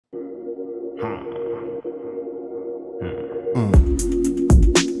I'm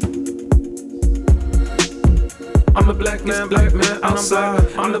the black man outside.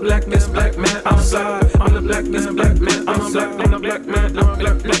 I'm the black man outside. I'm the black man outside. I'm the black man,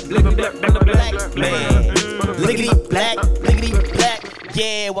 black man. Liggity black.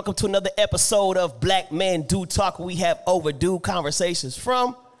 Yeah, welcome to another episode of Black Men Do Talk, where we have overdue conversations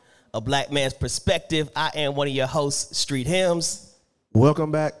from a black man's perspective. I am one of your hosts, Street Hymns.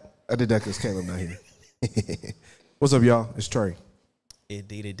 Welcome back. I did that because Caleb not here. What's up, y'all? It's Trey.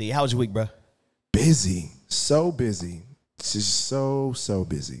 Indeed. How was your week, bro? Busy. So busy. It's just so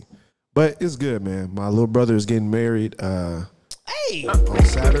busy. But it's good, man. My little brother is getting married on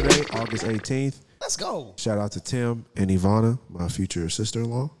Saturday, August 18th. Let's go. Shout out to Tim and Ivana, my future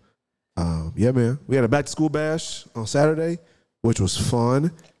sister-in-law. Yeah, man. We had a back-to-school bash on Saturday, which was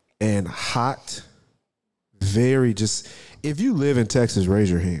fun and hot. If you live in Texas, raise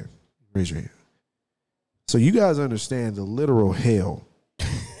your hand. Raise your hand. So you guys understand the literal hell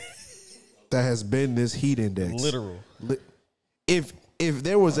that has been this heat index. Literal. If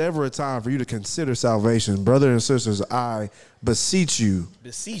there was ever a time for you to consider salvation, brother and sisters, I beseech you.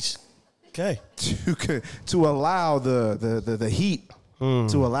 Okay. To allow the heat,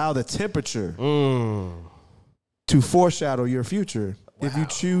 to allow the temperature to foreshadow your future if you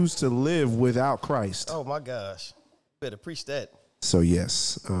choose to live without Christ. Oh my gosh. Better preach that. So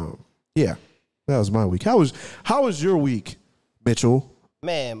yes. Yeah. That was my week. How was your week, Mitchell?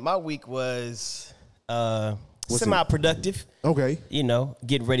 Man, my week was semi-productive. Okay. You know,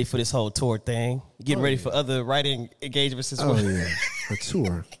 getting ready for this whole tour thing. Getting ready for other writing engagements as well. Oh, yeah. A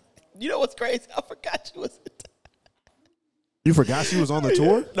tour. You know what's crazy? I forgot she was in town. You forgot she was on the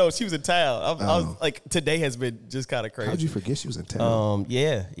tour? No, she was in town. I was like, today has been just kind of crazy. How'd you forget she was in town?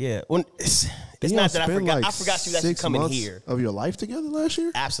 Yeah. Well, it's not that I forgot. I forgot she was actually coming here. Of your life together last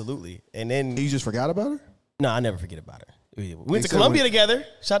year? Absolutely. And then you just forgot about her? No, I never forget about her. We went to Columbia together.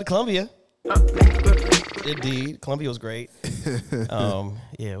 Shout out to Columbia. Indeed. Columbia was great. Yeah,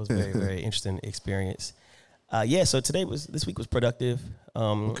 it was a very, very interesting experience. So this week was productive.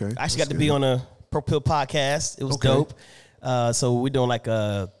 Okay. I actually got to be on a Pro Pill podcast. It was dope. So we're doing like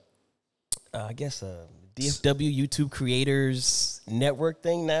a DFW YouTube Creators Network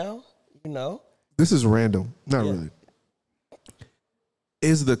thing now, you know. This is random. Not really.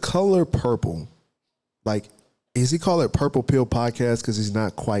 Is the color purple, is he call it Purple Pill Podcast because he's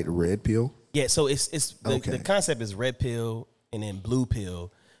not quite red pill? Yeah, so the concept is red pill and then blue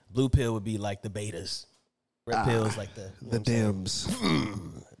pill. Blue pill would be like the betas. Red pill is like the Dems.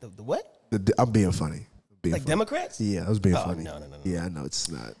 The what? I'm being funny. Democrats? Yeah, I was being funny. No. Yeah, I know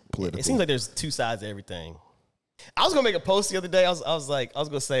it's not political. It seems like there's two sides to everything. I was gonna make a post the other day. I was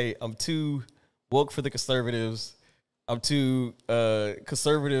gonna say I'm too woke for the conservatives. I'm too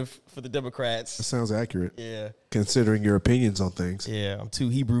conservative for the Democrats. That sounds accurate. Yeah. Considering your opinions on things. Yeah, I'm too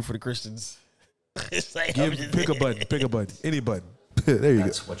Hebrew for the Christians. Pick a button. Any button. There you go.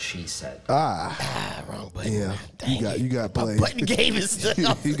 That's what she said. Wrong button. Yeah. You got played. My button game is still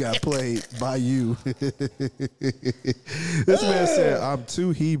You got played by you. This man said, I'm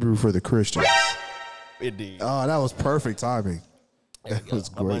too Hebrew for the Christians. Indeed. Oh, that was perfect timing. That was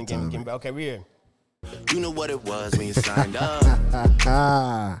great timing. Okay, we're here. You know what it was when you signed up.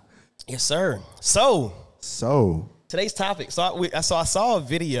 Yes, sir. So today's topic. So I saw a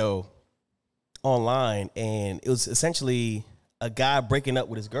video online, and it was essentially a guy breaking up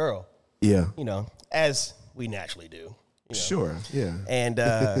with his girl. Yeah. You know, as we naturally do. You know? Sure. Yeah. And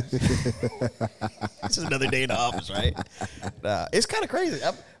it's just another day in the office, right? It's kind of crazy.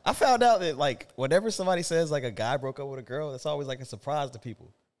 I found out that whenever somebody says a guy broke up with a girl, it's always a surprise to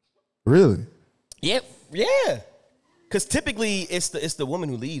people. Really? Yep. Yeah. Because typically it's the woman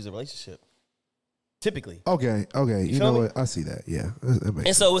who leaves a relationship. Typically. Okay. You know what? I see that. Yeah. That makes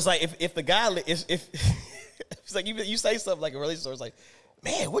sense. So it's like if the guy if it's like you say something like a relationship, it's like,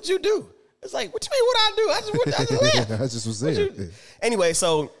 man, what'd you do? It's like, what you mean? What I do? I just left. I just was there. Anyway,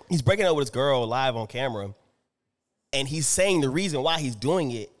 so he's breaking up with his girl live on camera, and he's saying the reason why he's doing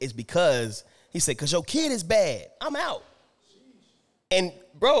it is because he said, "Cause your kid is bad. I'm out." And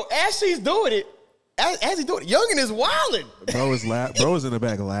bro, as she's doing it. As he's doing it, Youngin is wilding. Bro was in the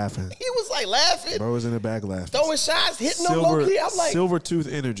back laughing. He was laughing. Bro was in the back laughing. Throwing shots, hitting them low key. I'm like, silver tooth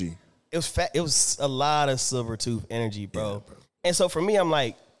energy. It was a lot of silver tooth energy, bro. Yeah, bro. And so for me, I'm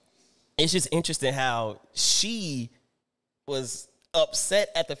like, it's just interesting how she was upset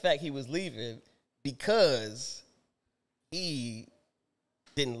at the fact he was leaving because he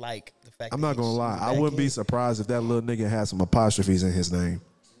didn't like the fact. I'm not gonna lie. I wouldn't be surprised if that little nigga had some apostrophes in his name.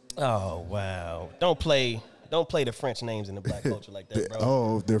 Oh wow! Don't play Don't play the French names in the black culture like that, bro.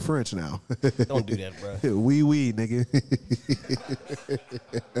 Oh, they're French now. Don't do that, bro. Oui, nigga.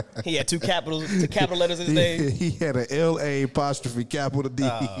 He had two capital letters in his name. He had an L-A apostrophe capital D.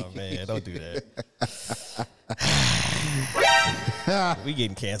 Oh, man, don't do that. We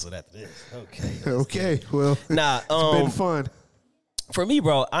getting canceled after this. Okay. Okay, well, Nah, it's been fun. For me,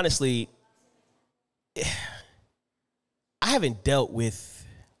 bro, honestly, I haven't dealt with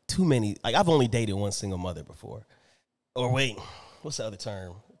too many. Like, I've only dated one single mother before. Or wait, what's the other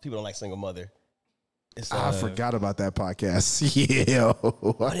term? People don't like single mother. It's, I forgot about that podcast. Yeah.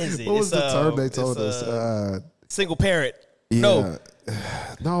 What is it? What was the term they told us? Single parent. Yeah. No.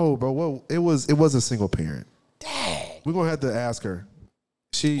 No, bro. Well, it was a single parent. Dang. We're gonna have to ask her.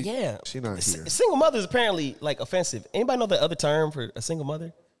 She not here. Single mother is apparently like offensive. Anybody know the other term for a single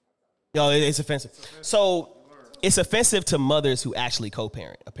mother? No, it's offensive. So it's offensive to mothers who actually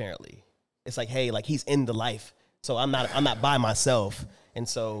co-parent. Apparently, it's like, hey, like he's in the life, so I'm not by myself, and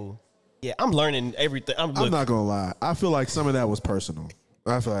so yeah, I'm learning everything. I'm not gonna lie. I feel like some of that was personal.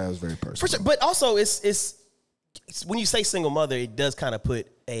 I feel like it was very personal. For sure, but also it's when you say single mother, it does kind of put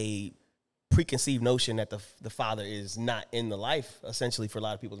a preconceived notion that the father is not in the life, essentially, for a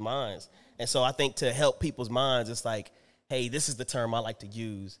lot of people's minds. And so I think to help people's minds, it's like, hey, this is the term I like to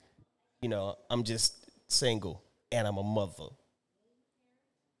use. You know, I'm just single and I'm a mother.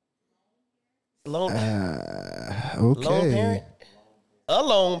 Lone parent? A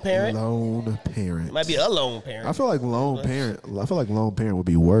lone parent. Lone parent. It might be a lone parent. I feel like lone parent would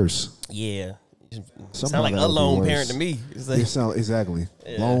be worse. Yeah. Somehow Sound like a lone parent to me. It's like, it sound exactly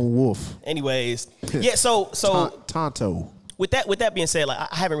lone wolf. Anyways, yeah. So Tonto. With that being said,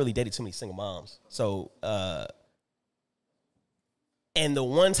 like I haven't really dated too many single moms. So and the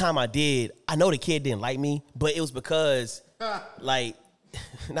one time I did, I know the kid didn't like me, but it was because like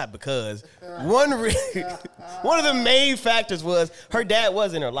not because one of the main factors was her dad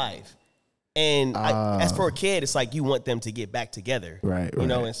was in her life. And as for a kid, it's like you want them to get back together, right? You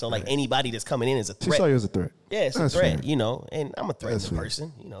know, and so like anybody that's coming in is a threat. She saw you as a threat. Yeah, it's That's a threat, fair. you know. And I'm a threatening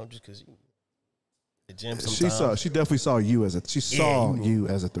person, you know, just because the gym. Sometimes She definitely saw you as a. She saw you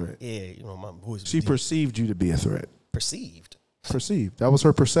as a threat. Yeah, you know, my voice. She perceived you to be a threat. Perceived. That was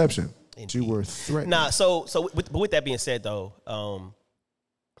her perception. Indeed. You were threatened. Nah, so with that being said, though,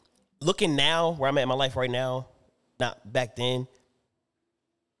 looking now where I'm at in my life right now, not back then.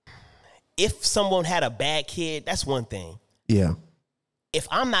 If someone had a bad kid, that's one thing. Yeah. If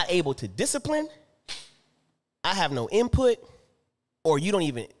I'm not able to discipline, I have no input, or you don't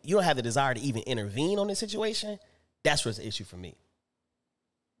have the desire to even intervene on this situation, that's what's the issue for me.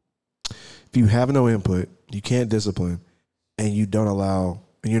 If you have no input, you can't discipline, and you're not allowed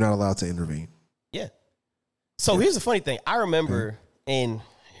to intervene. Yeah. So here's the funny thing. I remember, and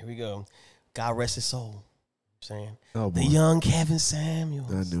here we go. God rest his soul. Saying the young Kevin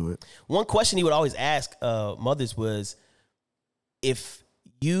Samuels. I knew it. One question he would always ask mothers was, if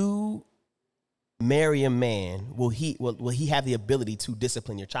you marry a man, will he have the ability to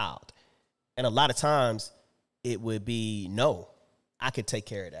discipline your child? And a lot of times it would be, no, I could take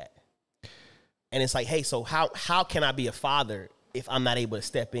care of that. And it's like, hey, so how can I be a father if I'm not able to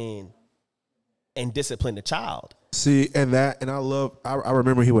step in and discipline the child? See, I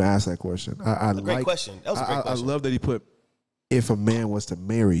remember he would ask that question. Great question. That was a great question. I love that he put, if a man was to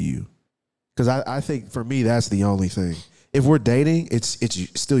marry you. Because I think for me, that's the only thing. If we're dating, it's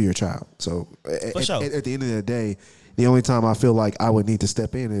still your child. So at the end of the day, the only time I feel like I would need to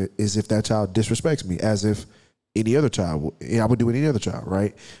step in is if that child disrespects me, as if any other child would. I would do with any other child,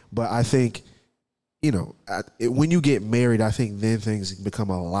 right? But I think, you know, when you get married, I think then things become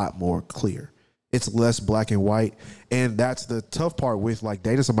a lot more clear. It's less black and white. And that's the tough part with like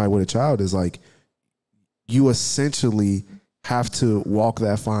dating somebody with a child, is like you essentially have to walk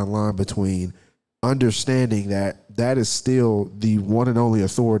that fine line between understanding that is still the one and only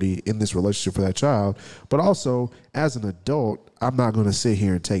authority in this relationship for that child. But also, as an adult, I'm not going to sit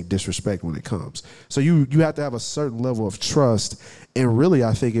here and take disrespect when it comes. So you have to have a certain level of trust. And really,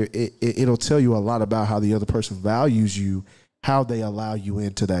 I think it'll tell you a lot about how the other person values you, how they allow you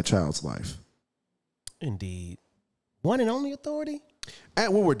into that child's life. Indeed. One and only authority?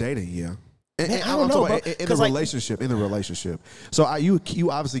 And when we're dating, yeah. Man, I don't know, bro. In the relationship. So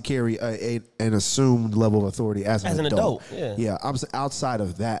you obviously carry an assumed level of authority as an adult. Yeah. Outside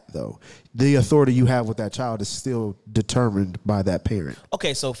of that, though, the authority you have with that child is still determined by that parent.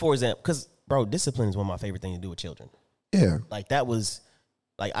 Okay, so for example, because, bro, discipline is one of my favorite things to do with children. Yeah. Like, that was,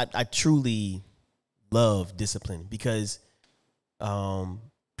 like, I truly love discipline because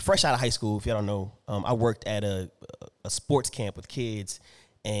fresh out of high school, if y'all don't know, I worked at a sports camp with kids,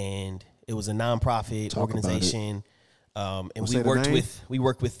 and It was a nonprofit organization, and we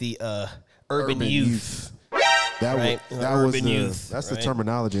worked with the urban youth. That's the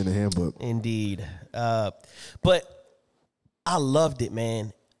terminology in the handbook. Indeed, but I loved it,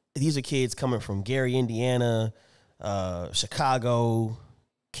 man. These are kids coming from Gary, Indiana, Chicago,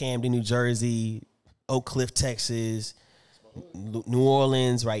 Camden, New Jersey, Oak Cliff, Texas, New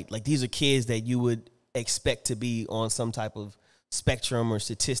Orleans, right? Like, these are kids that you would expect to be on some type of spectrum or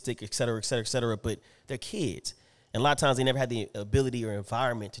statistic, et cetera, et cetera, et cetera, but they're kids. And a lot of times they never had the ability or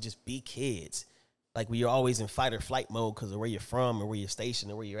environment to just be kids. Like, when you're always in fight or flight mode because of where you're from or where you're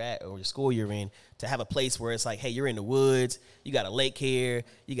stationed or where you're at or the school you're in, to have a place where it's like, hey, you're in the woods, you got a lake here,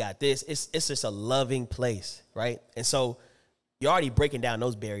 you got this. It's just a loving place, right? And so you're already breaking down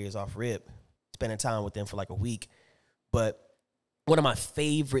those barriers off rip, spending time with them for like a week. But one of my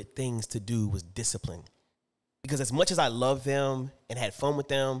favorite things to do was discipline. Because as much as I love them and had fun with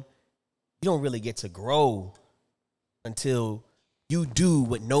them, you don't really get to grow until you do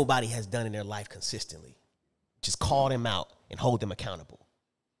what nobody has done in their life consistently. Just call them out and hold them accountable.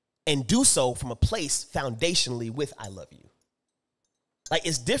 And do so from a place foundationally with I love you. Like,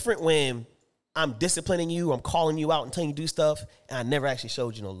 it's different when I'm disciplining you, I'm calling you out and telling you to do stuff, and I never actually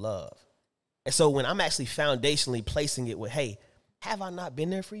showed you no love. And so when I'm actually foundationally placing it with, hey, have I not been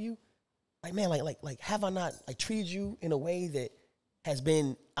there for you? Like, man, like, have I not like treated you in a way that has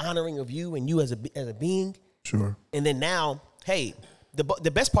been honoring of you and you as a being? Sure. And then now, hey,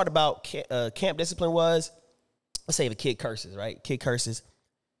 the best part about camp discipline was, let's say if a kid curses, right? Kid curses,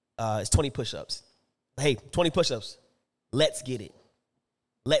 it's 20 push-ups. Hey, 20 push-ups. Let's get it.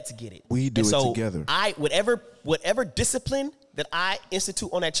 Let's get it. We do it together. Whatever discipline that I institute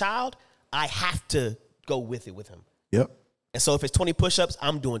on that child, I have to go with it with him. Yep. And so if it's 20 push-ups,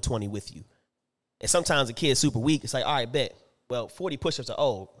 I'm doing 20 with you. And sometimes a kid's super weak. It's like, all right, bet. Well, 40 push-ups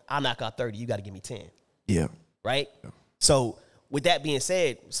are, I'll knock out 30. You got to give me 10. Yeah. Right? Yeah. So with that being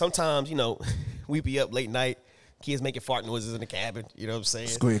said, sometimes, we be up late night, kids making fart noises in the cabin. You know what I'm saying?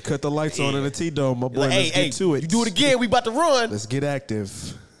 Just go ahead, cut the lights on in the T-Dome, my boy. Like, let's get to it. You do it again, we about to run. Let's get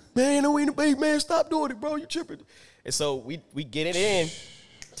active. Man, stop doing it, bro. You tripping. And so we get it in.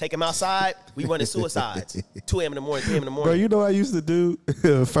 Take him outside. We running suicides. 2 a.m. in the morning, 3 a.m. in the morning. Bro, you know what I used to do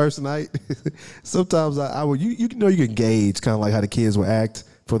first night? Sometimes I would, you can gauge kind of like how the kids would act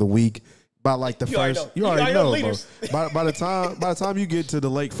for the week. By like the first, you already know, bro. By the time you get to the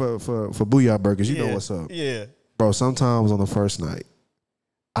lake for Booyah Burgers, you know what's up. Yeah. Bro, sometimes on the first night,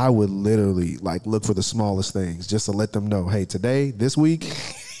 I would literally like look for the smallest things just to let them know, hey, today, this week.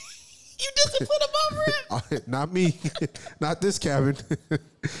 You discipline them over it? Not me. Not this cabin.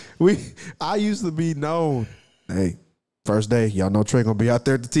 I used to be known, hey, first day, y'all know Trey gonna be out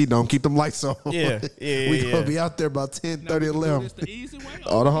there at the T-Dome. Keep them lights on. Yeah. We gonna be out there about 10, 30, 11.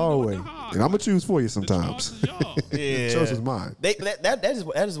 All the hard way. And I'm gonna choose for you sometimes. Yeah. Choice is mine.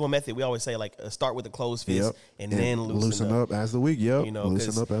 That is one method we always say, like start with a closed fist and then loosen up as the week. Yep.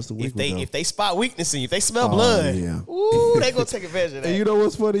 Loosen up as the week. If they spot weakness in you, if they smell blood, ooh, they gonna take advantage of that. And you know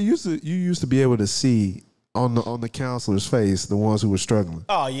what's funny? You used to be able to see on the counselor's face the ones who were struggling.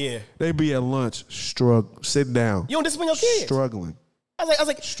 Oh yeah. They be at lunch, sitting down. You don't discipline your kids. Struggling. I was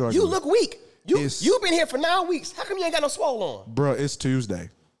like, struggling. You look weak. You've been here for 9 weeks. How come you ain't got no swole on? Bro, it's Tuesday.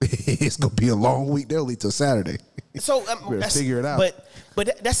 It's gonna be a long week. They'll lead till Saturday. So figure it out.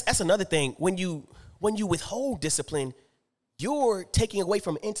 But that's another thing. When you withhold discipline, you're taking away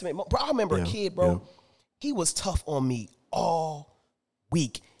from intimate. Bro, I remember a kid, bro. Yeah. He was tough on me all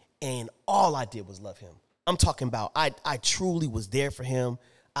week, and all I did was love him. I'm talking about I truly was there for him.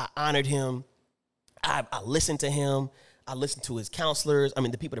 I honored him. I listened to him. I listened to his counselors. I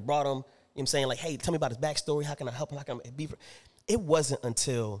mean, the people that brought him. You know what I'm saying? Like, hey, tell me about his backstory. How can I help him? How can I be? It wasn't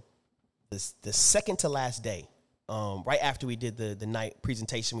until the second to last day, right after we did the night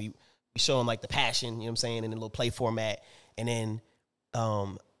presentation, we show him like the passion, you know what I'm saying, in a little play format. And then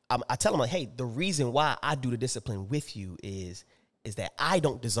I tell him like, hey, the reason why I do the discipline with you is that I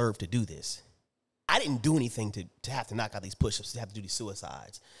don't deserve to do this. I didn't do anything to have to knock out these push-ups, to have to do these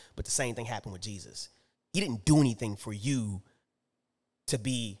suicides. But the same thing happened with Jesus. He didn't do anything for you to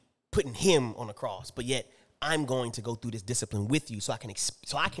be putting him on the cross, but yet I'm going to go through this discipline with you so I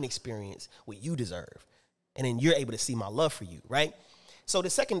can experience what you deserve. And then you're able to see my love for you, right? So the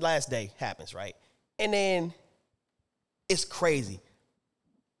second last day happens, right? And then it's crazy.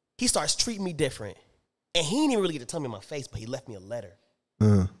 He starts treating me different. And he didn't even really get to tell me in my face, but he left me a letter.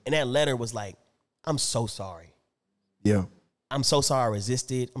 And that letter was like, I'm so sorry. Yeah. I'm so sorry I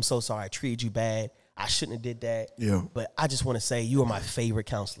resisted. I'm so sorry I treated you bad. I shouldn't have did that. Yeah. But I just want to say you are my favorite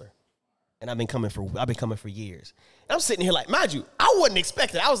counselor. and I've been coming for years. And I'm sitting here like, mind you, I wasn't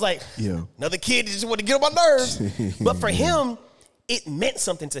expecting. I was like, another kid that just want to get on my nerves. But for him, it meant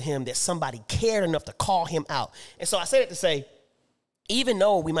something to him that somebody cared enough to call him out. And so I say that to say, even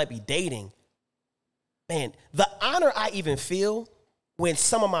though we might be dating, man, the honor I even feel when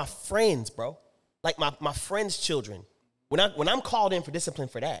some of my friends, bro, like my friends' children, when I'm called in for discipline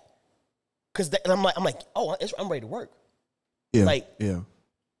for that, because I'm like, oh, I'm ready to work. Yeah, like,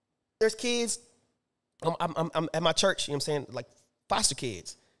 there's kids. I'm at my church. You know what I'm saying? Like foster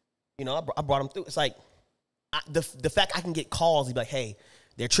kids. You know, I brought them through. It's like the fact I can get calls. Be like, hey,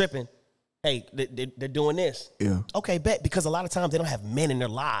 they're tripping. Hey, they're doing this. Yeah. Okay, bet, because a lot of times they don't have men in their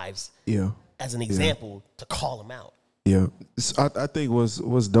lives. Yeah. As an example to call them out. Yeah, I think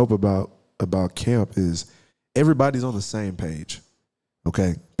what's dope about camp is everybody's on the same page.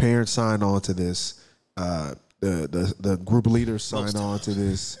 Okay, parents sign on to this. The group leaders sign on to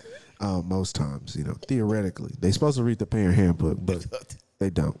this. Most times, you know, theoretically, they're supposed to read the parent handbook, but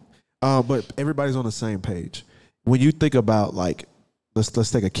they don't. But everybody's on the same page. When you think about, like, let's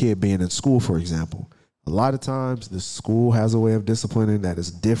take a kid being in school, for example. A lot of times, the school has a way of disciplining that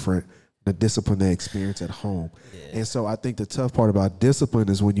is different than the discipline they experience at home. Yeah. And so I think the tough part about discipline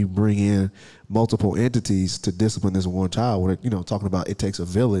is when you bring in multiple entities to discipline this one child. When, you know, talking about it takes a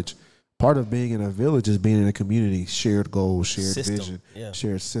village. Part of being in a village is being in a community, shared goals, shared vision,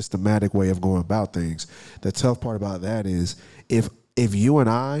 shared systematic way of going about things. The tough part about that is if you and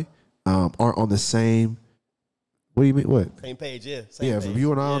I aren't on the same, what do you mean? What? Same page, yeah. If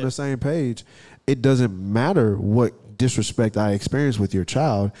you and I are on the same page, it doesn't matter what disrespect I experience with your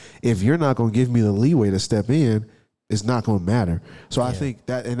child. If you're not going to give me the leeway to step in, it's not going to matter. So I think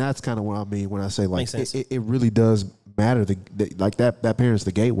that, and that's kind of what I mean when I say, like, it really does matter. Like that parent's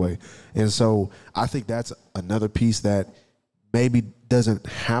the gateway. And so I think that's another piece that maybe doesn't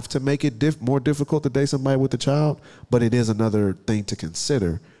have to make it more difficult to date somebody with a child, but it is another thing to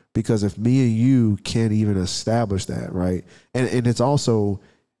consider, because if me and you can't even establish that, right? And it's also,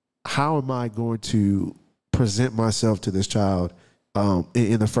 how am I going to present myself to this child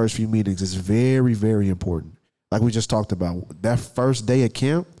in the first few meetings is very, very important. Like we just talked about, that first day at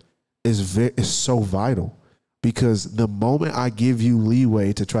camp is so vital. Because the moment I give you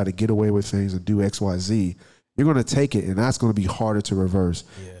leeway to try to get away with things and do X, Y, Z, you're going to take it, and that's going to be harder to reverse.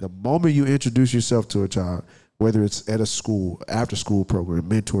 Yeah. The moment you introduce yourself to a child, whether it's at a school, after school program,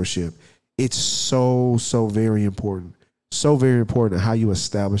 mentorship, it's so, so very important. So very important how you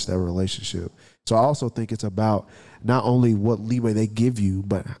establish that relationship. So I also think it's about not only what leeway they give you,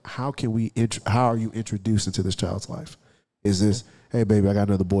 but how are you introduced into this child's life? Is this, hey, baby, I got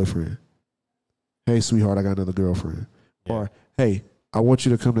another boyfriend. Hey, sweetheart, I got another girlfriend. Yeah. Or, hey, I want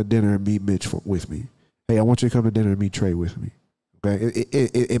you to come to dinner and meet Mitch with me. Hey, I want you to come to dinner and meet Trey with me. Okay,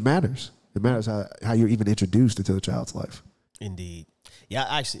 it matters. It matters how you're even introduced into the child's life. Indeed. Yeah,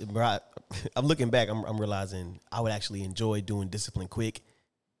 actually, bro, I'm looking back. I'm realizing I would actually enjoy doing discipline quick.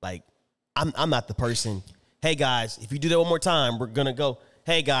 Like, I'm not the person, hey, guys, if you do that one more time, we're going to go,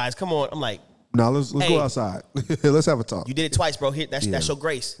 hey, guys, come on. I'm like, no, let's go outside. Let's have a talk. You did it twice, bro. That's your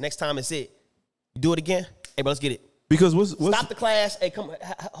grace. Next time it's it. You do it again. Hey, bro, let's get it. Because stop the class. Hey, come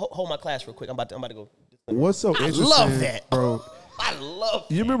hold my class real quick. I'm about to go. What's so interesting? I love that, bro. I love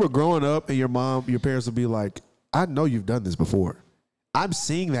that. You remember growing up and your parents would be like, I know you've done this before. I'm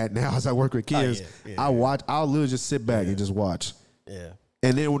seeing that now as I work with kids. I'll literally just sit back and just watch. Yeah.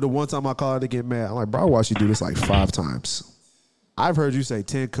 And then the one time I call her to get mad, I'm like, bro, I watched you do this like 5 times. I've heard you say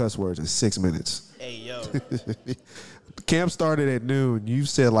 10 cuss words in 6 minutes. Hey, yo. Camp started at noon. You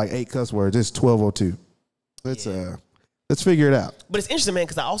said like 8 cuss words. It's 12:02. Let's figure it out. But it's interesting, man,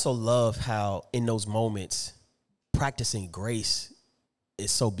 because I also love how in those moments, practicing grace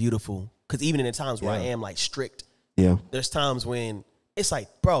is so beautiful. Because even in the times where I am like strict, there's times when it's like,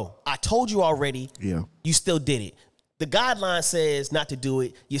 bro, I told you already. Yeah, you still did it. The guideline says not to do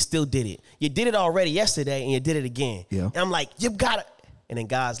it. You still did it. You did it already yesterday, and you did it again. Yeah, and I'm like, you gotta. And then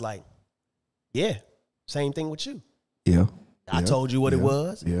God's like, yeah, same thing with you. Yeah. I told you what it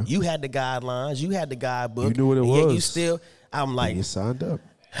was. Yeah. You had the guidelines. You had the guidebook. You knew what it was. Yet you still, I'm like. And you signed up.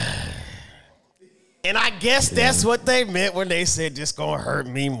 And I guess that's what they meant when they said, just going to hurt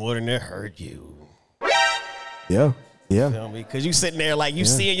me more than it hurt you. Yeah. Yeah. You feel me? Because you sitting there like you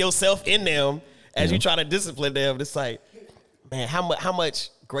seeing yourself in them as you try to discipline them. It's like, man, how much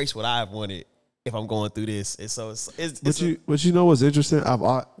grace would I have wanted if I'm going through this? And so but you know what's interesting?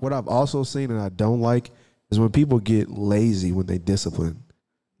 What I've also seen and I don't like is when people get lazy when they discipline.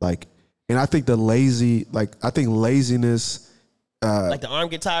 Like, and I think laziness. Like the arm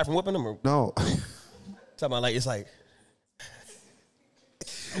get tired from whipping them? Or? No. Talking about like, it's like.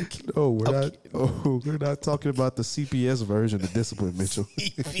 No, we're not talking about the CPS version of discipline, Mitchell.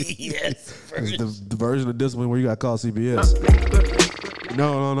 CPS version. the version of discipline where you got called CPS.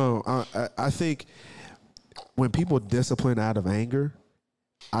 No. I think when people discipline out of anger,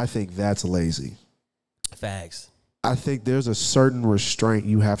 I think that's lazy. Facts. I think there's a certain restraint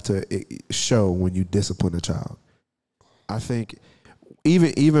you have to show when you discipline a child. I think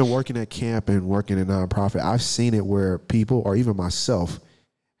even working at camp and working in nonprofit, I've seen it where people, or even myself,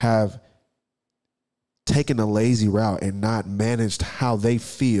 have taken a lazy route and not managed how they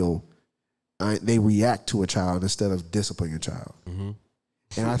feel. They react to a child instead of disciplining a child. Mm-hmm.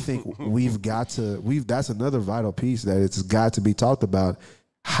 And I think that's another vital piece that it's got to be talked about.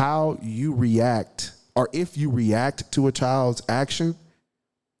 How you react, or if you react to a child's action,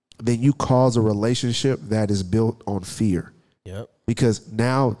 then you cause a relationship that is built on fear. Yep. Because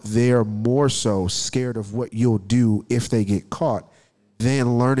now they're more so scared of what you'll do if they get caught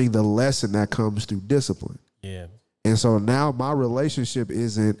than learning the lesson that comes through discipline. Yeah. And so now my relationship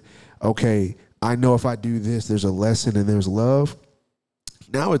isn't, okay, I know if I do this, there's a lesson and there's love.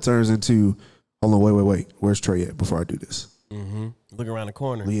 Now it turns into, hold on, wait. Where's Trey at before I do this? Mm-hmm. Look around the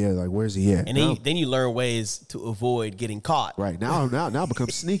corner. Yeah, like where's he at? And then you learn ways to avoid getting caught. Right. Now become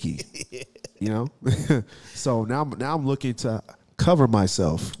sneaky. You know? So now I'm looking to cover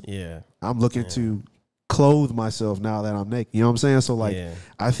myself. Yeah. I'm looking to clothe myself now that I'm naked. You know what I'm saying? So like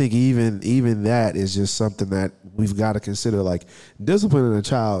I think even that is just something that we've got to consider. Like disciplining a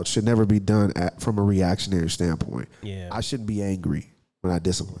child should never be done from a reactionary standpoint. Yeah. I shouldn't be angry when I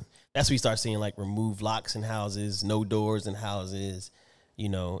discipline. That's when you start seeing like remove locks in houses, no doors in houses, you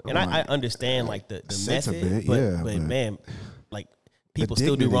know. And I understand like the method, but man, like people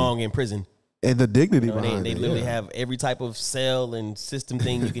still do wrong in prison. And the dignity you know, behind they literally have every type of cell and system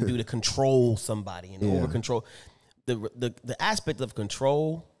thing you can do to control somebody and over control. The aspect of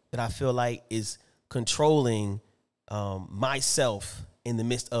control that I feel like is controlling myself in the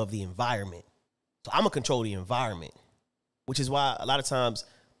midst of the environment. So I'm gonna control the environment, which is why a lot of times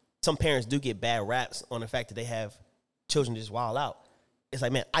some parents do get bad raps on the fact that they have children just wild out. It's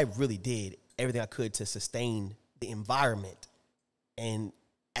like, man, I really did everything I could to sustain the environment. And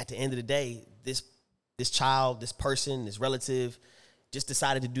at the end of the day, this child, this person, this relative just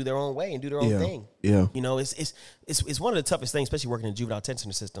decided to do their own way and do their own thing. Yeah. You know, it's one of the toughest things, especially working in the juvenile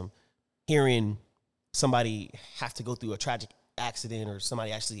detention system, hearing somebody have to go through a tragic accident or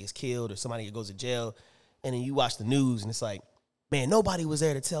somebody actually is killed or somebody goes to jail. And then you watch the news and it's like, man, nobody was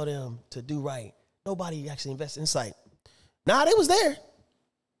there to tell them to do right. Nobody actually invested. It's like, nah, they was there.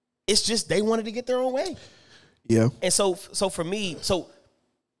 It's just they wanted to get their own way. Yeah. And so for me,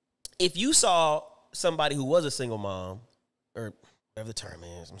 if you saw somebody who was a single mom, or whatever the term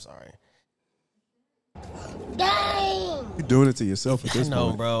is, I'm sorry. Dang. You're doing it to yourself at this point. I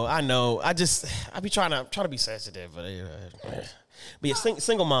know, bro. I know. I be trying to be sensitive. But yeah,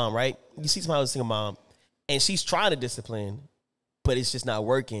 single mom, right? You see somebody who's a single mom, and she's trying to discipline, but it's just not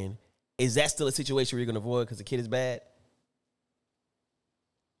working. Is that still a situation where you're going to avoid because the kid is bad?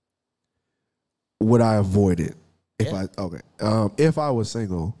 Would I avoid it? If I was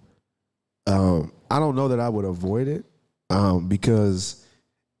single, I don't know that I would avoid it because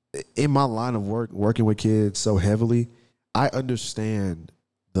in my line of work, working with kids so heavily, I understand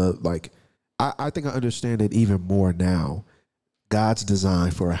I think I understand it even more now, God's design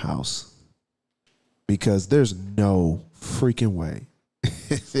for a house. Because there's no freaking way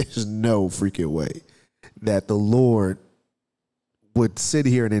that the Lord would sit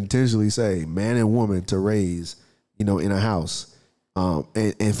here and intentionally say man and woman to raise, in a house.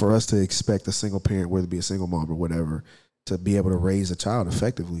 And for us to expect a single parent, whether it be a single mom or whatever, to be able to raise a child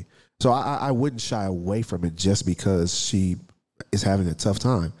effectively. So I wouldn't shy away from it just because she is having a tough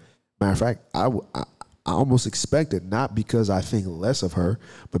time. Matter of fact, I almost expect it, not because I think less of her,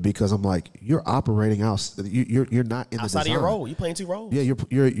 but because I'm like, you're operating out. You're not in outside the design. of your role. You're playing two roles. Yeah,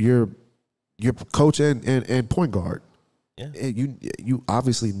 you're coach and point guard. Yeah, and you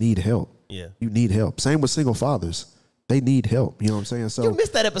obviously need help. Yeah, you need help. Same with single fathers. They need help. You know what I'm saying? So you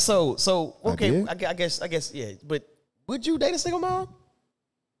missed that episode. So okay, I guess yeah. But would you date a single mom?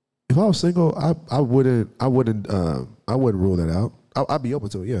 If I was single, I wouldn't rule that out. I'd be open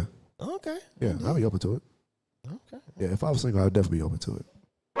to it. Yeah. Okay. Yeah, I'd be open to it. Okay. Yeah, if I was single, I'd definitely be open to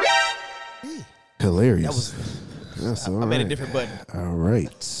it. Hilarious. That's all right. I made a different button. All right.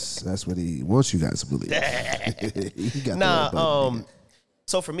 That's what he wants you guys to believe. He got button.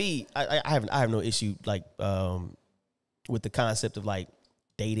 So for me, I have no issue like with the concept of like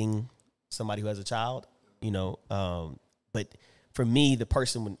dating somebody who has a child, but for me, the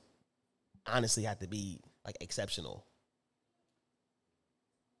person would honestly have to be like exceptional.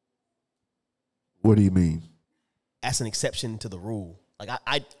 What do you mean? That's an exception to the rule. Like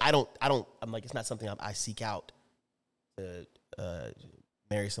I don't. I'm like, it's not something I seek out to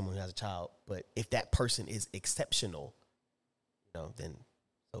marry someone who has a child. But if that person is exceptional, then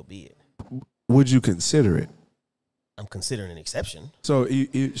so be it. Would you consider it? I'm considering an exception. So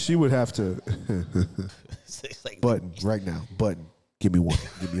she would have to like, button right now. Button. Give me one.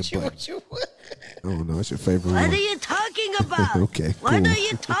 Give me a button. Oh no, that's your favorite one. What are you talking about? Okay. What cool. are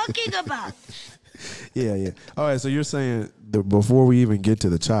you talking about? Yeah. All right. So you're saying that before we even get to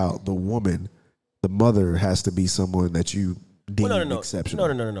the child, the woman, the mother has to be someone that you deem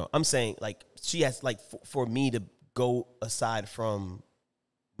exceptional. No. I'm saying like she has like for me to go aside from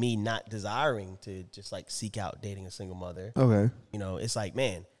me not desiring to just like seek out dating a single mother. Okay. It's like,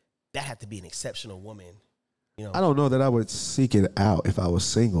 man, that had to be an exceptional woman. I don't know that I would seek it out if I was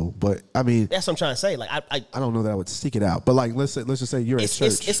single, but I mean, that's what I'm trying to say. Like, I don't know that I would seek it out, but like, let's just say you're at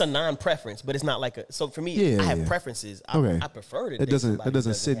church. It's a non-preference, but it's not like so for me, I have preferences. I prefer to. It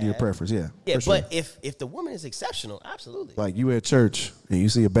doesn't sit in your preference, yeah. Yeah, sure. but if the woman is exceptional, absolutely. Like you at church and you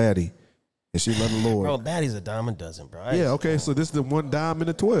see a baddie, and she love the Lord. Bro, baddie's a dime a dozen, bro. Yeah, okay. So this is the one dime in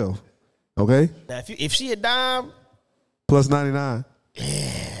the 12. Okay. Now if she a dime plus 99, yeah,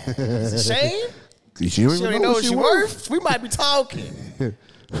 it's a shame. She don't even know what she worth. We might be talking.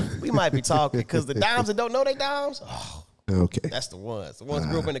 Because the dimes that don't know they dimes, okay, that's the ones. The ones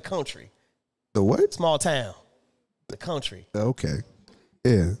grew up in the country. The what? Small town. The country. Okay.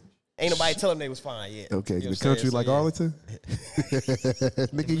 Yeah. Ain't nobody telling them they was fine yet. Okay. The country like Arlington?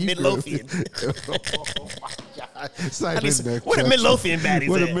 Nigga, you Midlothian. Oh my God. Where the Midlothian baddies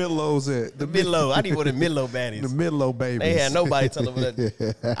Where at? the Midlows at? The Midlow. I need one of the Midlow baddies. The Midlow babies. They had nobody telling them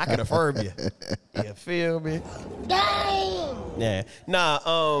that. I can affirm you. You feel me? Yeah. Nah,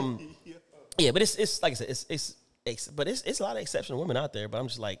 yeah, but it's like I said, it's a lot of exceptional women out there, but I'm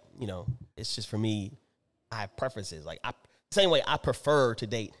just like, it's just for me, I have preferences. Like same way I prefer to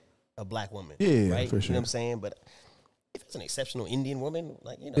date a black woman. Yeah, right? for sure. You know what I'm saying? But if it's an exceptional Indian woman,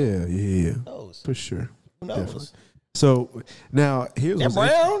 like, Yeah. who knows? For sure. Who knows? Definitely. So now here's That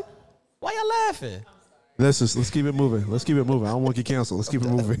brown? Why y'all laughing? Let's keep it moving. I don't want to get canceled. Let's keep it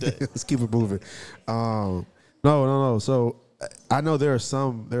moving. Let's keep it moving. No. So I know there are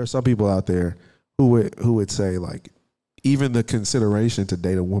some people out there who would say like even the consideration to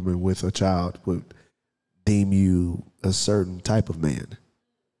date a woman with a child would deem you a certain type of man.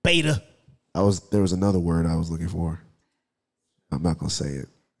 Beta. There was another word I was looking for. I'm not gonna say it.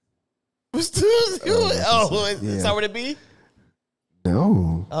 Is that what it be?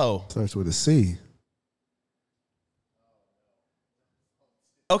 No. Oh. Starts with a C.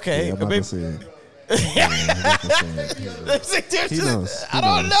 Okay. Yeah, I'm not gonna say it. He knows. I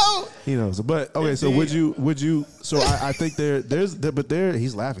don't know. He knows. But okay, so would you? So I think but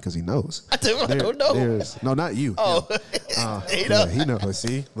he's laughing because he knows. I don't know. No, not you. Oh, he knows.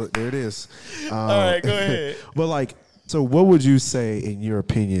 See, look, there it is. All right, go ahead. But like, so what would you say, in your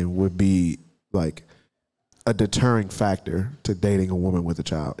opinion, would be like a deterring factor to dating a woman with a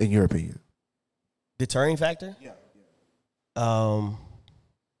child? In your opinion, deterring factor? Yeah.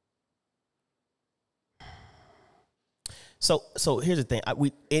 So here's the thing.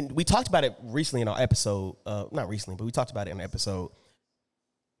 We talked about it recently in our episode. Not recently, but we talked about it in an episode.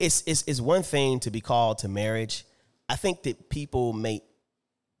 It's one thing to be called to marriage. I think that people may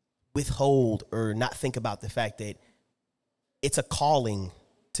withhold or not think about the fact that it's a calling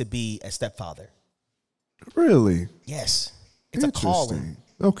to be a stepfather. Really? Yes, it's a calling.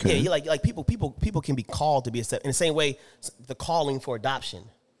 Okay. Yeah, like people can be called to be a step in the same way the calling for adoption.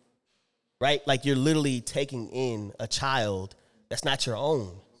 Right? Like you're literally taking in a child that's not your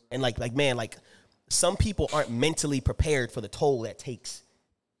own. And like some people aren't mentally prepared for the toll that takes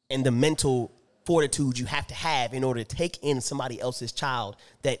and the mental fortitude you have to have in order to take in somebody else's child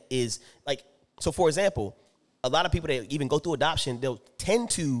that is like, so for example, a lot of people that even go through adoption, they'll tend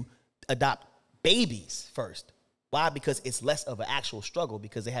to adopt babies first. Why? Because it's less of an actual struggle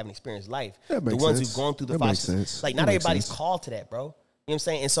because they haven't experienced life. That makes the ones sense. who've gone through the that makes process. sense. Like not everybody's called to that, bro. You know what I'm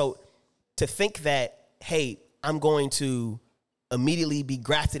saying? And so to think that, hey, I'm going to immediately be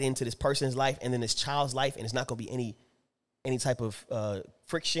grafted into this person's life and then this child's life, and it's not going to be any type of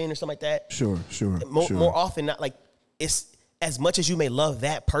friction or something like that. Sure. More often, not like it's as much as you may love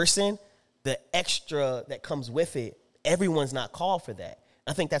that person, the extra that comes with it, everyone's not called for that.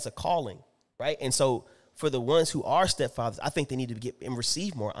 I think that's a calling, right? And so for the ones who are stepfathers, I think they need to get and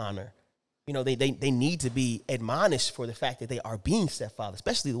receive more honor. You know, they need to be admonished for the fact that they are being stepfathers,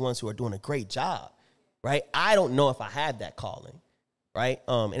 especially the ones who are doing a great job, right? I don't know if I have that calling, right?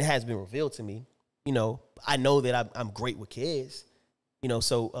 And it has been revealed to me. You know, I know that I'm great with kids, You know,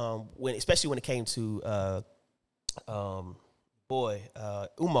 so especially when it came to Umar.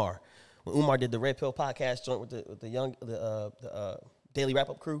 When Umar did the Red Pill podcast joint with the Daily Wrap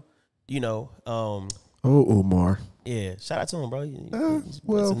Up crew, you know. Umar. Yeah, shout out to him, bro.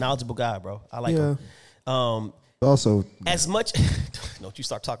 He's a knowledgeable guy, bro. I like him. Also, as much. Don't you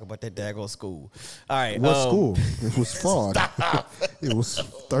start talking about that daggone school. All right. What school? It was fraud. It was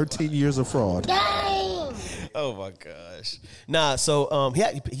 13 years of fraud. Dang. Oh my gosh. Nah. So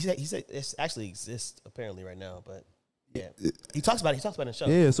he said it actually exists apparently right now, but yeah, he talks about it. He talks about it in the show.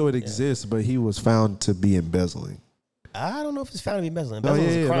 Yeah, so it exists, but he was found to be embezzling. I don't know if it's found to be embezzling. Embezzling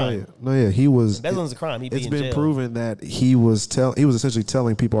is a crime. He was. Embezzling is a crime. It's been proven that he was essentially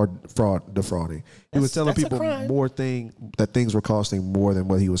telling people are defrauding. He was telling people that things were costing more than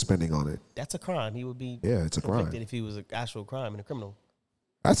what he was spending on it. That's a crime. He would be it's a crime if he was an actual crime and a criminal.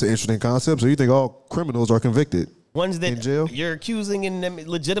 That's an interesting concept. So you think all criminals are convicted? Ones that in jail? You're accusing and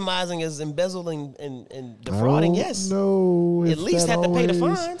legitimizing as embezzling and defrauding, yes. No, at least have to pay the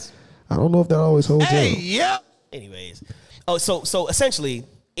fines. I don't know if that always holds up. Yep. Anyways, so essentially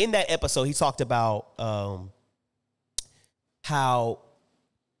in that episode, he talked about how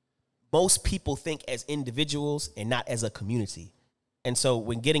most people think as individuals and not as a community. And so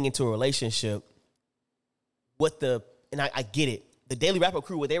when getting into a relationship, I get it. The Daily Wrap-Up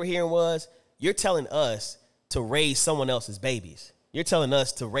crew, what they were hearing was, you're telling us to raise someone else's babies. You're telling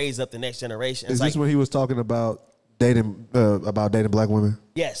us to raise up the next generation. Is this when he was talking about dating black women?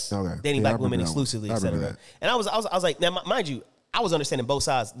 Yes. Okay. Dating black women exclusively, etc. And I was like, now mind you, I was understanding both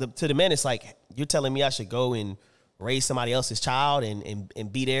sides. To the men, it's like, you're telling me I should go and raise somebody else's child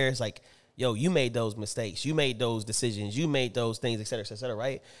and be there. It's like, yo, you made those mistakes. You made those decisions. You made those things, et cetera,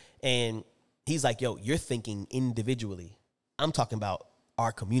 right? And he's like, yo, you're thinking individually. I'm talking about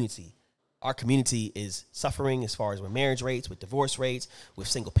our community. Our community is suffering as far as with marriage rates, with divorce rates, with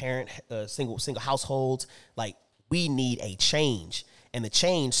single parent, single households. Like, we need a change. And the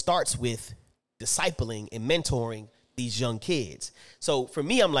change starts with discipling and mentoring these young kids. So for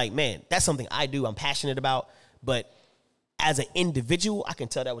me, I'm like, man, that's something I do. I'm passionate about. But as an individual, I can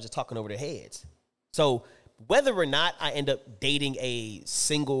tell that was just talking over their heads. So whether or not I end up dating a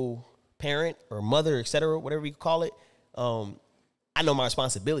single parent or mother, et cetera, whatever you call it, I know my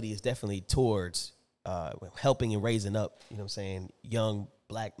responsibility is definitely towards helping and raising up, you know what I'm saying, young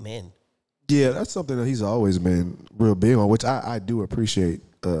black men. Yeah, that's something that he's always been real big on, which I do appreciate.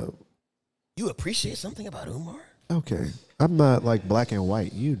 You appreciate something about Umar? Okay. I'm not like black and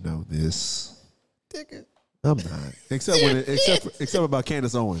white. You know this. Digger. I'm not. Except about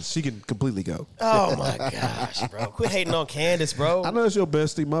Candace Owens. She can completely go. Oh, my gosh, bro. Quit hating on Candace, bro. I know it's your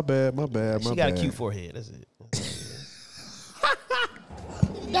bestie. My bad. She got a cute forehead. That's it.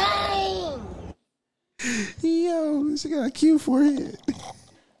 Dang. Yo, she got a cute forehead.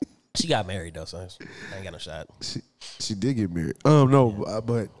 She got married though, so I ain't got no shot. She did get married. No,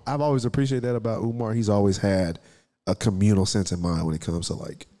 but I've always appreciated that about Umar. He's always had a communal sense in mind when it comes to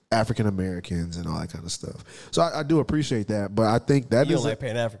like African Americans and all that kind of stuff. So I do appreciate that, but I think that you don't like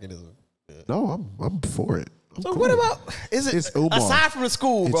Pan-Africanism. Yeah. No, I'm for it. So what about it's Umar. Aside from the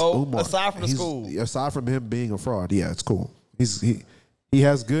school, bro? Aside from the school, aside from him being a fraud, yeah, it's cool. He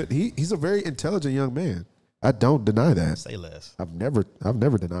has good. He's a very intelligent young man. I don't deny that. Say less. I've never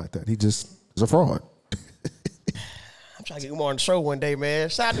denied that. He just is a fraud. I'm trying to get Umar on the show one day, man.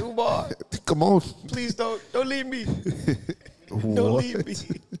 Shout out to Umar. Come on. Please don't leave me. Don't leave me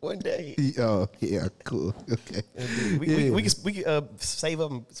one day. Yeah, cool. Okay. We can save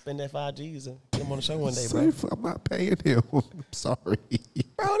up and spend that 5 G's and get him on the show one day, bro. I'm not paying him. I'm sorry.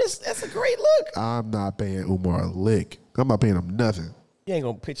 Bro, that's a great look. I'm not paying Umar a lick. I'm not paying him nothing. You ain't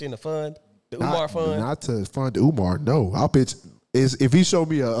gonna pitch in the fund? The Umar fund? Not to fund Umar, no. I'll pitch. If he show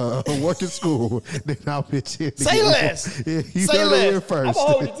me a working school, then I'll pitch in. Say less. Yeah, Say less. First. I'm gonna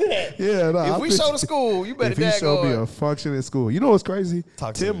hold you to that. Yeah, no. If we show the school, you better. If he show me a functioning school, you know what's crazy?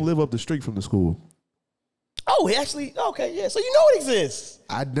 Tim live up the street from the school. Oh, he actually. Okay, yeah. So you know it exists.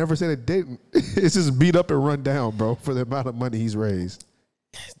 I never said it didn't. It's just beat up and run down, bro, for the amount of money he's raised.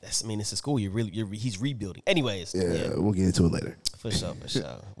 It's a school. He's rebuilding. Anyways, yeah, we'll get into it later. For sure.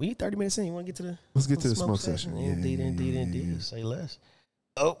 We 30 minutes in. You want to get to the? Let's get to the smoke session. Indeed. Say less.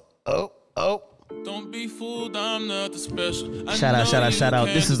 Oh. Don't be fooled, I'm nothing special. Shout out.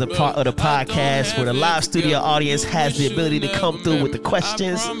 This is the part of the podcast where the live studio audience has the ability to come through with the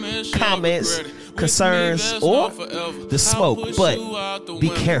questions, comments, concerns, or the smoke. But be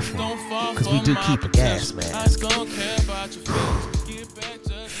careful, because we do keep a gas mask.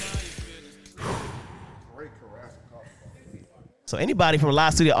 So anybody from the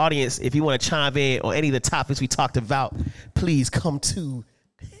live studio audience, if you want to chime in on any of the topics we talked about, please come to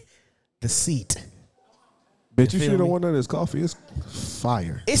the seat. Bet you should have won this coffee. It's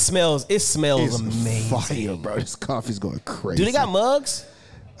fire. It smells amazing. Fire, bro. This coffee's going crazy. Do they got mugs?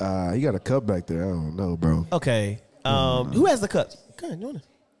 You got a cup back there. I don't know, bro. Okay. Who has the cups? Go ahead, you wanna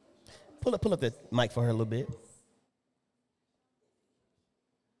pull up the mic for her a little bit.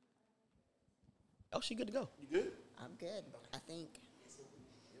 Oh, she good to go. You good? I'm good, I think.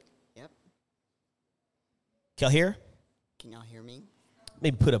 Yep. Can y'all hear? Can y'all hear me?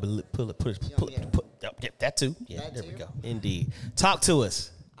 Maybe pull up that too. Yeah, That there too? we go. Indeed. Talk to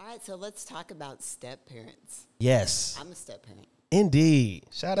us. All right, so let's talk about step parents. Yes. I'm a step parent. Indeed.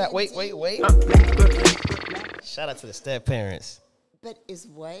 Shout out. Wait. Shout out to the step parents. But is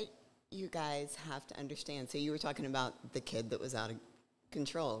what you guys have to understand. So you were talking about the kid that was out of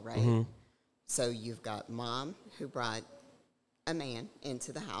control, right? Mm-hmm. So you've got mom who brought a man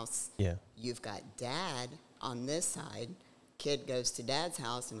into the house. Yeah. You've got dad on this side. Kid goes to dad's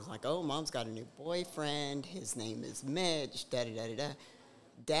house and is like, oh, mom's got a new boyfriend. His name is Mitch, da-da-da-da-da.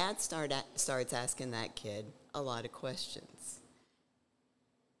 Dad starts asking that kid a lot of questions.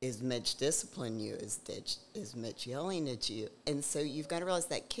 Is Mitch disciplining you? Is Mitch yelling at you? And so you've got to realize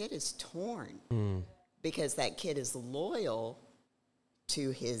that kid is torn because that kid is loyal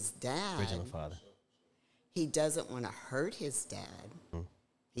to his dad. Original father. He doesn't want to hurt his dad.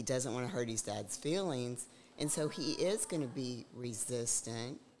 He doesn't want to hurt his dad's feelings. And so he is going to be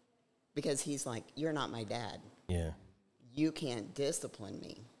resistant because he's like, you're not my dad. Yeah. You can't discipline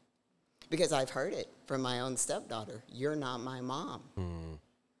me. Because I've heard it from my own stepdaughter. You're not my mom.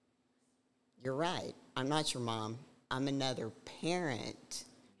 You're right. I'm not your mom. I'm another parent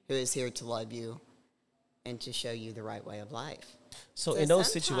who is here to love you and to show you the right way of life. So in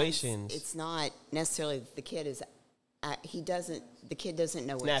those sometimes situations, it's not necessarily that the kid is, the kid doesn't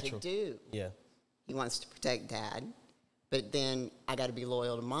know what natural. to do. Yeah. He wants to protect dad, but then I got to be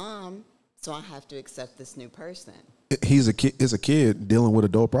loyal to mom, so I have to accept this new person. He's a kid. Is a kid dealing with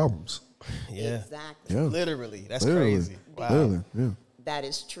adult problems. Yeah. Exactly. Yeah. Literally. That's Literally. crazy. Wow. Literally. Yeah. That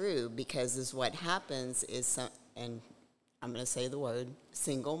is true because is what happens is and I'm going to say the word,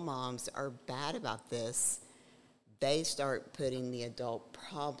 single moms are bad about this. They start putting the adult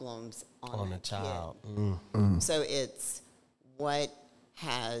problems on the child. kid. So it's what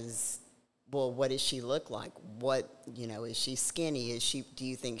does she look like? Is she skinny? Do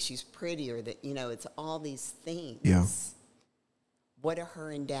you think she's pretty? Or it's all these things. Yeah. What do her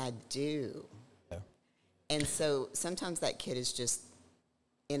and dad do? Yeah. And so sometimes that kid is just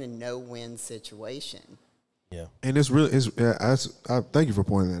in a no-win situation. Yeah. And it's really, I thank you for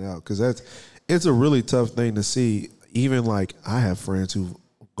pointing that out because it's a really tough thing to see. Even like I have friends who've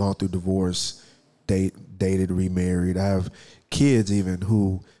gone through divorce, dated, remarried. I have kids even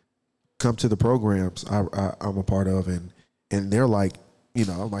who come to the programs I'm a part of, and they're like,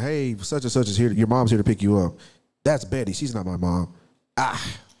 I'm like, hey, such and such is here. Your mom's here to pick you up. That's Betty. She's not my mom.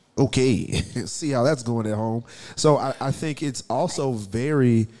 Okay. See how that's going at home. So I think it's also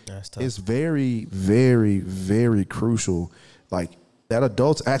it's very, very, very crucial. Like that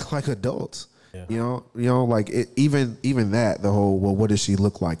adults act like adults. Yeah. Like even that, the whole, well, what does she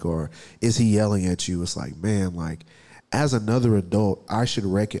look like? Or is he yelling at you? It's like, man, like as another adult, I should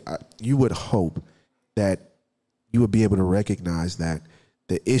you would hope that you would be able to recognize that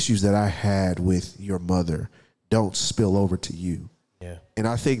the issues that I had with your mother don't spill over to you. Yeah. And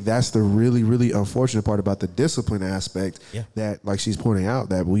I think that's the really, really unfortunate part about the discipline aspect that, like she's pointing out,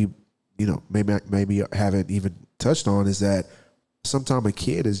 that we, maybe haven't even touched on, is that sometimes a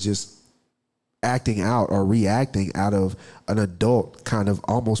kid is just acting out or reacting out of an adult kind of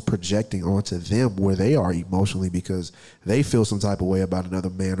almost projecting onto them where they are emotionally because they feel some type of way about another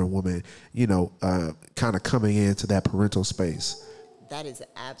man or woman, kind of coming into that parental space. That is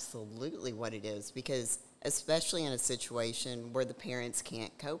absolutely what it is because especially in a situation where the parents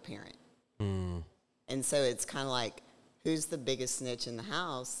can't co-parent. And so it's kind of like, who's the biggest snitch in the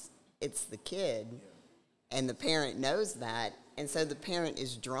house? It's the kid. And the parent knows that. And so the parent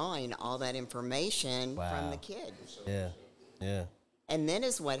is drawing all that information from the kid. Yeah, yeah. And then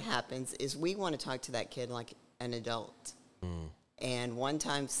what happens is we want to talk to that kid like an adult. And one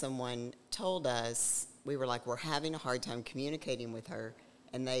time someone told us, we were like, we're having a hard time communicating with her.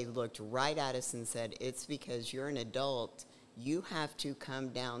 And they looked right at us and said, it's because you're an adult. You have to come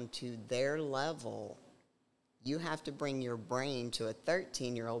down to their level. You have to bring your brain to a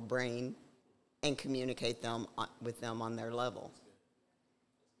 13-year-old brain and communicate with them on their level.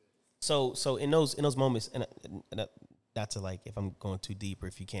 So in those moments, and not to like, if I'm going too deep or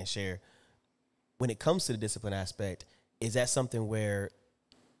if you can't share, when it comes to the discipline aspect, is that something where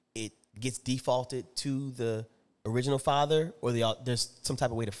it gets defaulted to the original father, or there's some type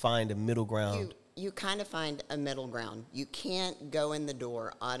of way to find a middle ground? You kind of find a middle ground. You can't go in the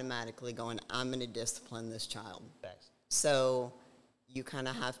door automatically going, I'm going to discipline this child. Facts. So you kind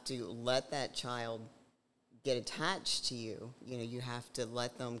of have to let that child get attached to you. You know, you have to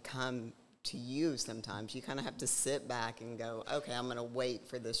let them come to you sometimes. You kind of have to sit back and go, okay, I'm going to wait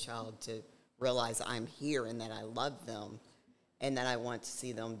for this child to realize I'm here and that I love them and that I want to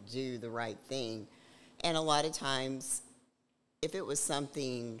see them do the right thing. And a lot of times, if it was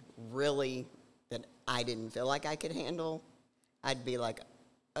something really that I didn't feel like I could handle, I'd be like,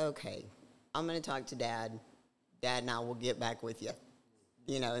 okay, I'm going to talk to Dad. Dad and I will get back with you.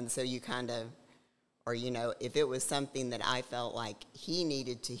 You know, and so you kind of, or, you know, if it was something that I felt like he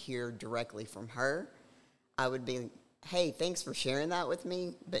needed to hear directly from her, I would be, hey, thanks for sharing that with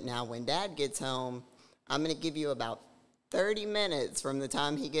me. But now when Dad gets home, I'm going to give you about 30 minutes from the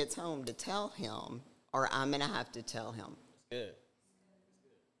time he gets home to tell him, or I'm going to have to tell him. Good.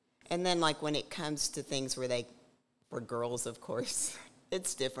 And then, like, when it comes to things for girls, of course,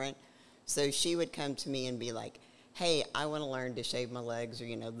 it's different. So she would come to me and be like, hey, I want to learn to shave my legs, or,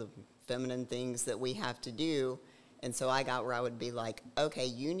 you know, the feminine things that we have to do. And so I got where I would be like, okay,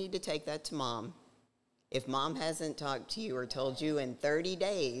 you need to take that to Mom. If Mom hasn't talked to you or told you in 30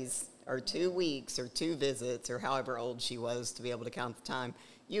 days or 2 weeks or 2 visits or however old she was to be able to count the time,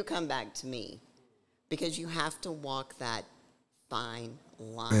 you come back to me. Because you have to walk that fine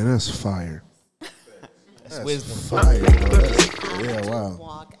line. Man, that's fire. That's wisdom. Fire, bro. Yeah, wow.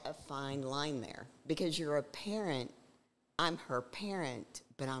 Walk a fine line there. Because you're a parent. I'm her parent,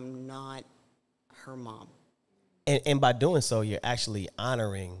 but I'm not her mom. And by doing so, you're actually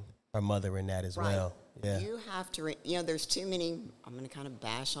honoring her mother in that as Right. well. Yeah. You have to, you know, there's too many, I'm going to kind of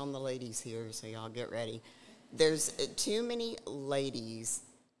bash on the ladies here, so y'all get ready. There's too many ladies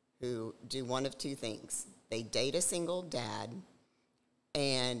who do one of two things. They date a single dad,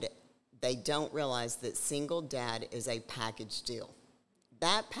 and they don't realize that single dad is a package deal.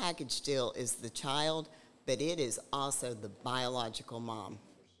 That package deal is the child, but it is also the biological mom.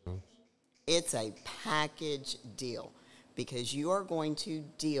 It's a package deal because you are going to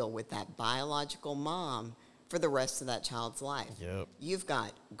deal with that biological mom for the rest of that child's life. Yep. You've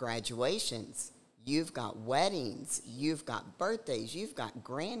got graduations, you've got weddings, you've got birthdays, you've got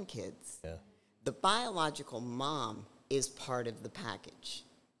grandkids. Yeah. The biological mom is part of the package.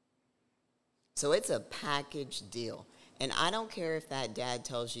 So it's a package deal. And I don't care if that dad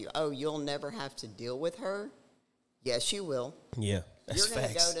tells you, oh, you'll never have to deal with her. Yes, you will. Yeah. That's You're going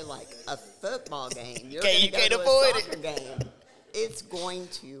to facts. go to like a football game. You're You going to can't go to avoid a it. soccer game. It's going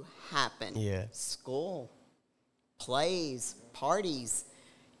to happen. Yeah. School, plays, parties.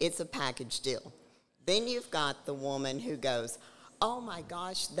 It's a package deal. Then you've got the woman who goes, oh my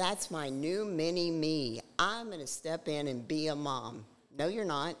gosh, that's my new mini me. I'm going to step in and be a mom. No, you're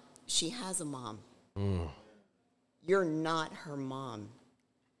not. She has a mom. You're not her mom.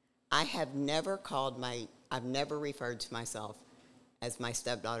 I've never referred to myself as my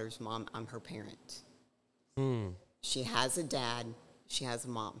stepdaughter's mom. I'm her parent. She has a dad. She has a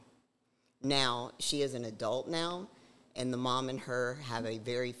mom. Now, she is an adult now, and the mom and her have a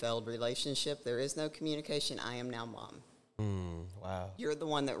very failed relationship. There is no communication. I am now mom. Wow. You're the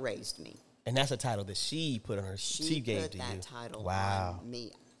one that raised me. And that's a title that she put on her. She gave put to that you. title Wow. on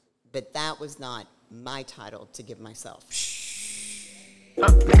me. But that was not my title to give myself. She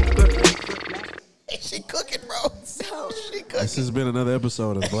cooking, bro. So This has been another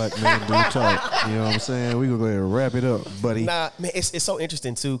episode of Black Men Do Talk. You know what I'm saying? We're going to go ahead and wrap it up, buddy. Nah, man, it's so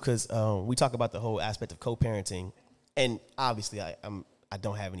interesting too because we talk about the whole aspect of co-parenting, and obviously I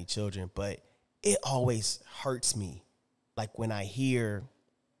don't have any children, but it always hurts me, like when I hear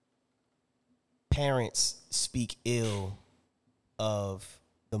parents speak ill of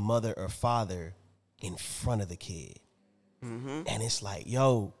the mother or father in front of the kid, and it's like,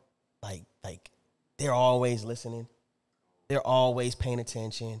 yo, like they're always listening, they're always paying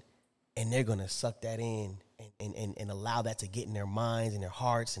attention, and they're gonna suck that in and allow that to get in their minds and their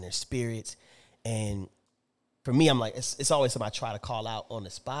hearts and their spirits. And for me, I'm like, it's always something I try to call out on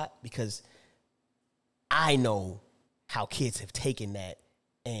the spot because I know how kids have taken that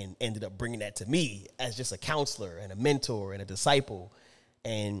and ended up bringing that to me as just a counselor and a mentor and a disciple.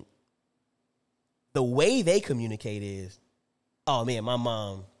 And the way they communicate is, oh man, my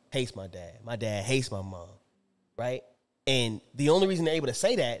mom hates my dad. My dad hates my mom, right? And the only reason they're able to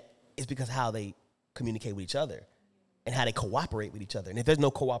say that is because of how they communicate with each other and how they cooperate with each other. And if there's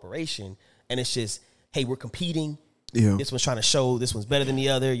no cooperation and it's just, hey, we're competing Yeah. This one's trying to show this one's better than the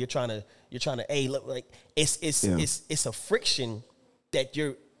other. You're trying to, hey, look, like it's a friction that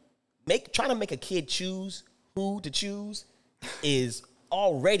you're trying to make a kid choose who to choose is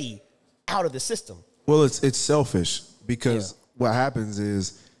already out of the system. Well, it's selfish because what happens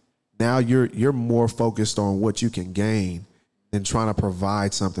is now you're more focused on what you can gain than trying to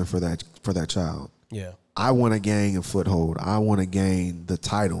provide something for that child. Yeah. I want to gain a foothold. I want to gain the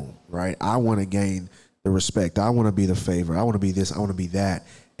title, right? I want to gain the respect. I want to be the favorite. I want to be this. I want to be that.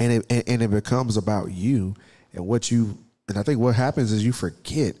 And it becomes about you and what you. And I think what happens is you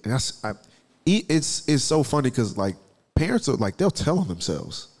forget. And it's so funny because like parents are like they'll tell on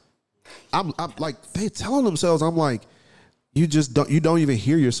themselves. I'm like they telling themselves. I'm like you don't even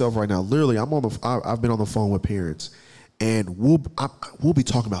hear yourself right now. Literally, I've been on the phone with parents, and we'll be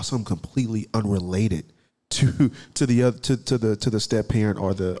talking about something completely unrelated to the step parent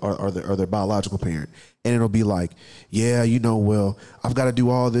or the biological parent, and it'll be like, yeah, well, I've got to do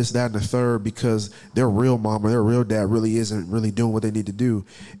all this, that, and the third because their real mom or their real dad really isn't really doing what they need to do,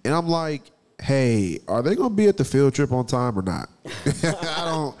 and I'm like, hey, are they gonna be at the field trip on time or not?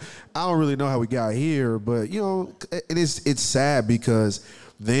 I don't really know how we got here, but it's sad because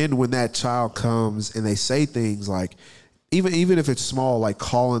then when that child comes and they say things like, even if it's small, like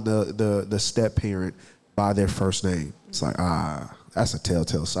calling the step parent by their first name, it's like, that's a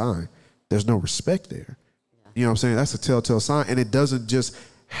telltale sign. There's no respect there. You know what I'm saying? That's a telltale sign, and it doesn't just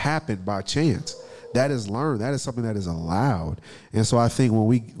happen by chance. That is learned. That is something that is allowed. And so I think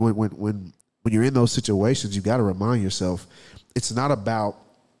when you're in those situations, you got to remind yourself, it's not about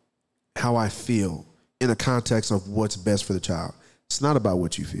how I feel in the context of what's best for the child. It's not about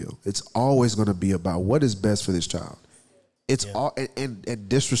what you feel. It's always going to be about what is best for this child. It's all and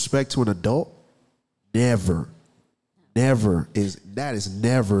disrespect to an adult. Never is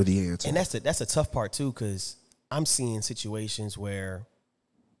never the answer. And that's a tough part too, because I'm seeing situations where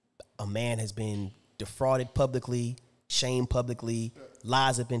a man has been defrauded publicly, shamed publicly,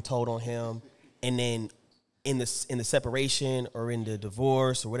 lies have been told on him, and then in the separation or in the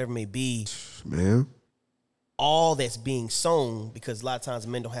divorce or whatever it may be, man, all that's being sown, because a lot of times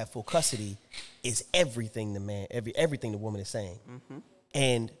men don't have full custody, is everything everything the woman is saying. Mm-hmm.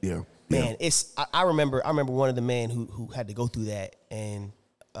 And man, I remember one of the men who had to go through that, and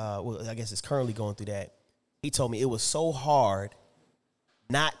I guess is currently going through that. He told me it was so hard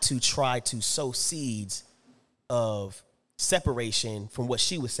not to try to sow seeds of separation from what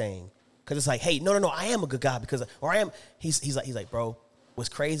she was saying. Because it's like, hey, no, I am a good guy he's like, bro, what's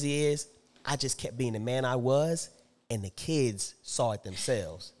crazy is I just kept being the man I was, and the kids saw it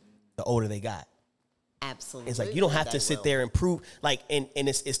themselves the older they got. Absolutely. It's like you don't have to sit there and prove, like, and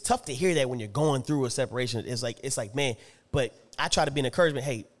it's tough to hear that when you're going through a separation. It's like, man, but I try to be an encouragement.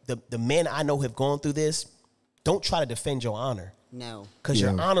 Hey, the men I know have gone through this, don't try to defend your honor. No. Because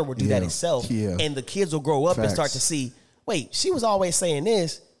your honor will do that itself. Yeah. And the kids will grow up and start to see, wait, she was always saying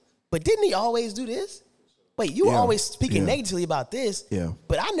this, but didn't he always do this? Wait, you were always speaking negatively about this,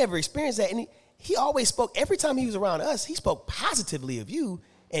 but I never experienced that. And he always spoke, every time he was around us, he spoke positively of you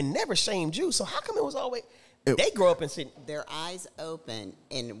and never shamed you. So how come it was always, they grow up and sit. Their eyes open,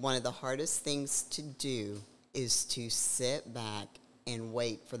 and one of the hardest things to do is to sit back and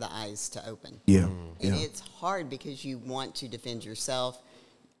wait for the eyes to open. Yeah. And it's hard because you want to defend yourself.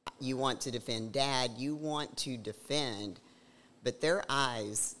 You want to defend dad. You want to defend. But their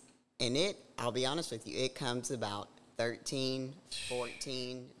eyes, and I'll be honest with you, it comes about 13,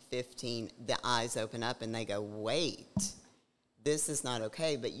 14, 15. The eyes open up and they go, wait, this is not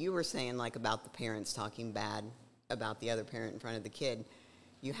okay. But you were saying like about the parents talking bad about the other parent in front of the kid.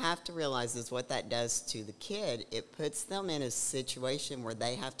 You have to realize is what that does to the kid. It puts them in a situation where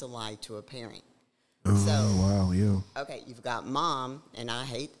they have to lie to a parent. Wow, yeah. Okay, you've got mom, and I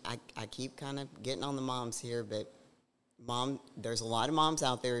keep kind of getting on the moms here, but there's a lot of moms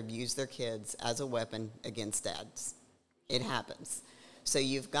out there who've used their kids as a weapon against dads. It happens. So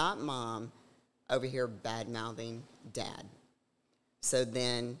you've got mom over here bad-mouthing dad. So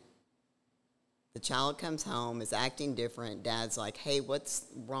then the child comes home, is acting different. Dad's like, hey, what's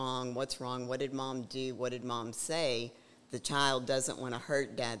wrong? What's wrong? What did mom do? What did mom say? The child doesn't want to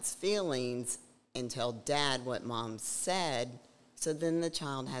hurt dad's feelings and tell dad what mom said. So then the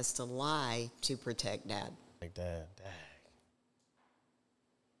child has to lie to protect dad. Like dad.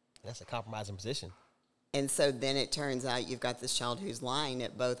 That's a compromising position. And so then it turns out you've got this child who's lying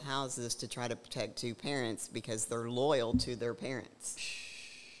at both houses to try to protect two parents because they're loyal to their parents.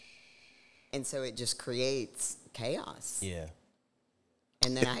 And so it just creates chaos. Yeah.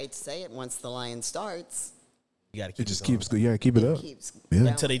 And then I hate to say it, once the lying starts, You got to keep it just going. keeps. Yeah, keep it up. Keeps Yeah. going.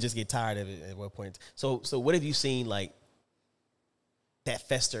 Until they just get tired of it at one point. So what have you seen like that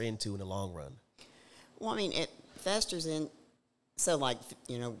fester into in the long run? Well, I mean, it festers in. So, like,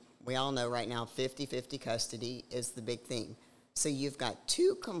 you know, we all know right now 50-50 custody is the big thing. So you've got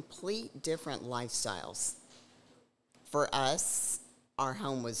two complete different lifestyles. For us, our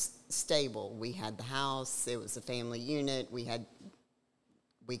home was stable. We had the house. It was a family unit.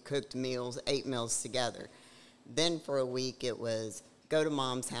 We cooked meals, ate meals together. Then for a week, it was go to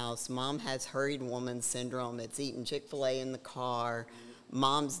mom's house. Mom has hurried woman syndrome. It's eating Chick-fil-A in the car.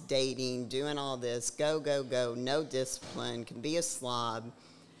 Mom's dating, doing all this. Go, go, go. No discipline. Can be a slob.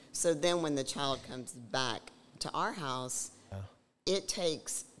 So then when the child comes back to our house, it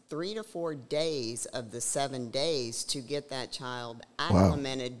takes 3 to 4 days of the 7 days to get that child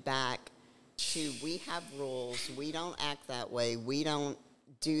acclimated back to, we have rules. We don't act that way. We don't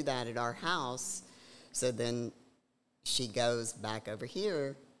do that at our house. So then she goes back over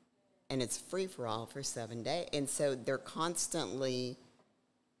here, and it's free-for-all for 7 days. And so they're constantly,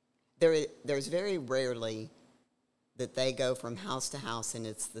 there's very rarely that they go from house to house and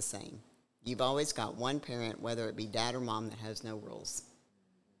it's the same. You've always got one parent, whether it be dad or mom, that has no rules.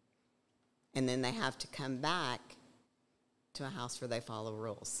 And then they have to come back to a house where they follow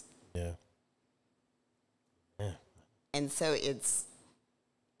rules. Yeah. Yeah. And so it's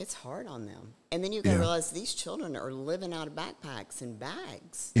hard on them. And then you got to realize these children are living out of backpacks and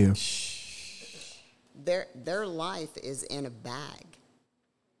bags. Yeah. Their life is in a bag.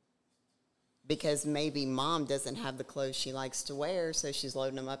 Because maybe mom doesn't have the clothes she likes to wear, so she's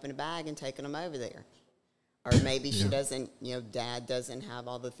loading them up in a bag and taking them over there. Or maybe she doesn't, dad doesn't have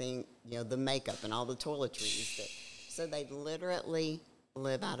all the the makeup and all the toiletries. So they literally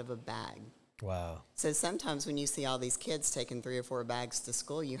live out of a bag. Wow. So sometimes when you see all these kids taking 3 or 4 bags to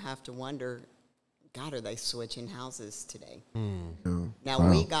school, you have to wonder, God, are they switching houses today? Now,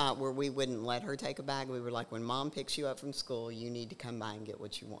 we got where we wouldn't let her take a bag. We were like, when mom picks you up from school, you need to come by and get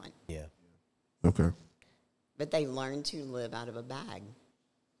what you want. Yeah. Okay. But they learn to live out of a bag.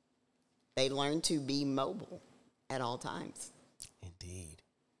 They learn to be mobile at all times. Indeed.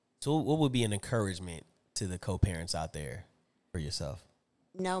 So what would be an encouragement to the co-parents out there for yourself?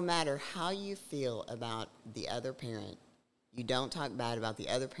 No matter how you feel about the other parent, you don't talk bad about the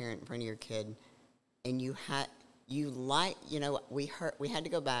other parent in front of your kid. And we had to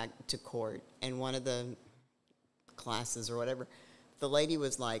go back to court, and one of the classes or whatever, the lady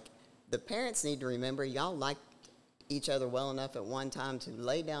was like, the parents need to remember y'all liked each other well enough at one time to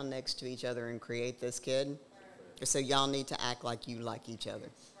lay down next to each other and create this kid. So y'all need to act like you like each other.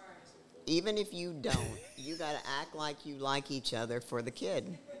 Even if you don't, you got to act like you like each other for the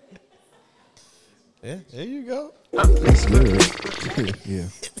kid. Yeah, there you go. That's good. Yeah.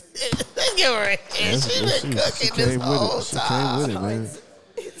 Let's give her a hand. She been cooking this whole She time. came with it, man.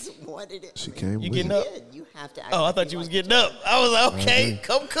 It's what it is. She came with getting it. up? You have to act Oh, I like thought you was like getting up. I was like, okay,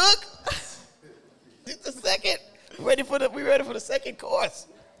 come cook. Just a second. We ready for the second course.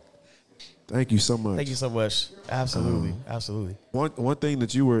 Thank you so much. Thank you so much. Absolutely. Absolutely. One thing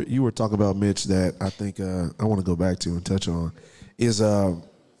that you were talking about, Mitch, that I think I want to go back to and touch on is I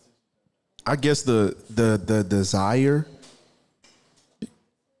guess the desire.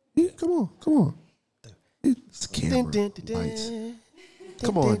 Yeah, come on. It's camera lights.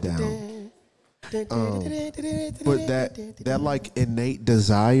 Come on down. But that like innate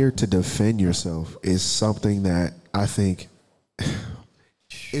desire to defend yourself is something that I think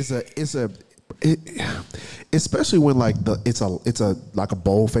especially when like it's a like a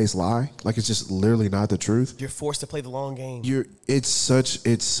bold-faced lie, like it's just literally not the truth. You're forced to play the long game. It's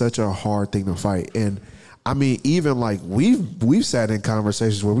such a hard thing to fight. And I mean, even like we've sat in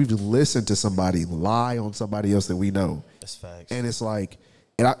conversations where we've listened to somebody lie on somebody else that we know. That's facts. And it's like,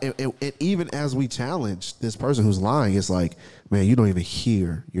 and even as we challenge this person who's lying, it's like, man, you don't even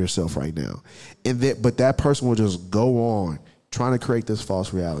hear yourself right now. But that person will just go on trying to create this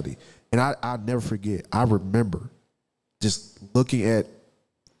false reality. And I'll never forget, I remember just looking at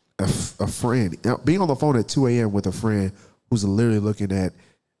a friend, being on the phone at 2 a.m. with a friend who's literally looking at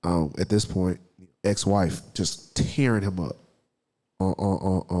this point, ex-wife, just tearing him up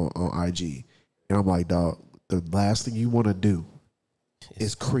on IG. And I'm like, dog, the last thing you want to do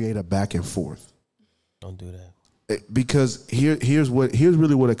is create a back and forth. Don't do that. Because here's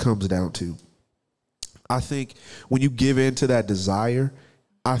really what it comes down to. I think when you give in to that desire,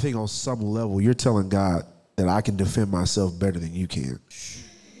 I think on some level you're telling God that I can defend myself better than you can.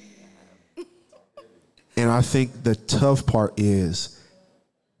 And I think the tough part is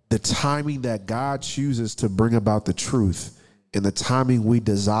the timing that God chooses to bring about the truth and the timing we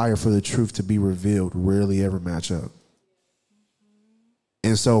desire for the truth to be revealed rarely ever match up.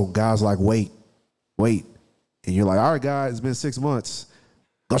 And so God's like, wait. And you're like, all right, God, it's been 6 months.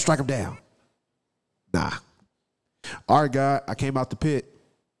 Go strike him down. Nah. All right, God, I came out the pit.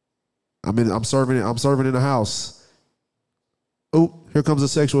 I'm serving in the house. Oh, here comes a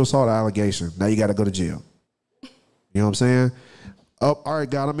sexual assault allegation. Now you got to go to jail. You know what I'm saying? Oh, all right,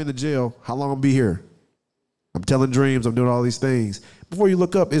 God, I'm in the jail. How long I'm gonna be here? I'm telling dreams. I'm doing all these things. Before you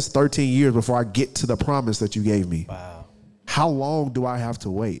look up, it's 13 years before I get to the promise that you gave me. Wow. How long do I have to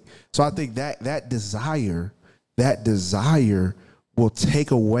wait? So I think that desire will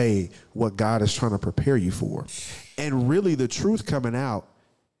take away what God is trying to prepare you for. And really the truth coming out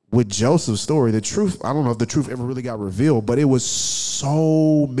with Joseph's story, the truth, I don't know if the truth ever really got revealed, but it was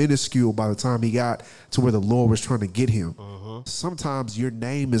so minuscule by the time he got to where the Lord was trying to get him. Sometimes your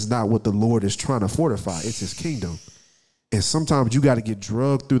name is not what the Lord is trying to fortify. It's his kingdom. And sometimes you got to get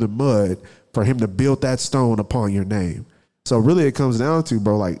drugged through the mud for him to build that stone upon your name. So really it comes down to,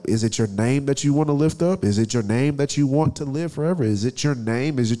 bro, like, is it your name that you want to lift up? Is it your name that you want to live forever? Is it your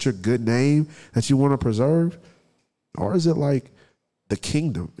name? Is it your good name that you want to preserve? Or is it like the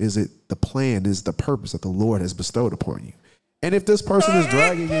kingdom? Is it the plan? Is the purpose that the Lord has bestowed upon you? And if this person is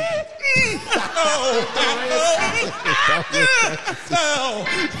dragging you...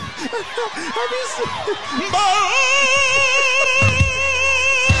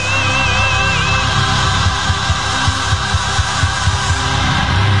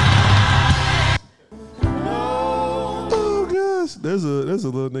 There's a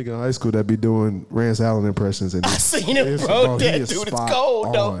little nigga in high school that be doing Rance Allen impressions. And I seen him, bro. That dude is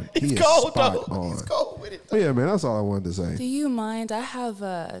cold, though. He's cold, though. He's cold with it. Yeah, man, that's all I wanted to say. Do you mind? I have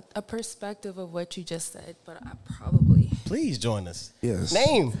a perspective of what you just said, but I probably... Please join us. Yes.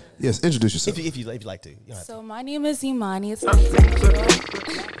 Name. Yes, introduce yourself. If you like to. So my name is Imani. It's my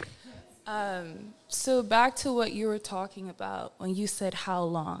So back to what you were talking about when you said how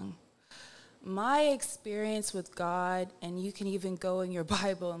long. My experience with God, and you can even go in your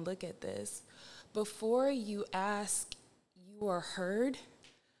Bible and look at this, before you ask, you are heard.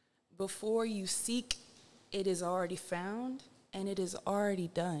 Before you seek, it is already found, and it is already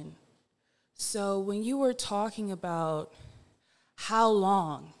done. So when you were talking about how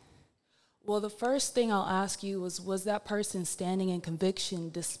long, well, the first thing I'll ask you was that person standing in conviction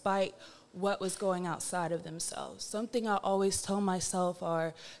despite what was going outside of themselves? Something I always tell myself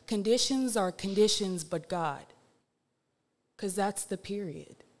are conditions but God. Because that's the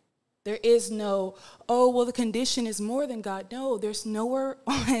period. There is no, oh, well, the condition is more than God. No, there's nowhere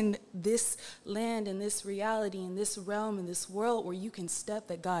on this land and this reality and this realm and this world where you can step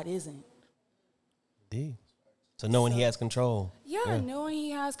that God isn't. Indeed. So knowing he has control. Yeah, knowing he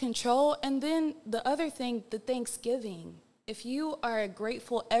has control. And then the other thing, the Thanksgiving. If you are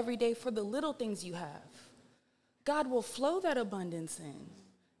grateful every day for the little things you have, God will flow that abundance in.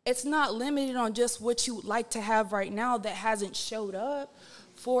 It's not limited on just what you like to have right now that hasn't showed up.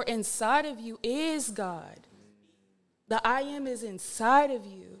 For inside of you is God. The I am is inside of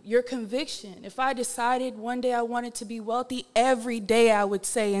you. Your conviction. If I decided one day I wanted to be wealthy, every day I would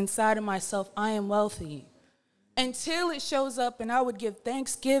say inside of myself, I am wealthy. Until it shows up, and I would give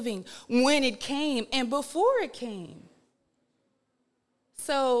thanksgiving when it came and before it came.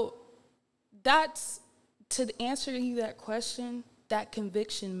 So that's, to answer you that question, that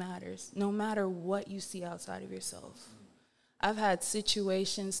conviction matters no matter what you see outside of yourself. I've had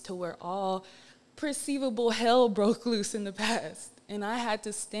situations to where all perceivable hell broke loose in the past, and I had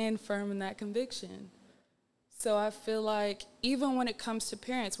to stand firm in that conviction. So I feel like even when it comes to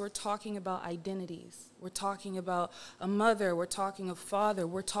parents, we're talking about identities. We're talking about a mother. We're talking a father.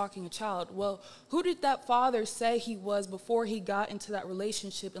 We're talking a child. Well, who did that father say he was before he got into that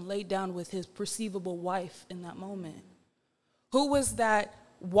relationship and laid down with his perceivable wife in that moment? Who was that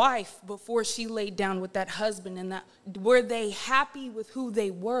wife before she laid down with that husband? And that, were they happy with who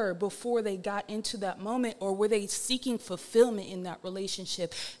they were before they got into that moment? Or were they seeking fulfillment in that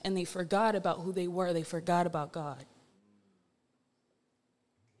relationship and they forgot about who they were? They forgot about God.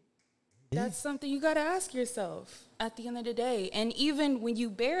 That's something you got to ask yourself at the end of the day. And even when you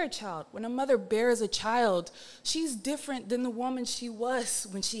bear a child, when a mother bears a child, she's different than the woman she was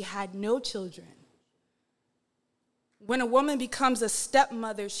when she had no children. When a woman becomes a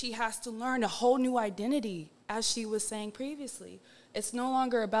stepmother, she has to learn a whole new identity, as she was saying previously. It's no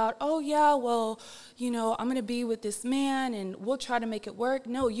longer about, oh, yeah, well, you know, I'm going to be with this man and we'll try to make it work.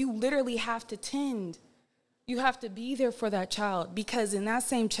 No, you literally have to tend. You have to be there for that child, because in that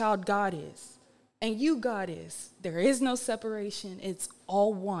same child, God is. And you, God is. There is no separation. It's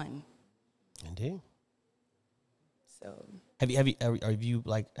all one. Indeed. So Have you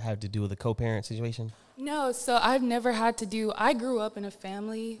like had to do with a co-parent situation? No, so I've never had to do. I grew up in a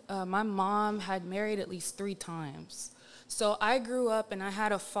family. My mom had married at least 3 times. So I grew up and I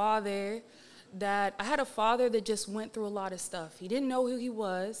had a father that just went through a lot of stuff. He didn't know who he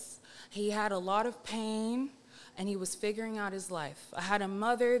was. He had a lot of pain, and he was figuring out his life. I had a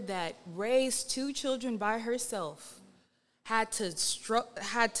mother that raised 2 children by herself. I'm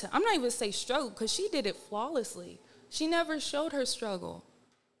not even say struggle, because she did it flawlessly. She never showed her struggle.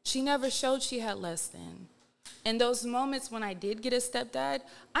 She never showed she had less than. In those moments when I did get a stepdad,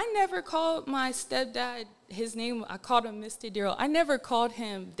 I never called my stepdad his name. I called him Mr. Darrell. I never called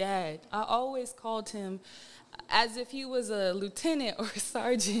him dad. I always called him as if he was a lieutenant or a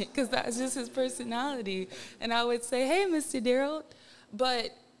sergeant, because that's just his personality. And I would say, hey, Mr. Darrell.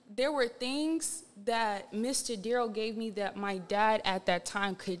 But there were things that Mr. Darrell gave me that my dad at that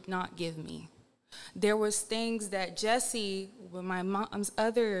time could not give me. There was things that Jesse, my mom's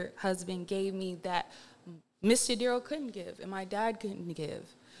other husband, gave me that Mr. Darrell couldn't give and my dad couldn't give.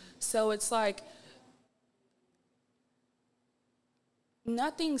 So it's like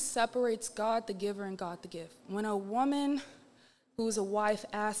nothing separates God the giver and God the gift. When a woman who's a wife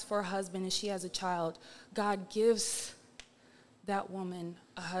asks for a husband and she has a child, God gives that woman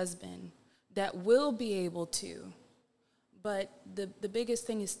a husband that will be able to. But the biggest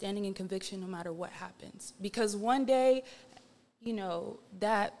thing is standing in conviction no matter what happens. Because one day,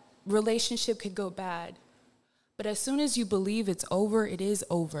 that relationship could go bad. But as soon as you believe it's over, it is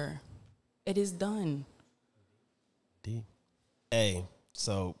over. It is done. Hey,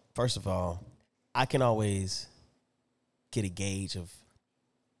 so first of all, I can always get a gauge of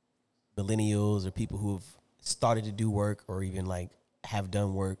millennials or people who've started to do work or even like have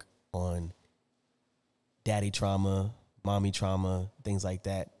done work on daddy trauma, mommy trauma, things like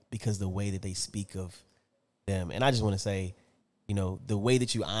that, because the way that they speak of them. And I just want to say, the way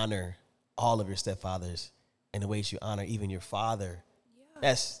that you honor all of your stepfathers and the way that you honor even your father,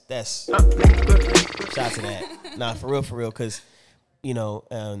 that's shout to that. Nah, for real, because,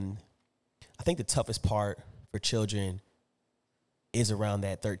 I think the toughest part for children is around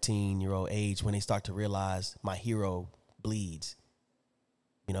that 13-year-old age when they start to realize my hero bleeds.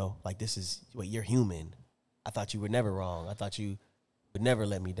 Like this is, you're human. I thought you were never wrong. I thought you would never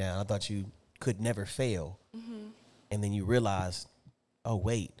let me down. I thought you could never fail. Mm-hmm. And then you realize, oh,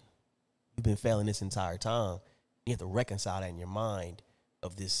 wait, you've been failing this entire time. You have to reconcile that in your mind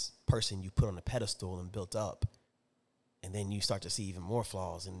of this person you put on a pedestal and built up. And then you start to see even more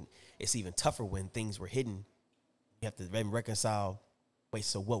flaws. And it's even tougher when things were hidden. You have to then reconcile, wait,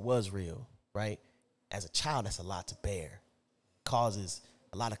 so what was real, right? As a child, that's a lot to bear. It causes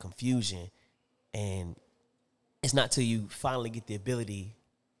a lot of confusion. And it's not till you finally get the ability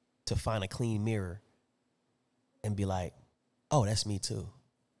to find a clean mirror and be like, oh, that's me too.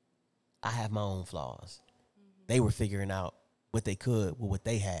 I have my own flaws. Mm-hmm. They were figuring out what they could with what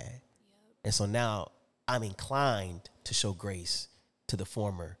they had. Yep. And so now I'm inclined to show grace to the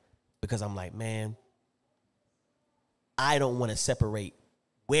former because I'm like, man, I don't want to separate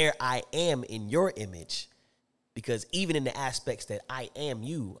where I am in your image, because even in the aspects that I am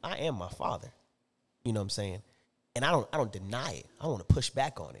you, I am my father. You know what I'm saying? And I don't deny it. I don't want to push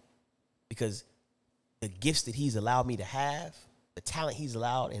back on it, because the gifts that he's allowed me to have, the talent he's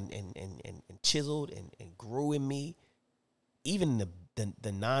allowed and chiseled and grew in me, even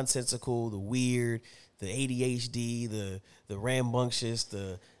the nonsensical, the weird, the ADHD, the rambunctious,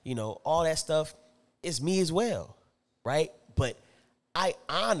 all that stuff is me as well, right? But I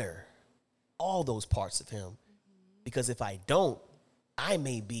honor all those parts of him, because if I don't, I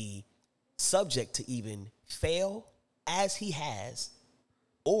may be subject to even fail as he has,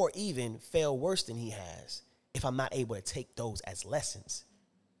 or even fail worse than he has, if I'm not able to take those as lessons.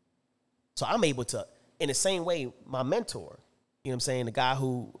 So I'm able to, in the same way, my mentor, you know what I'm saying, the guy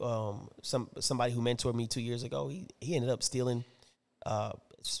who, somebody who mentored me 2 years ago, he ended up stealing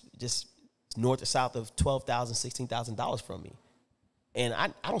just north or south of $12,000, $16,000 from me. And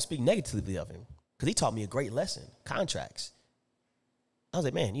I don't speak negatively of him, because he taught me a great lesson, contracts. I was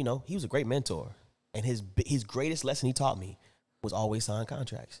like, man, he was a great mentor. And his greatest lesson he taught me was always sign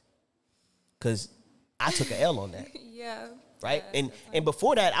contracts, because I took an L on that. Yeah. Right? Yeah, and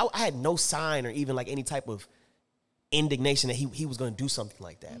before that, I had no sign or even like any type of indignation that he was going to do something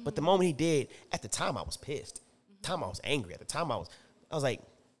like that. Mm-hmm. But the moment he did, at the time I was pissed. At the time I was angry. At the time I was like,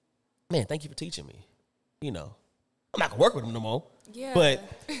 man, thank you for teaching me. I'm not going to work with him no more. Yeah. But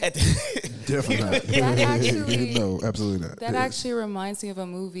at definitely not. That actually, no, absolutely not. That actually reminds me of a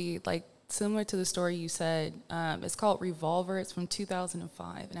movie like similar to the story you said. It's called Revolver. It's from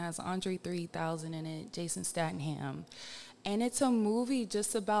 2005 and it has Andre 3000 in it, Jason Statham. And it's a movie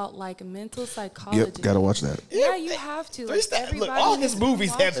just about like mental psychology. Yep, gotta watch that. Yeah, you have to. Like, Look, all his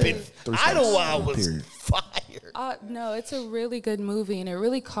movies have been. Idlewild was fire. No, it's a really good movie, and it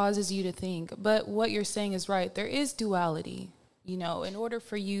really causes you to think. But what you're saying is right. There is duality. You know, in order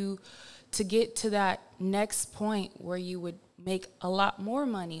for you to get to that next point where you would make a lot more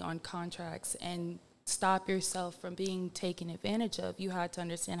money on contracts and stop yourself from being taken advantage of, you had to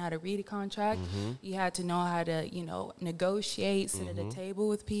understand how to read a contract. You had to know how to, you know, negotiate, sit at a table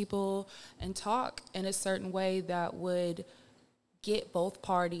with people and talk in a certain way that would get both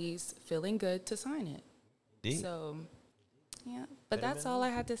parties feeling good to sign it. Indeed. So, yeah. But that's all I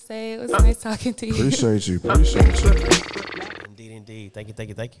had to say. It was nice talking to you. Appreciate you. Indeed. Thank you.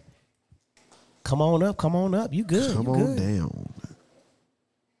 Come on up. You good. Come on down.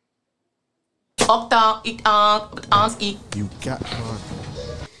 You got one.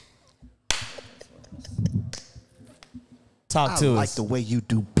 Talk to us. I like the way you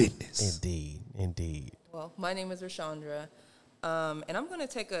do business. Indeed. Well, my name is Rashandra, and I'm going to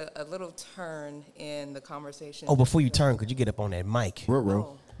take a little turn in the conversation. Oh, before you turn, could you get up on that mic?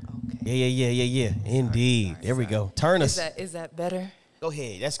 Ruh-roh. Okay. Yeah. Indeed. There we go. Turn us. Is that better? Go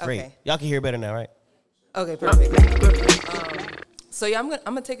ahead. That's great. Okay. Y'all can hear better now, right? Okay, perfect. So yeah, I'm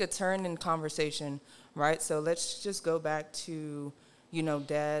gonna take a turn in conversation, right? So let's just go back to, you know,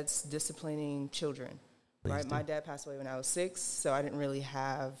 dads disciplining children, right? My dad passed away when I was 6, so I didn't really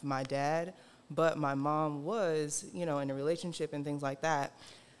have my dad, but my mom was, you know, in a relationship and things like that.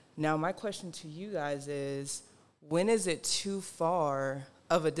 Now, my question to you guys is, when is it too far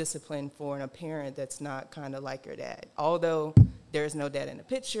of a discipline for a parent that's not kind of like your dad? Although there's no dad in the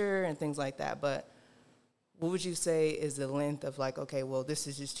picture and things like that, but what would you say is the length of like, okay, well, this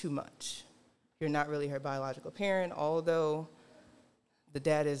is just too much. You're not really her biological parent, although the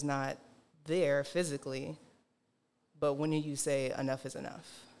dad is not there physically, but when do you say enough is enough?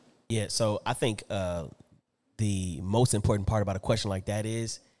 Yeah, so I think the most important part about a question like that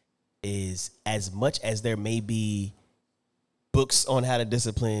is as much as there may be books on how to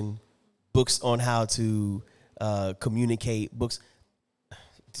discipline, books on how to communicate, books,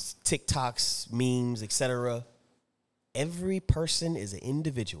 TikToks, memes, etc. Every person is an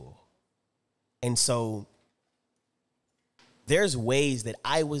individual. And so there's ways that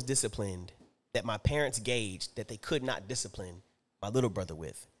I was disciplined that my parents gauged that they could not discipline my little brother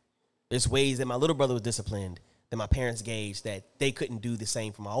with. There's ways that my little brother was disciplined that my parents gauged that they couldn't do the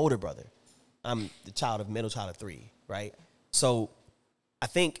same for my older brother. I'm the middle child of 3, right? So I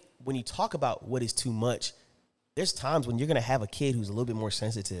think when you talk about what is too much, there's times when you're going to have a kid who's a little bit more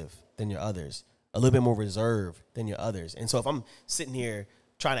sensitive than your others, a little bit more reserved than your others. And so if I'm sitting here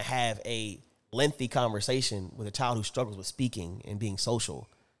trying to have a lengthy conversation with a child who struggles with speaking and being social,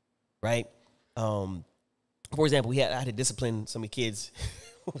 right? For example, I had to discipline some of the kids.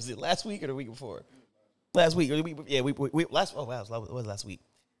 What was it, last week or the week before? Last week. Last week.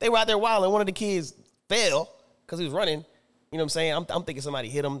 They were out there wild, and one of the kids fell because he was running. You know what I'm saying? I'm thinking somebody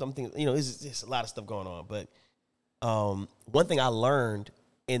hit him. I'm thinking, you know, it's just a lot of stuff going on. But one thing I learned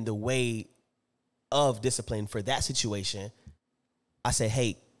in the way of discipline for that situation, I said,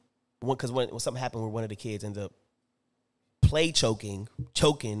 hey, because when something happened where one of the kids ended up choking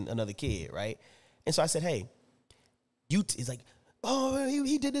another kid, right? And so I said, hey, he's like, oh,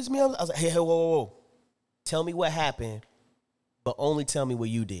 he did this to me. I was like, hey, whoa. Tell me what happened, but only tell me what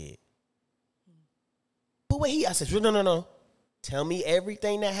you did. But I said, no. Tell me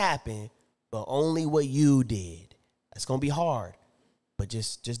everything that happened, but only what you did. That's going to be hard, but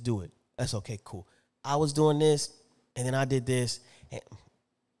just do it. That's okay, cool. I was doing this, and then I did this,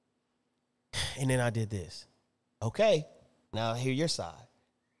 and then I did this. Okay, now I hear your side,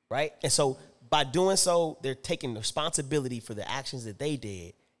 right? And so by doing so, they're taking responsibility for the actions that they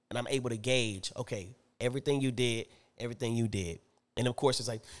did, and I'm able to gauge, okay, everything you did. And of course, it's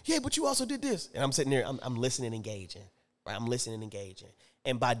like, yeah, but you also did this. And I'm sitting there, I'm listening and engaging, right? I'm listening and engaging.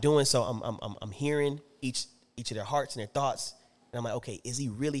 And by doing so, I'm hearing each of their hearts and their thoughts. And I'm like, okay, is he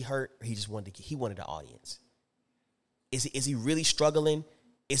really hurt, or he wanted the audience? Is he really struggling?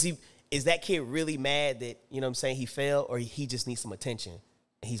 Is that kid really mad that, you know what I'm saying, he fell, or he just needs some attention?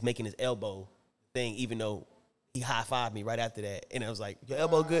 And he's making his elbow thing, even though he high-fived me right after that. And I was like, your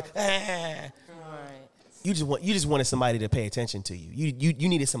elbow good? Right. You just wanted somebody to pay attention to you. You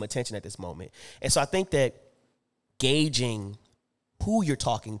needed some attention at this moment. And so I think that gauging who you're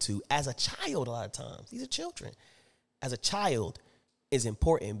talking to as a child, a lot of times, these are children, as a child is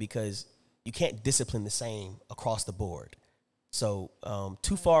important, because you can't discipline the same across the board. So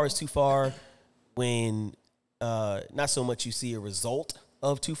too far is too far when not so much you see a result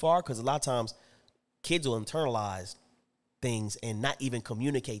of too far, because a lot of times kids will internalize things and not even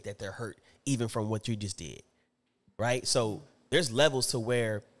communicate that they're hurt, even from what you just did, right? So there's levels to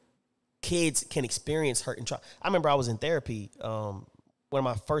where kids can experience hurt and trauma. I remember I was in therapy, one of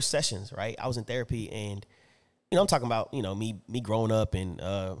my first sessions, right? I was in therapy, and I'm talking about me growing up in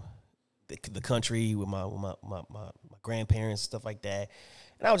the country with my grandparents, stuff like that,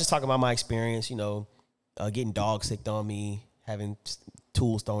 and I was just talking about my experience, getting dog sicked on me, having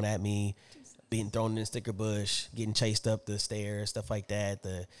tools thrown at me, being thrown in the sticker bush, getting chased up the stairs, stuff like that.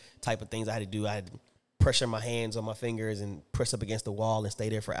 The type of things I had to do, I had to pressure my hands on my fingers and press up against the wall and stay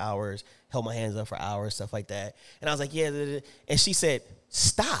there for hours, held my hands up for hours, stuff like that. And I was like, yeah. And she said,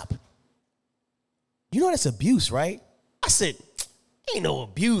 stop. You know that's abuse, right? I said, ain't no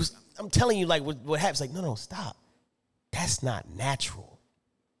abuse. I'm telling you, like, what happens. Like, no, stop. That's not natural.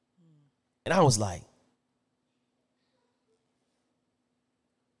 And I was like,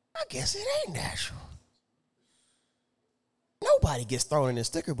 I guess it ain't natural. Nobody gets thrown in a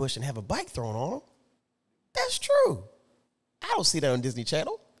sticker bush and have a bike thrown on them. That's true. I don't see that on Disney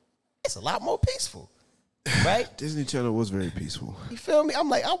Channel. It's a lot more peaceful, right? Disney Channel was very peaceful. You feel me? I'm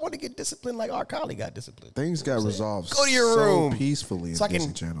like, I want to get disciplined like R. Kelly got disciplined. Things got resolved. Go to your room peacefully. So in I Disney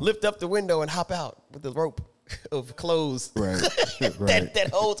can Channel. lift up the window and hop out with the rope of clothes. Right. Right. that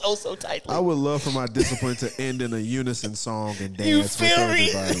holds oh so tightly. I would love for my discipline to end in a unison song and dance. You feel with me?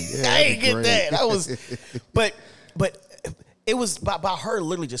 everybody. Yeah, I ain't get great. that. I was, but it was by her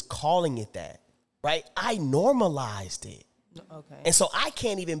literally just calling it that, right? I normalized it. Okay. And so I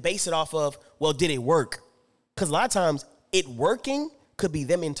can't even base it off of, well, did it work? Because a lot of times it working could be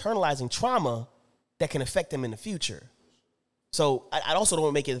them internalizing trauma that can affect them in the future. So I also don't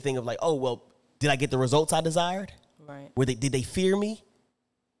want to make it a thing of like, oh, well, did I get the results I desired? Right. Did they fear me?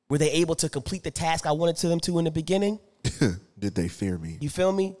 Were they able to complete the task I wanted them to in the beginning? Did they fear me? You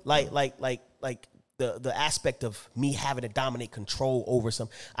feel me? Like the aspect of me having to dominate control over some.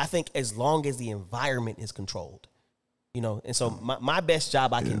 I think as long as the environment is controlled, and so my best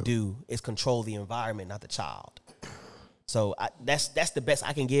job I can do is control the environment, not the child. So that's the best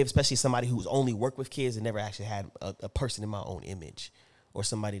I can give, especially somebody who's only worked with kids and never actually had a person in my own image or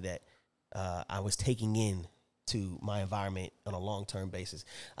somebody that I was taking in to my environment on a long-term basis.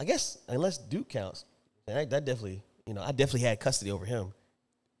 I guess unless Duke counts, that definitely, I definitely had custody over him.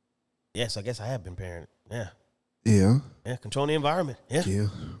 Yes, I guess I have been parent. Yeah. Yeah. Yeah, controlling the environment. Yeah. Yeah.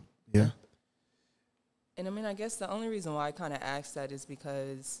 Yeah. And I mean, I guess the only reason why I kind of asked that is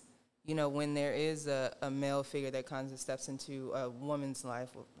because, when there is a male figure that kind of steps into a woman's life,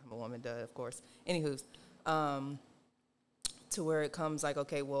 well, I'm a woman, of course, anywho's, to where it comes like,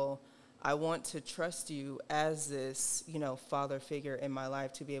 okay, well, I want to trust you as this, father figure in my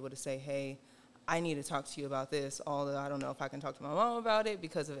life to be able to say, hey, I need to talk to you about this, although I don't know if I can talk to my mom about it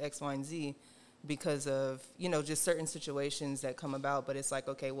because of X, Y, and Z, because of, just certain situations that come about. But it's like,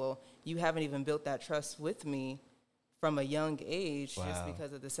 okay, well, you haven't even built that trust with me from a young age. Wow. Just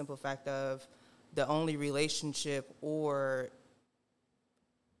because of the simple fact of the only relationship, or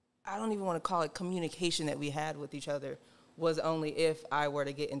I don't even want to call it communication, that we had with each other was only if I were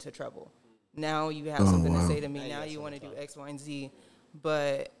to get into trouble. Now you have something to say to me. Now you want to do X, Y, and Z.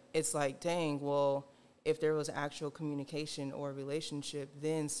 But it's like, dang, well, if there was actual communication or relationship,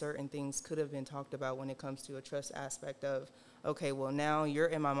 then certain things could have been talked about when it comes to a trust aspect of, okay, well, now you're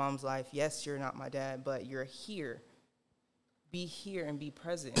in my mom's life. Yes, you're not my dad, but you're here. Be here and be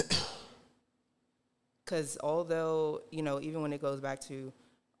present. Because although, even when it goes back to,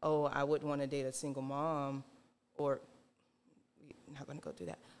 oh, I wouldn't want to date a single mom, or I'm not going to go through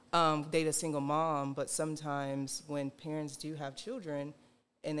that, date a single mom, but sometimes when parents do have children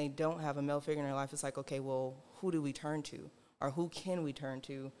and they don't have a male figure in their life, it's like, okay, well, who do we turn to, or who can we turn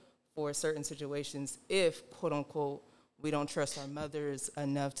to for certain situations if, quote unquote, we don't trust our mothers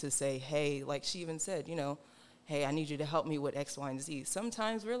enough to say, hey, like she even said, hey, I need you to help me with X, Y, and Z.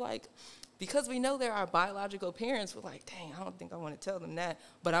 Sometimes we're like, because we know they're our biological parents, we're like, dang, I don't think I want to tell them that,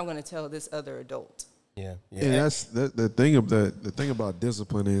 but I'm going to tell this other adult. Yeah. And that's the thing about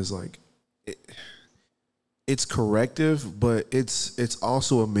discipline is like, it's corrective, but it's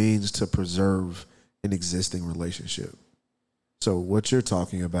also a means to preserve an existing relationship. So what you're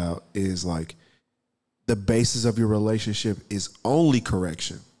talking about is like the basis of your relationship is only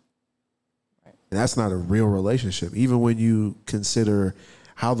correction. Right. And that's not a real relationship. Even when you consider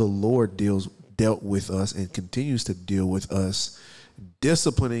how the Lord dealt with us and continues to deal with us,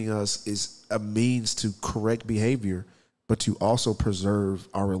 disciplining us is a means to correct behavior, but to also preserve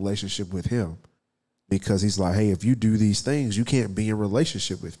our relationship with him. Because he's like, hey, if you do these things, you can't be in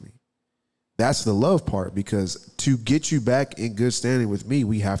relationship with me. That's the love part, because to get you back in good standing with me,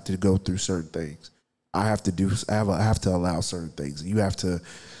 we have to go through certain things. I have to allow certain things. You have to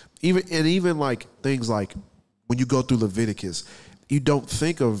even like things like when you go through Leviticus, you don't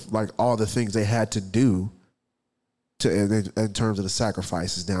think of like all the things they had to do in terms of the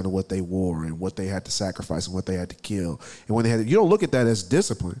sacrifices down to what they wore and what they had to sacrifice and what they had to kill. And when you don't look at that as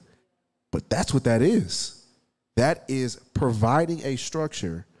discipline, but that's what that is. That is providing a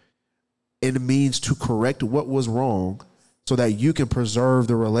structure and a means to correct what was wrong so that you can preserve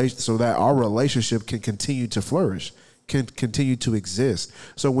the relation, so that our relationship can continue to flourish, can continue to exist.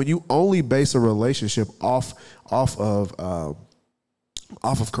 So when you only base a relationship off of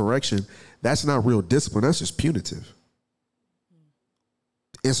correction, that's not real discipline. That's just punitive.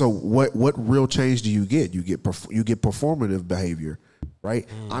 And so what real change do you get? You get performative behavior, right?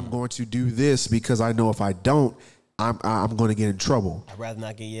 I'm going to do this because I know if I don't, I'm going to get in trouble. I'd rather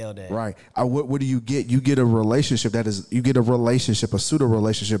not get yelled at. Right. What do you get? You get a relationship a pseudo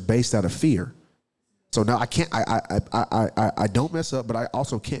relationship based out of fear. So now I don't mess up, but I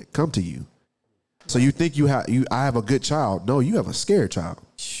also can't come to you. So you think I have a good child. No, you have a scared child.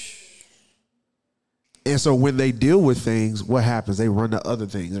 And so when they deal with things, what happens? They run to other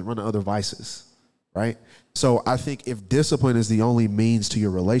things. They run to other vices, right? So I think if discipline is the only means to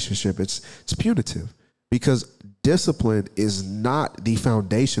your relationship, it's punitive, because discipline is not the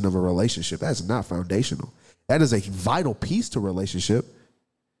foundation of a relationship. That's not foundational. That is a vital piece to a relationship,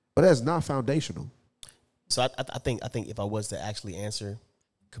 but that's not foundational. So I think if I was to actually answer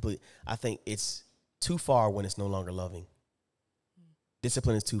completely, I think it's too far when it's no longer loving.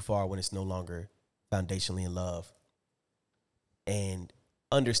 Discipline is too far when it's no longer foundationally in love. And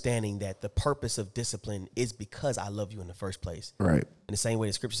understanding that the purpose of discipline is because I love you in the first place. Right. In the same way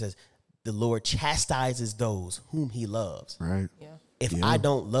the scripture says, the Lord chastises those whom he loves. Right. Yeah. If I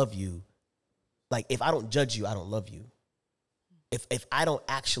don't love you, like if I don't judge you, I don't love you. If I don't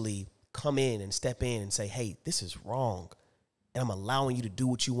actually come in and step in and say, hey, this is wrong, and I'm allowing you to do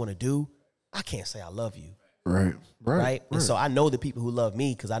what you want to do, I can't say I love you. Right. And so I know the people who love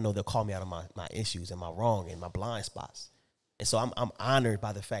me because I know they'll call me out of my issues and my wrong and my blind spots. And so I'm honored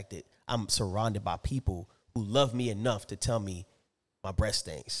by the fact that I'm surrounded by people who love me enough to tell me my breath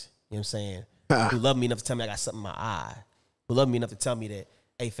stinks. You know what I'm saying? Who love me enough to tell me I got something in my eye. Who love me enough to tell me that,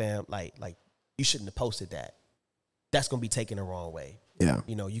 hey fam, like you shouldn't have posted that. That's gonna be taken the wrong way. Yeah.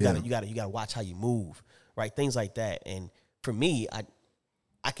 You know, you gotta watch how you move, right? Things like that. And for me,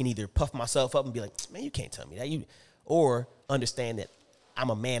 I can either puff myself up and be like, man, you can't tell me that. Or understand that I'm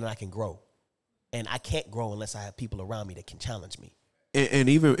a man and I can grow. And I can't grow unless I have people around me that can challenge me. And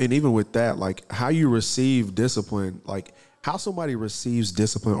even with that, like how you receive discipline, like how somebody receives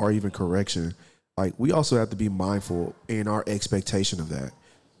discipline or even correction, like we also have to be mindful in our expectation of that.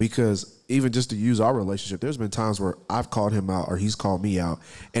 Because even just to use our relationship, there's been times where I've called him out or he's called me out,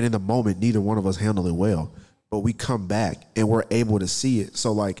 and in the moment, neither one of us handled it well. But we come back and we're able to see it.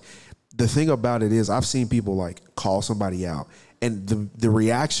 So like the thing about it is I've seen people like call somebody out, and the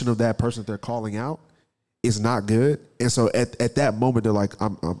reaction of that person that they're calling out is not good. And so at that moment, they're like,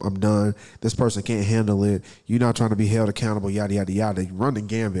 I'm done. This person can't handle it. You're not trying to be held accountable, yada, yada, yada. They run the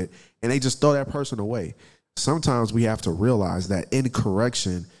gambit and they just throw that person away. Sometimes we have to realize that in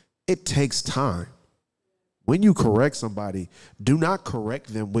correction, it takes time. When you correct somebody, do not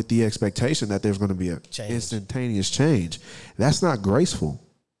correct them with the expectation that there's going to be an instantaneous change. That's not graceful.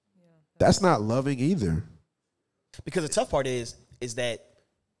 That's not loving either. Because the tough part is that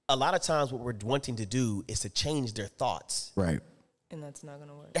a lot of times what we're wanting to do is to change their thoughts. Right. And that's not going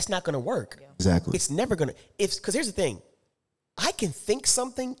to work. That's not going to work. Yeah. Exactly. It's never going to. Because here's the thing. I can think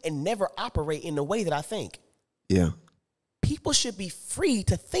something and never operate in the way that I think. Yeah. People should be free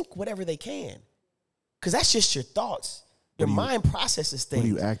to think whatever they can. Because that's just your thoughts. Your mind processes things. What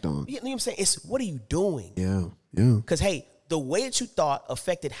do you act on? You know what I'm saying? It's what are you doing? Yeah. Yeah. Because, hey, the way that you thought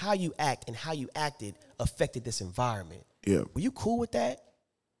affected how you act, and how you acted affected this environment. Yeah. Were you cool with that?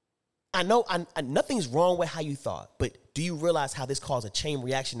 I know nothing's wrong with how you thought, but do you realize how this caused a chain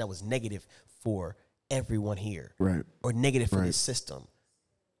reaction that was negative for everyone here? Right. Or negative for this system?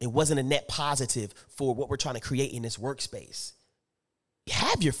 It wasn't a net positive for what we're trying to create in this workspace.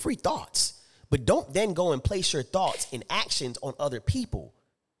 Have your free thoughts, but don't then go and place your thoughts and actions on other people.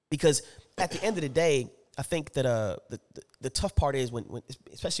 Because at the end of the day, I think that the tough part is when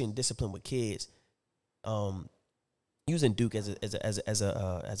especially in discipline with kids, using Duke as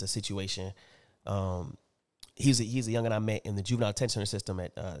a situation. He's a youngin' I met in the juvenile detention center system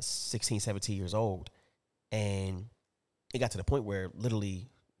at 16, 17 years old. And it got to the point where literally,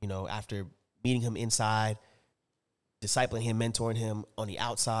 you know, after meeting him inside, discipling him, mentoring him on the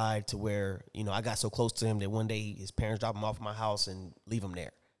outside, to where, you know, I got so close to him that one day his parents dropped him off at my house and leave him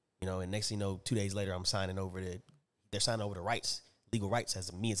there. You know, and next thing you know, 2 days later, they're signing over the rights, legal rights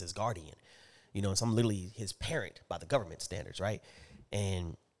as me as his guardian. You know, and so I'm literally his parent by the government standards, right?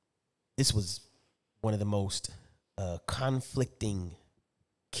 And this was one of the most conflicting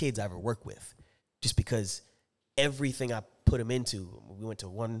kids I ever worked with, just because everything I put him into, we went to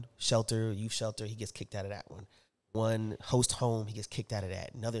one shelter, youth shelter, he gets kicked out of that one. One host home, he gets kicked out of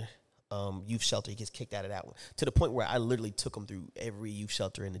that. Another youth shelter, he gets kicked out of that one. To the point where I literally took him through every youth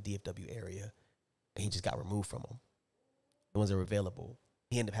shelter in the DFW area, and he just got removed from them. The ones that were available.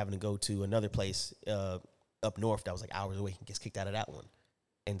 He ended up having to go to another place up north that was like hours away. He gets kicked out of that one,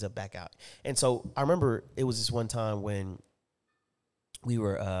 ends up back out. And so I remember it was this one time when we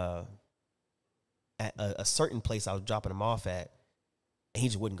were at a certain place I was dropping him off at, and he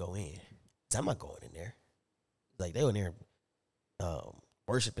just wouldn't go in. So I'm not going in there. Like, they were in there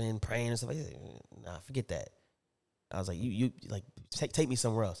worshiping, praying and stuff. Nah, forget that. I was like, you like, take me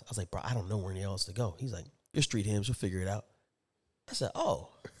somewhere else. I was like, bro, I don't know where else to go. He's like, your street hymns, you'll figure it out. I said, oh.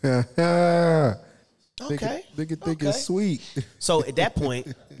 Okay. Think it's sweet. So at that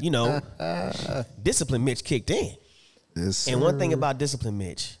point, you know, Discipline Mitch kicked in. Yes, and one thing about Discipline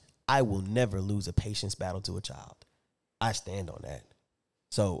Mitch, I will never lose a patience battle to a child. I stand on that.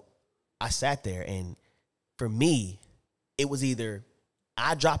 So I sat there, and for me, it was either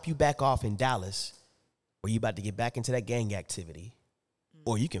I drop you back off in Dallas, or you about to get back into that gang activity,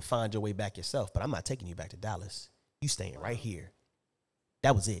 or you can find your way back yourself. But I'm not taking you back to Dallas. You staying right here.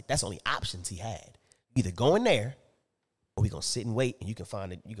 That was it. That's the only options he had. Either go in there, or we gonna sit and wait, and you can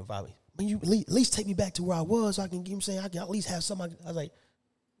find it. You can find me. When you at least take me back to where I was, so I can. You know what I'm saying, I can at least have something. I was like,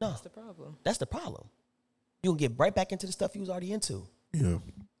 no, That's the problem. That's the problem. You gonna get right back into the stuff you was already into. Yeah.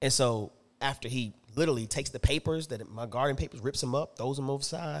 And so after he literally takes the papers, my guardian papers, rips them up, throws them over the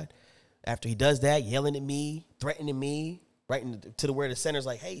side. After he does that, yelling at me, threatening me, right to the where the center's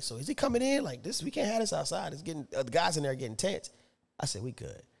like, hey, so is he coming in? Like this, we can't have this outside. It's getting the guys in there are getting tense. I said, we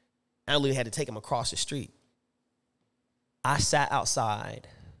good. I literally had to take him across the street. I sat outside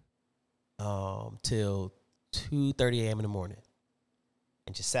till 2:30 a.m. in the morning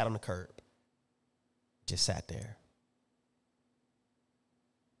and just sat on the curb. Just sat there.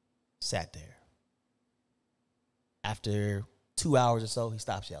 Sat there. After 2 hours or so, he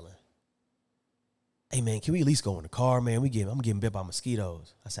stops yelling. Hey, man, can we at least go in the car, man? I'm getting bit by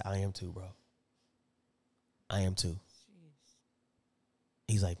mosquitoes. I said, I am too, bro. I am too. Jeez.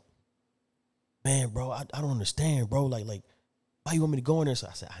 He's like, man, bro, I don't understand, bro. Like, why you want me to go in there? So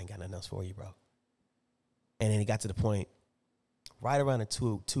I said, I ain't got nothing else for you, bro. And then he got to the point right around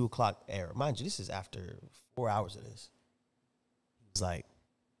the 2 o'clock era. Mind you, this is after 4 hours of this. He was like,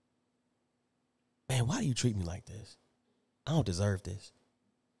 man, why do you treat me like this? I don't deserve this.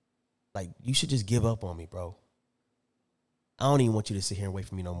 Like, you should just give up on me, bro. I don't even want you to sit here and wait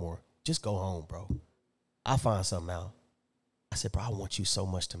for me no more. Just go home, bro. I'll find something out. I said, bro, I want you so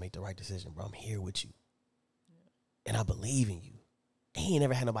much to make the right decision, bro. I'm here with you. And I believe in you. And he ain't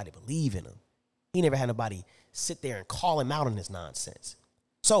never had nobody believe in him. He never had nobody sit there and call him out on this nonsense.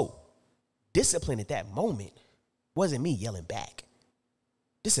 So, discipline at that moment wasn't me yelling back.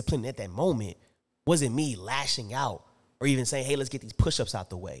 Discipline at that moment wasn't me lashing out or even saying, hey, let's get these push-ups out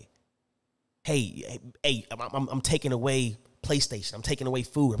the way. Hey, I'm taking away PlayStation. I'm taking away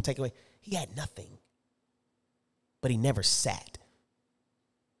food. I'm taking away. He had nothing. But he never sat.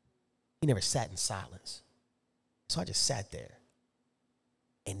 He never sat in silence. So I just sat there.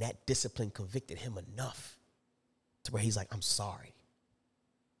 And that discipline convicted him enough to where he's like, I'm sorry.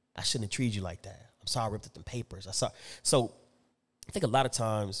 I shouldn't have treated you like that. I'm sorry I ripped up them papers. So I think a lot of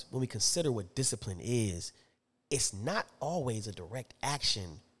times when we consider what discipline is, it's not always a direct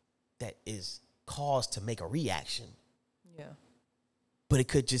action that is caused to make a reaction. Yeah. But it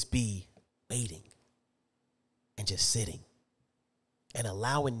could just be waiting and just sitting and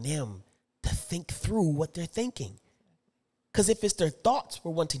allowing them to think through what they're thinking. Because if it's their thoughts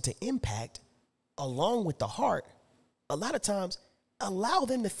we're wanting to impact along with the heart, a lot of times allow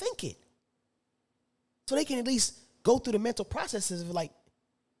them to think it. So they can at least go through the mental processes of like,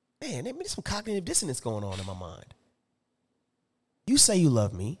 man, there's some cognitive dissonance going on in my mind. You say you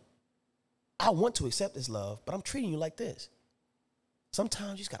love me. I want to accept this love, but I'm treating you like this.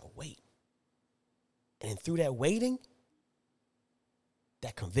 Sometimes you just got to wait. And through that waiting,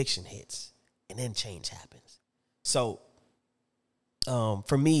 that conviction hits, and then change happens. So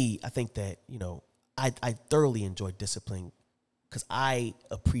for me, I think that, you know, I thoroughly enjoy discipline because I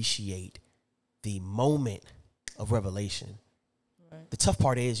appreciate the moment of revelation. Right. The tough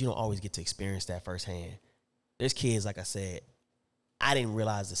part is you don't always get to experience that firsthand. There's kids, like I said, I didn't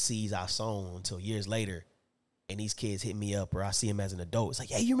realize the seeds I sown until years later, and these kids hit me up or I see him as an adult. It's like,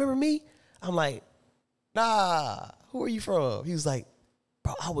 hey, you remember me? I'm like, nah, who are you from? He was like,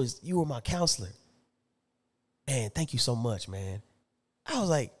 bro, you were my counselor. Man, thank you so much, man. I was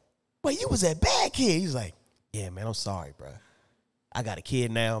like, wait, you was that bad kid? He was like, yeah, man, I'm sorry, bro. I got a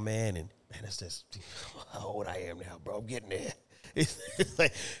kid now, man, and man, it's just how old I am now, bro. I'm getting there. It's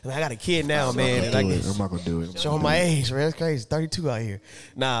like, I got a kid now, man. And I'm not gonna do it. Show him my age, man. That's crazy. 32 out here.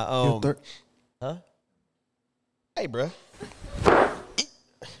 Nah, huh? Hey, bro.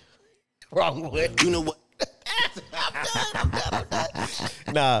 Wrong way. You know what? I'm done.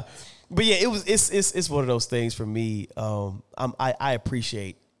 Nah, but yeah, it's one of those things for me. I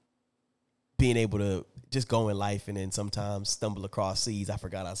appreciate being able to just go in life and then sometimes stumble across seeds I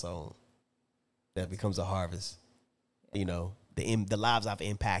forgot I sown. That becomes a harvest. You know, the lives I've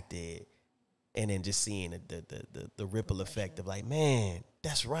impacted, and then just seeing the ripple effect of like, man,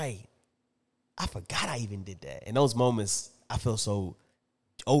 that's right. I forgot I even did that. In those moments, I feel so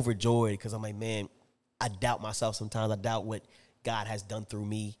overjoyed because I'm like, man, I doubt myself sometimes. I doubt what God has done through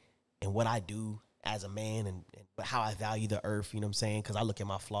me and what I do as a man and how I value the earth, you know what I'm saying? Because I look at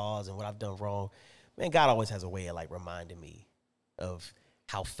my flaws and what I've done wrong. Man, God always has a way of like reminding me of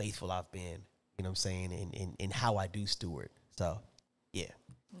how faithful I've been, you know what I'm saying, and how I do steward. So, yeah.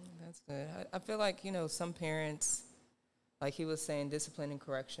 That's good. I feel like, you know, some parents, like he was saying, discipline and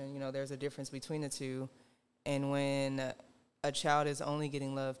correction, you know, there's a difference between the two. And when a child is only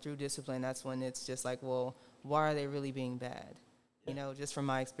getting love through discipline, that's when it's just like, well, why are they really being bad? You know, just from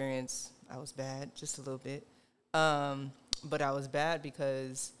my experience, I was bad just a little bit. But I was bad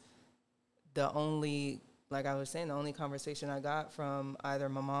because the only, like I was saying, the only conversation I got from either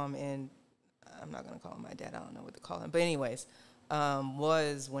my mom and, I'm not going to call him my dad, I don't know what to call him. But anyways,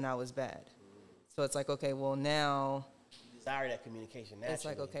 was when I was bad. So it's like, okay, well now. Desire that communication naturally. It's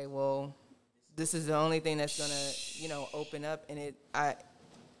like, okay, well, this is the only thing that's going to, you know, open up. And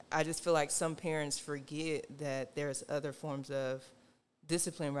I just feel like some parents forget that there's other forms of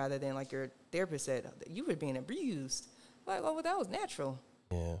discipline rather than, like your therapist said, you were being abused. Like, oh, well, that was natural.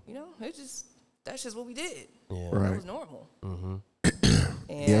 Yeah. You know, that's just what we did. Yeah. Right. That was normal. Mm-hmm.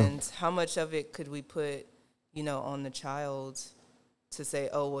 And how much of it could we put, you know, on the child to say,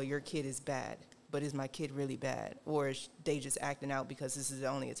 oh, well, your kid is bad, but is my kid really bad? Or is they just acting out because this is the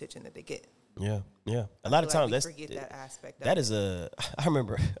only attention that they get? Yeah, yeah. A lot of times we forget that aspect. That is I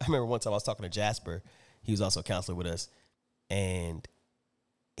remember one time I was talking to Jasper. He was also a counselor with us, and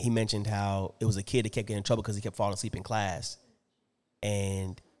he mentioned how it was a kid that kept getting in trouble because he kept falling asleep in class,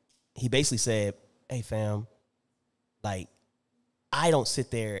 and he basically said, "Hey, fam, like I don't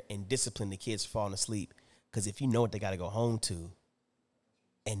sit there and discipline the kids for falling asleep because if you know what they got to go home to,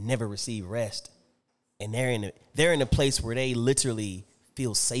 and never receive rest, and they're in a place where they literally."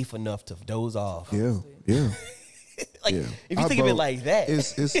 Feel safe enough to doze off. Yeah. Like if you think of it like that,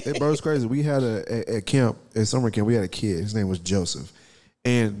 it's crazy. We had a camp, at summer camp. We had a kid. His name was Joseph,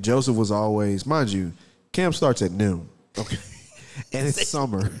 and Joseph was always, mind you, camp starts at noon. Okay, and it's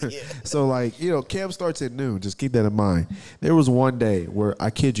summer, so like camp starts at noon. Just keep that in mind. There was one day where I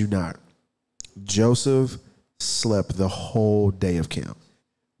kid you not, Joseph slept the whole day of camp.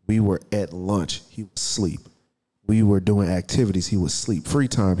 We were at lunch. He would sleep. We were doing activities, he would sleep. Free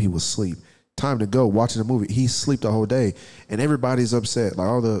time, he would sleep. Time to go, watching a movie, he sleep the whole day. And everybody's upset. Like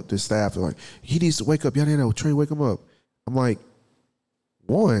all the staff are like, he needs to wake up. Y'all Trey, wake him up. I'm like,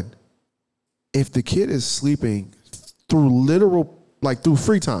 one, if the kid is sleeping through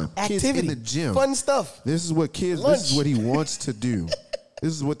free time, activity, kids in the gym, fun stuff. This is what he wants to do.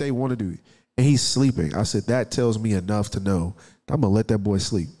 This is what they want to do. And he's sleeping. I said, that tells me enough to know I'm going to let that boy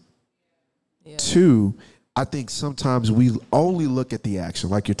sleep. Yeah. Two, I think sometimes we only look at the action,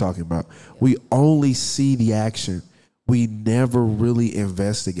 like you're talking about. We only see the action. We never really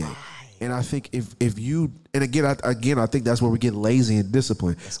investigate. And I think if you, and again, I think that's where we get lazy and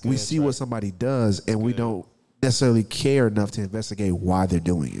disciplined. We see what somebody does, and we don't necessarily care enough to investigate why they're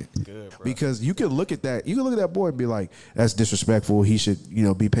doing it. Good, bro. Because you can look at that boy and be like, that's disrespectful. He should,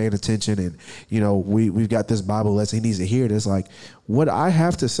 be paying attention. And, we've got this Bible lesson. He needs to hear it. It's like, what I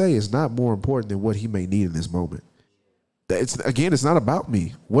have to say is not more important than what he may need in this moment. It's not about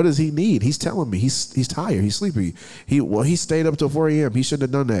me. What does he need? He's telling me he's tired. He's sleepy. He stayed up till 4 a.m. He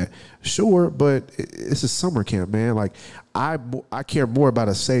shouldn't have done that. Sure, but it's a summer camp, man. Like I care more about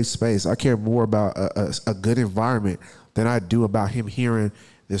a safe space. I care more about a good environment than I do about him hearing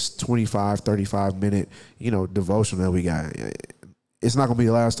this 25, 35 minute, devotion that we got. It's not gonna be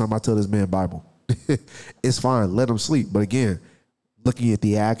the last time I tell this man Bible. It's fine. Let him sleep. But again, looking at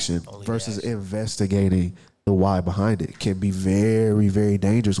the action versus investigating the why behind it can be very, very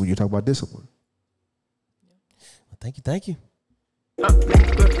dangerous when you talk about discipline. Thank you.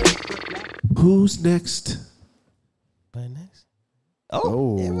 Who's next? But next.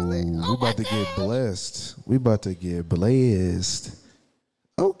 Oh, we about to get blessed. We about to get blessed.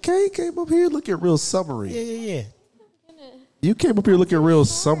 Okay, came up here looking real summery. Yeah. You came up here looking real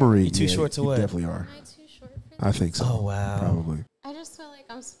summery. You too short to you what? Definitely are. Am I too short for this? I think so. Oh, wow. Probably. I just feel like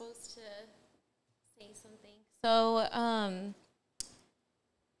I'm supposed to say something. So,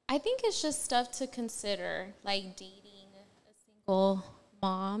 I think it's just stuff to consider, like dating a single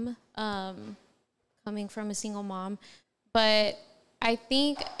mom, coming from a single mom. But I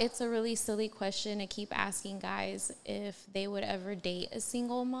think it's a really silly question to keep asking guys if they would ever date a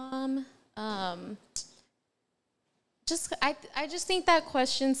single mom. I just think that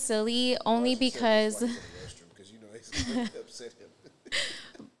question's silly only because.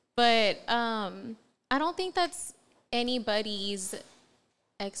 But I don't think that's anybody's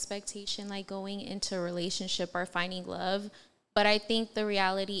expectation, like going into a relationship or finding love. But I think the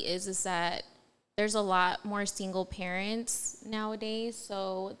reality is that there's a lot more single parents nowadays.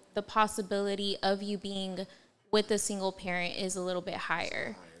 So the possibility of you being with a single parent is a little bit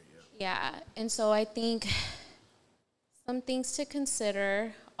higher. Yeah. And so I think some things to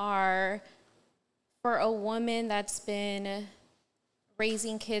consider are, for a woman that's been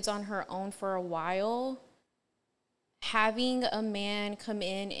raising kids on her own for a while, having a man come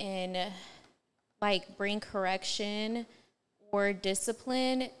in and like bring correction or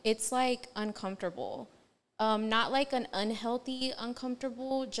discipline, it's like uncomfortable. Not like an unhealthy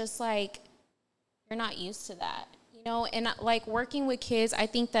uncomfortable, just like you're not used to that, you know? And like working with kids, I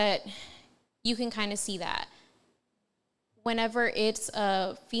think that you can kind of see that. Whenever it's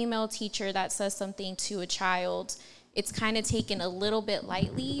a female teacher that says something to a child, it's kind of taken a little bit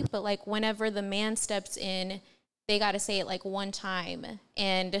lightly, but like whenever the man steps in, they got to say it like one time.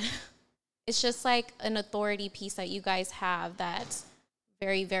 And it's just like an authority piece that you guys have that's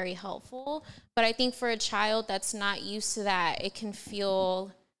very, very helpful. But I think for a child that's not used to that, it can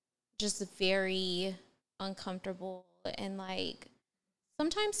feel just very uncomfortable and like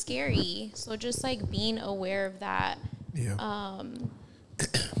sometimes scary. So just like being aware of that. Yeah.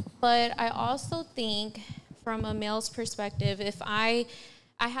 But I also think from a male's perspective, if I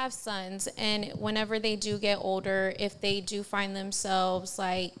have sons, and whenever they do get older, if they do find themselves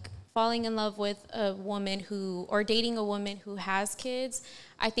like falling in love with a woman or dating a woman who has kids,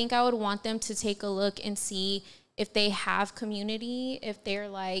 I think I would want them to take a look and see if they have community, if they're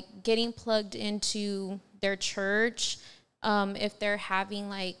like getting plugged into their church, if they're having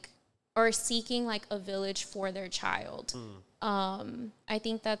like, or seeking like a village for their child. I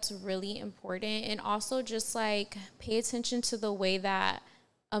think that's really important. And also just like pay attention to the way that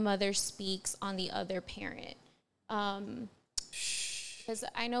a mother speaks on the other parent. Because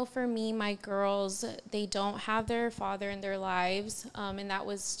I know for me, my girls, they don't have their father in their lives. And that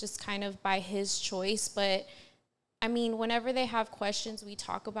was just kind of by his choice. But I mean, whenever they have questions, we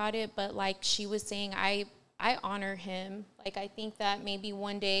talk about it. But like she was saying, I honor him. Like, I think that maybe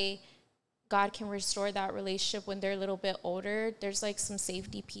one day God can restore that relationship when they're a little bit older. There's like some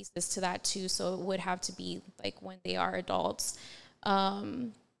safety pieces to that too. So it would have to be like when they are adults.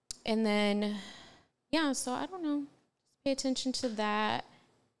 And then, yeah, so I don't know. Pay attention to that.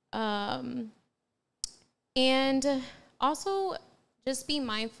 And also just be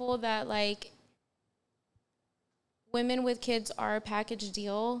mindful that like women with kids are a package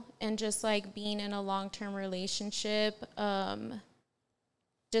deal, and just like being in a long-term relationship,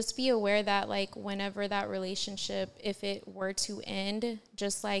 just be aware that like whenever that relationship, if it were to end,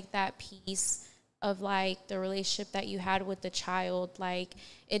 just like that piece of like the relationship that you had with the child, like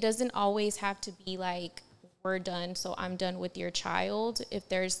it doesn't always have to be like, we're done, so I'm done with your child. If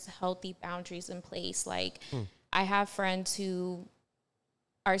there's healthy boundaries in place, like I have friends who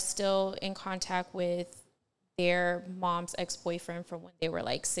are still in contact with their mom's ex-boyfriend from when they were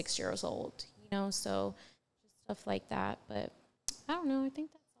like 6 years old, you know, so just stuff like that. But I don't know, I think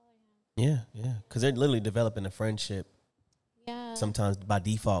that's all I have. Yeah, because they're literally developing a friendship. Yeah. Sometimes by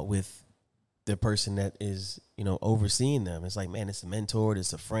default with the person that is, you know, overseeing them. It's like, man, it's a mentor,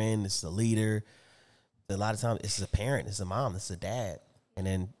 it's a friend, it's a leader. A lot of times it's a parent, it's a mom, it's a dad. And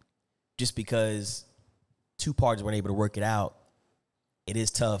then just because two parties weren't able to work it out, it is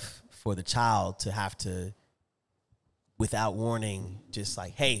tough for the child to have to, without warning, just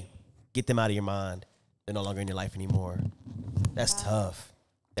like, hey, get them out of your mind. They're no longer in your life anymore. That's tough.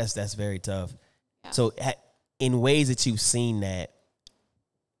 That's very tough. Yeah. So in ways that you've seen that,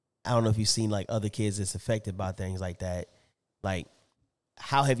 I don't know if you've seen like other kids that's affected by things like that. Like,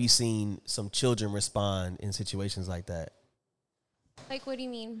 how have you seen some children respond in situations like that? Like, what do you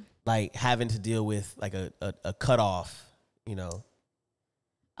mean? Like having to deal with like a cutoff, you know?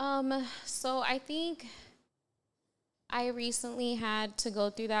 So I think I recently had to go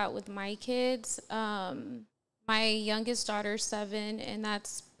through that with my kids. My youngest daughter's 7, and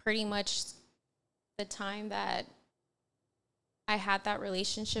that's pretty much the time that I had that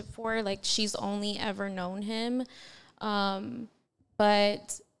relationship for. Like, she's only ever known him.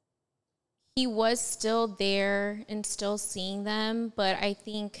 But he was still there and still seeing them. But I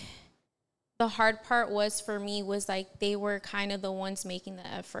think the hard part was for me was like they were kind of the ones making the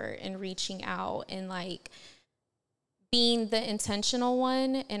effort and reaching out and like being the intentional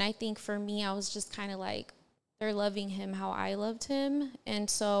one. And I think for me, I was just kind of like, they're loving him how I loved him. And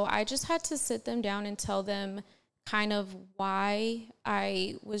so I just had to sit them down and tell them kind of why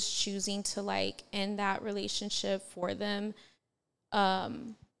I was choosing to like end that relationship for them.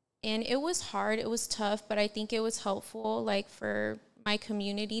 And it was hard, it was tough, but I think it was helpful, like for my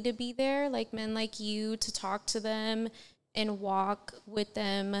community to be there, like men like you to talk to them and walk with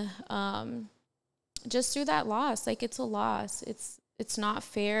them, just through that loss. Like, it's a loss. It's not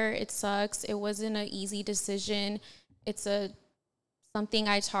fair. It sucks. It wasn't an easy decision. It's something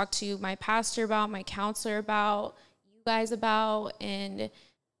I talked to my pastor about, my counselor about, you guys about, and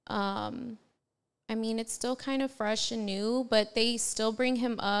I mean, it's still kind of fresh and new, but they still bring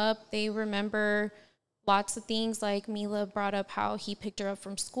him up. They remember lots of things, like Mila brought up how he picked her up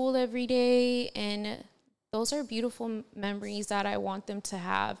from school every day, and those are beautiful memories that I want them to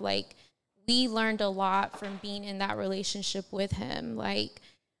have. Like, we learned a lot from being in that relationship with him. Like,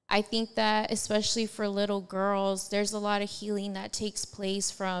 I think that especially for little girls, there's a lot of healing that takes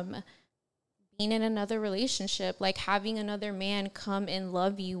place from being in another relationship, like having another man come and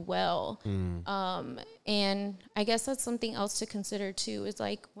love you well. And I guess that's something else to consider too, is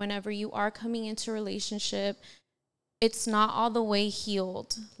like whenever you are coming into a relationship, it's not all the way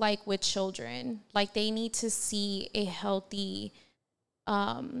healed, like with children. Like, they need to see a healthy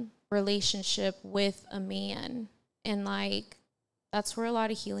relationship with a man. And like, that's where a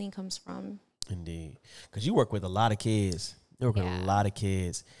lot of healing comes from. Indeed. Because you work with a lot of kids. You work with a lot of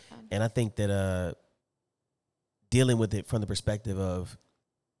kids. And I think that dealing with it from the perspective of,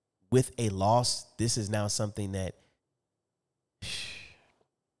 with a loss, this is now something that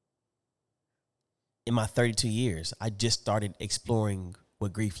in my 32 years, I just started exploring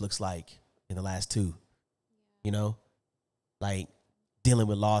what grief looks like in the last 2. You know, like dealing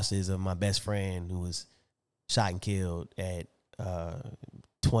with losses of my best friend who was shot and killed at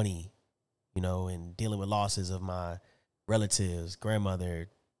 20, you know, and dealing with losses of my relatives, grandmother,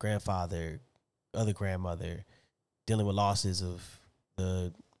 grandfather, other grandmother, dealing with losses of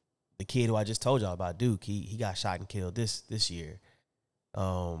the kid who I just told y'all about, Duke. He got shot and killed this year.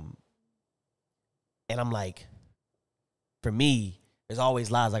 And I'm like, for me, there's always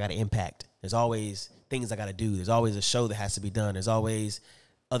lives I got to impact. There's always things I got to do. There's always a show that has to be done. There's always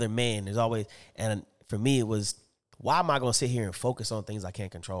other men. There's always, and for me, it was, why am I going to sit here and focus on things I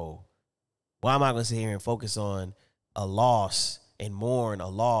can't control? Why am I going to sit here and focus on a loss and mourn a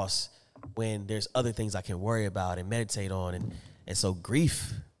loss when there's other things I can worry about and meditate on? And so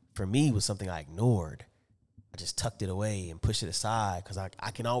grief for me was something I ignored. I just tucked it away and pushed it aside because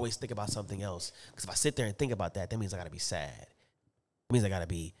I can always think about something else. Because if I sit there and think about that, that means I got to be sad. It means I got to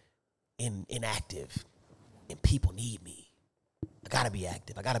be inactive, and people need me. I got to be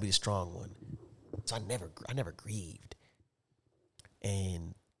active. I got to be the strong one. So I never grieved.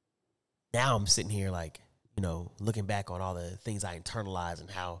 And now I'm sitting here like, you know, looking back on all the things I internalized and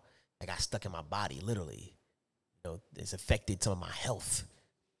how I got stuck in my body, literally. You know, it's affected some of my health.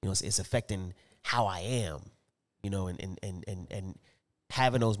 You know, it's affecting how I am, you know, and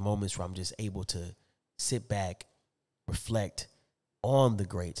having those moments where I'm just able to sit back, reflect on the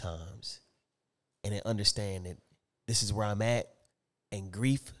great times, and then understand that this is where I'm at, and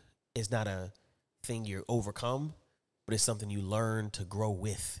grief is not a thing you overcome, but it's something you learn to grow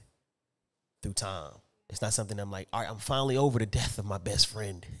with through time. It's not something I'm like, all right, I'm finally over the death of my best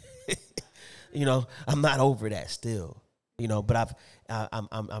friend. You know, I'm not over that still. You know, but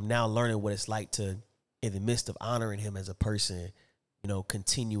I'm now learning what it's like to, in the midst of honoring him as a person, you know,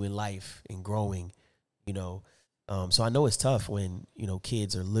 continue in life and growing, you know. So I know it's tough when, you know,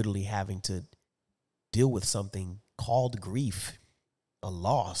 kids are literally having to deal with something called grief, a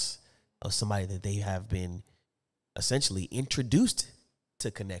loss of somebody that they have been essentially introduced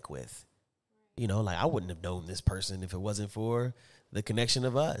to connect with. You know, like I wouldn't have known this person if it wasn't for the connection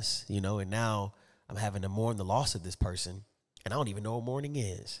of us, you know, and now I'm having to mourn the loss of this person, and I don't even know what mourning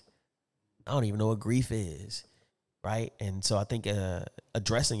is. I don't even know what grief is, right? And so I think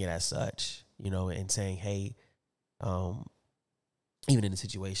addressing it as such, you know, and saying, hey, even in the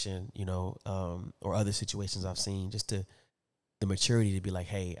situation, you know, or other situations I've seen, just the maturity to be like,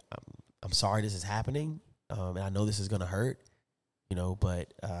 hey, I'm sorry this is happening, and I know this is gonna hurt, you know,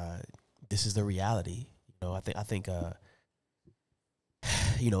 but this is the reality. You know, I think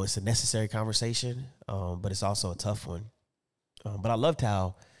you know, it's a necessary conversation, but it's also a tough one. But I loved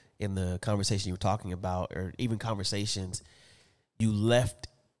how in the conversation you were talking about, or even conversations, you left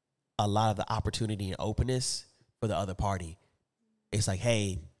a lot of the opportunity and openness for the other party. It's like,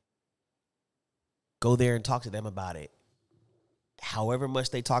 hey, go there and talk to them about it. However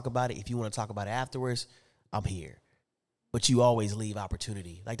much they talk about it, if you want to talk about it afterwards, I'm here. But you always leave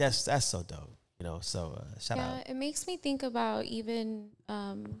opportunity. Like, that's so dope, you know? So shout out. Yeah, it makes me think about even,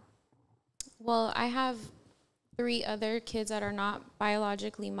 well, I have 3 other kids that are not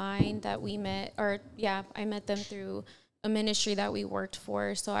biologically mine that we met, or yeah, I met them through a ministry that we worked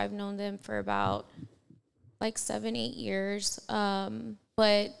for. So I've known them for about like 7-8 years.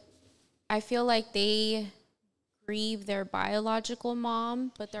 But I feel like they grieve their biological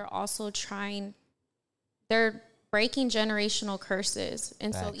mom, but they're also they're breaking generational curses.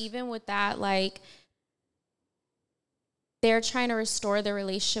 And so even with that, like, they're trying to restore their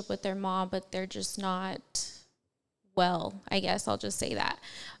relationship with their mom, but they're just not well, I guess I'll just say that.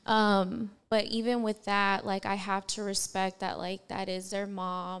 But even with that, like, I have to respect that, like, that is their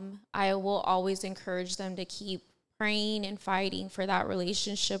mom. I will always encourage them to keep praying and fighting for that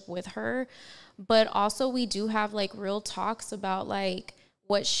relationship with her. But also we do have like real talks about like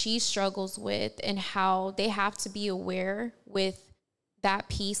what she struggles with and how they have to be aware with that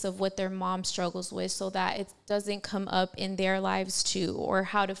piece of what their mom struggles with so that it doesn't come up in their lives too, or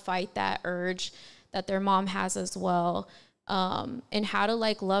how to fight that urge that their mom has as well. And how to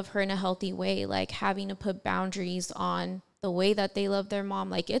like love her in a healthy way, like having to put boundaries on the way that they love their mom.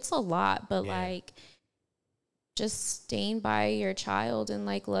 Like, it's a lot, but like just staying by your child and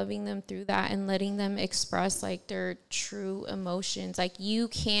like loving them through that and letting them express like their true emotions. Like, you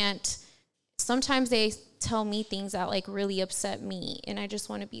can't, sometimes they tell me things that like really upset me, and I just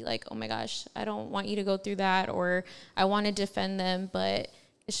want to be like, oh my gosh, I don't want you to go through that, or I want to defend them, but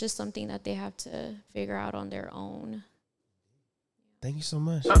it's just something that they have to figure out on their own. Thank you so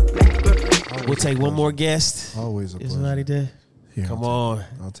much. We'll take one more guest. Always a pleasure. Somebody there? Here, Come on.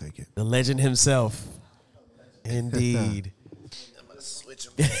 I'll take it. The legend himself. Indeed. I'm gonna switch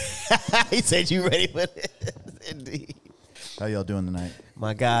them. He said you ready for it. Indeed. How y'all doing tonight?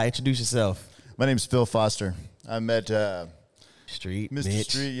 My guy, introduce yourself. My name's Phil Foster. I met Street, Mr. Mitch.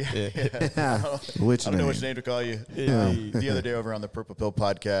 Street. Yeah. Which I don't know name? which name to call you. The other day over on the Purple Pill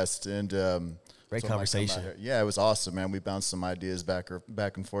podcast, and Great conversation. Yeah, it was awesome, man. We bounced some ideas back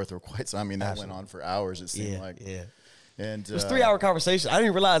and forth for quite some. I mean, that went on for hours. It seemed like. Yeah. And it was 3-hour conversation. I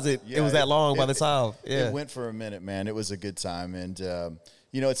didn't realize it was that long by the time. Yeah. It went for a minute, man. It was a good time. And,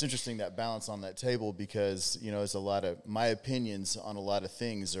 you know, it's interesting that balance on that table because, you know, it's a lot of my opinions on a lot of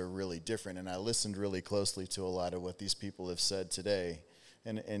things are really different. And I listened really closely to a lot of what these people have said today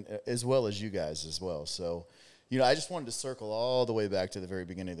and as well as you guys as well. So, you know, I just wanted to circle all the way back to the very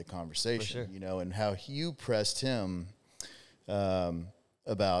beginning of the conversation, you know, and how you pressed him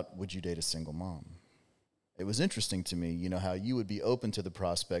about would you date a single mom? It was interesting to me, you know, how you would be open to the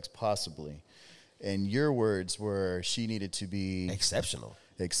prospects possibly. And your words were she needed to be exceptional.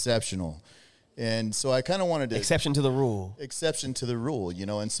 And so I kind of wanted to exception to the rule, you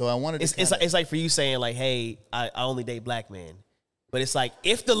know, and so I wanted to it's like for you saying like, hey, I only date black men. But it's like,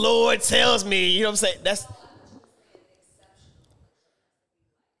 if the Lord tells me, you know what I'm saying?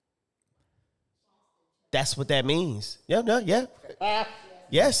 That's what that means. Yeah.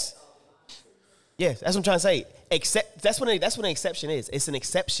 Yes. Yes, that's what I'm trying to say. That's what an exception is. It's an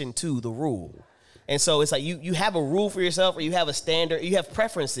exception to the rule. And so it's like you have a rule for yourself, or you have a standard, you have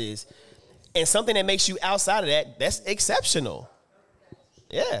preferences, and something that makes you outside of that, that's exceptional.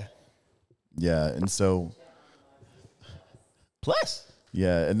 Yeah. Yeah, and so plus.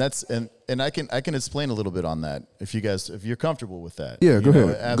 Yeah, and that's and I can explain a little bit on that if you're comfortable with that. Yeah, go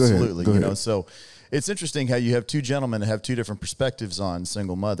ahead. Absolutely. Go ahead. You know, so it's interesting how you have two gentlemen that have two different perspectives on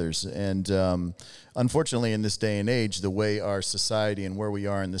single mothers. And unfortunately, in this day and age, the way our society and where we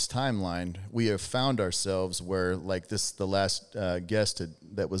are in this timeline, we have found ourselves where, like the last guest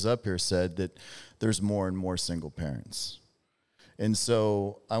that was up here said, that there's more and more single parents. And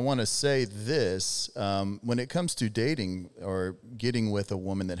so I want to say this, when it comes to dating or getting with a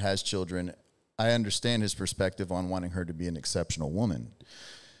woman that has children, I understand his perspective on wanting her to be an exceptional woman.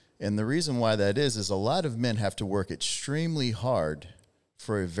 And the reason why that is a lot of men have to work extremely hard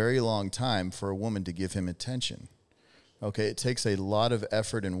for a very long time for a woman to give him attention. Okay, it takes a lot of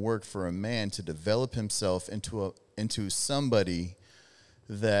effort and work for a man to develop himself into somebody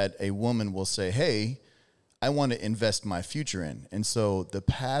that a woman will say, hey, I want to invest my future in. And so the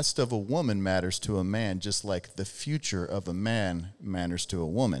past of a woman matters to a man, just like the future of a man matters to a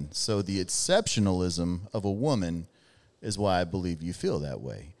woman. So the exceptionalism of a woman is why I believe you feel that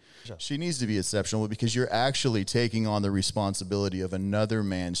way. Sure. She needs to be exceptional because you're actually taking on the responsibility of another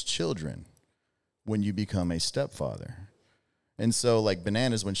man's children when you become a stepfather. And so, like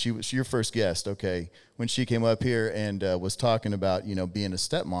Bananas, when she was your first guest, okay, when she came up here and was talking about, you know, being a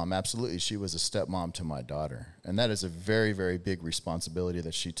stepmom, absolutely, she was a stepmom to my daughter. And that is a very, very big responsibility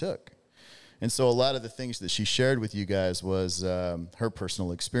that she took. And so a lot of the things that she shared with you guys was her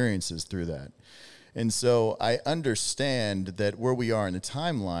personal experiences through that. And so I understand that where we are in the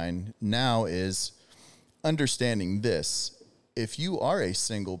timeline now is understanding this. If you are a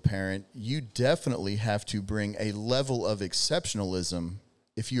single parent, you definitely have to bring a level of exceptionalism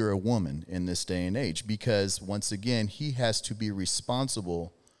if you're a woman in this day and age, because once again, he has to be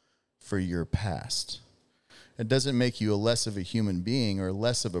responsible for your past. It doesn't make you a less of a human being or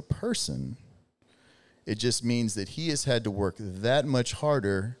less of a person. It just means that he has had to work that much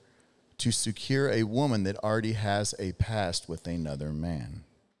harder to secure a woman that already has a past with another man.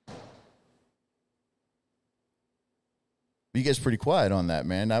 You guys are pretty quiet on that,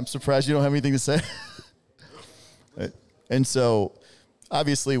 man. I'm surprised you don't have anything to say. And so,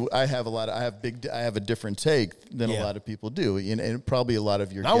 obviously, I have a different take than a lot of people do, and probably a lot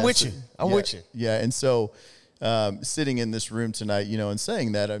of your. I'm with you. I'm with you. Yeah, and so sitting in this room tonight, you know, and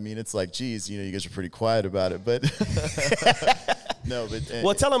saying that, I mean, it's like, geez, you know, you guys are pretty quiet about it, but no, but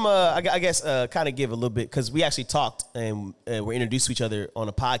well, tell them. I guess kind of give a little bit because we actually talked and we're introduced to each other on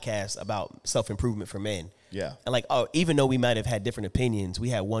a podcast about self-improvement for men. Yeah. And like, even though we might have had different opinions, we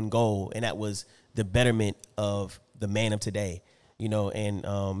had one goal, and that was the betterment of the man of today, you know. And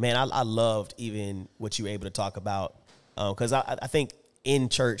man, I loved even what you were able to talk about because I think in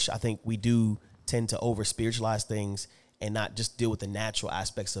church, I think we do tend to over spiritualize things and not just deal with the natural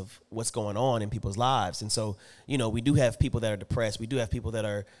aspects of what's going on in people's lives. And so, you know, we do have people that are depressed. We do have people that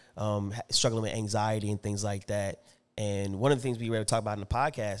are struggling with anxiety and things like that. And one of the things we were able to talk about in the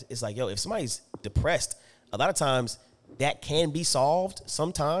podcast is like, yo, if somebody's depressed, a lot of times that can be solved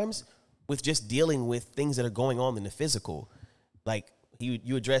sometimes with just dealing with things that are going on in the physical. Like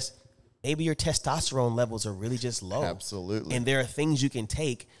you address, maybe your testosterone levels are really just low. Absolutely. And there are things you can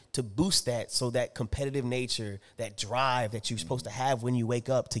take to boost that, so that competitive nature, that drive that you're supposed to have when you wake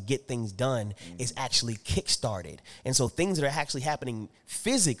up to get things done is actually kickstarted. And so things that are actually happening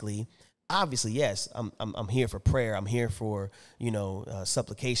physically, obviously, yes, I'm here for prayer. I'm here for, you know,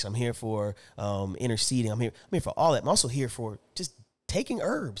 supplication. I'm here for interceding. I'm here for all that. I'm also here for just taking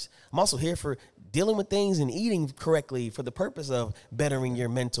herbs. I'm also here for dealing with things and eating correctly for the purpose of bettering your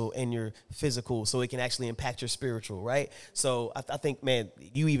mental and your physical, so it can actually impact your spiritual, right? So I think, man,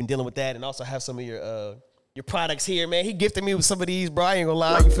 you even dealing with that, and also have some of your products here, man. He gifted me with some of these, bro. I ain't gonna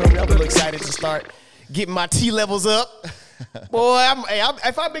lie, you feel me? I'm really excited to start getting my T levels up. Boy,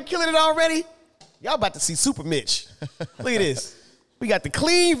 if I've been killing it already, y'all about to see Super Mitch. Look at this. We got the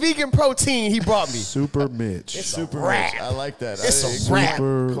clean vegan protein he brought me. Super Mitch. It's Super a wrap. Mitch. I like that. It's a wrap.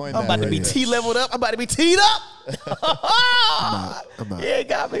 I'm about to be T leveled up. I'm about to be teed up. I'm out. Yeah,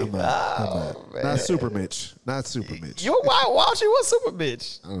 got me. I'm out. Not Super Mitch. Not Super Mitch. Why don't you want Super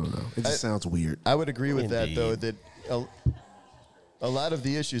Mitch? I don't know. It just sounds weird. I would agree with that, though, that a lot of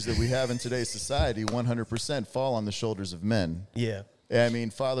the issues that we have in today's society 100% fall on the shoulders of men. Yeah. I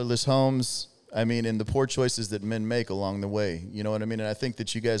mean, fatherless homes, I mean, and the poor choices that men make along the way. You know what I mean? And I think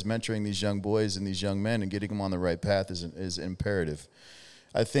that you guys mentoring these young boys and these young men and getting them on the right path is imperative.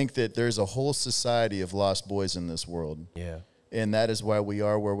 I think that there's a whole society of lost boys in this world. Yeah. And that is why we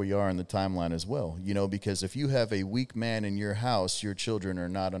are where we are in the timeline as well. You know, because if you have a weak man in your house, your children are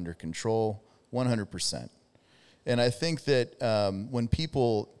not under control 100%. And I think that when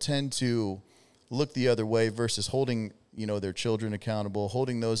people tend to look the other way versus holding, you know, their children accountable,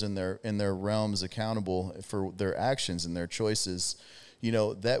 holding those in their realms accountable for their actions and their choices, you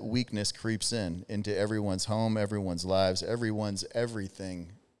know, that weakness creeps into everyone's home, everyone's lives, everyone's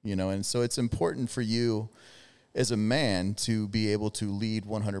everything, you know. And so it's important for you as a man to be able to lead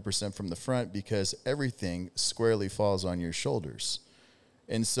 100% from the front, because everything squarely falls on your shoulders.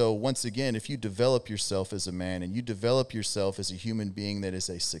 And so once again, if you develop yourself as a man and you develop yourself as a human being that is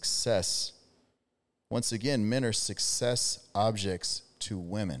a success, once again, men are success objects to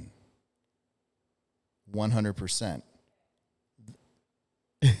women. 100%.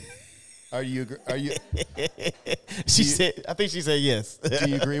 Are you? She said. I think she said yes. Do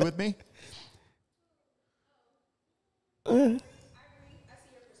you agree with me? I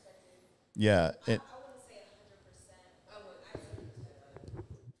Yeah. wouldn't say 100%.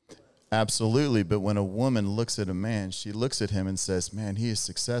 Absolutely. But when a woman looks at a man, she looks at him and says, man, he is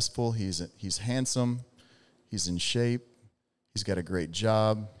successful. He's handsome. He's in shape. He's got a great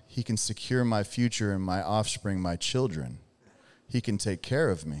job. He can secure my future and my offspring, my children. He can take care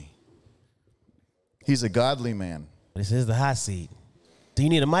of me. He's a godly man. This is the hot seat. Do you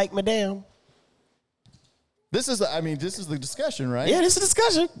need a mic, madam? This is the discussion, right? Yeah, this is a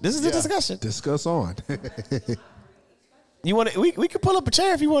discussion. This is the discussion. Discuss on. You want to? We could pull up a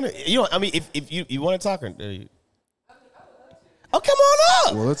chair if you want to. You know, I mean, if you want to talk, or, oh, come on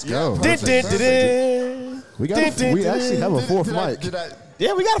up. Well, let's go. We actually have a fourth mic.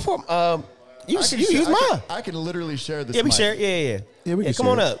 Yeah, we got a fourth. You use mine. I can literally share this. Yeah, we mic. share. Yeah. Yeah, we can come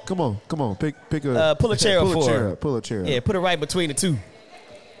share on it. up. Come on. Pick a. Pull a chair up for her. Pull a chair up. Yeah, put it right between the two.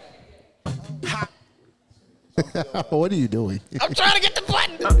 What are you doing? I'm trying to get the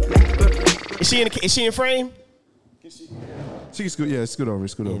button. Is she in frame? She can scoot. Yeah, scoot over.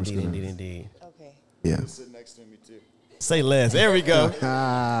 Indeed. Okay. Yeah. Sit next to me too. Say less. There we go.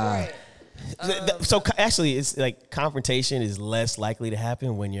 Ah. So actually, it's like confrontation is less likely to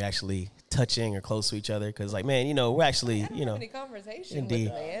happen when you're actually touching or close to each other. Because, like, man, we're actually, Any conversation indeed.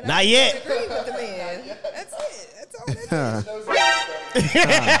 with the man. Not yet. Agree with the man. That's it. That's all that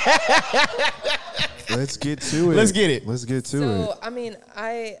is. Let's get to it. Let's get it. Let's get to it. So, I mean,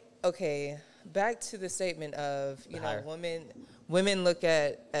 back to the statement of, women look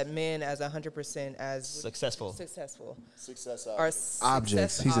at men as 100% as successful. Success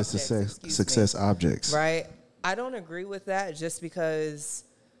Objects. He said success objects. Right? I don't agree with that just because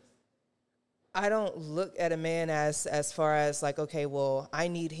I don't look at a man as far as like, okay, well, I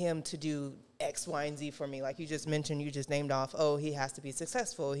need him to do X, Y, and Z for me. Like you just mentioned, you just named off, oh, he has to be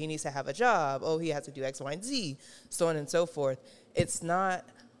successful. He needs to have a job. Oh, he has to do X, Y, and Z, so on and so forth. It's not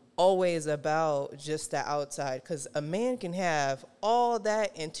always about just the outside, because a man can have all that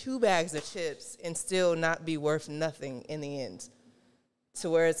and 2 bags of chips and still not be worth nothing in the end.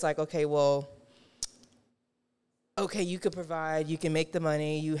 To where it's like, okay, well, okay, you could provide, you can make the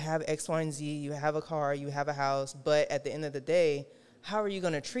money, you have X, Y, and Z, you have a car, you have a house, but at the end of the day, how are you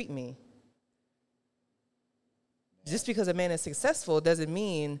going to treat me? Just because a man is successful doesn't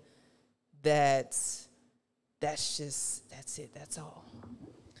mean that's it, that's all.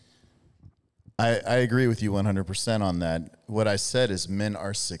 I agree with you 100% on that. What I said is men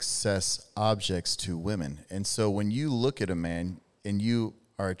are success objects to women. And so when you look at a man and you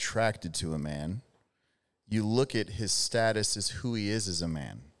are attracted to a man, you look at his status as who he is as a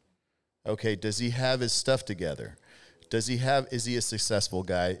man. Okay, does he have his stuff together? Is he a successful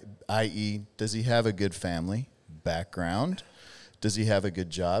guy, i.e., does he have a good family background? Does he have a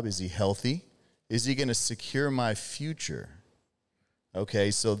good job? Is he healthy? Is he going to secure my future?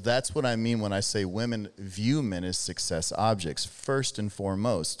 Okay, so that's what I mean when I say women view men as success objects. First and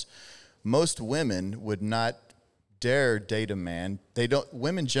foremost, most women would not dare date a man.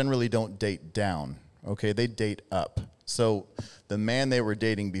 Women generally don't date down. Okay, they date up. So the man they were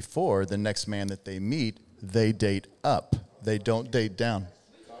dating before, the next man that they meet, they date up. They don't date down.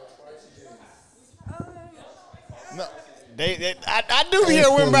 No. I do hear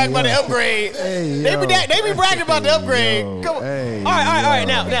women brag about the upgrade. Hey, they be bragging about the upgrade. Come on. Hey, all right.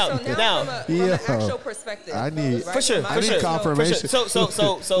 Now. From an actual perspective, I need for sure. I need confirmation. So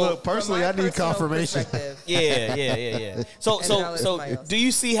Look, personally, I need confirmation. Yeah. So do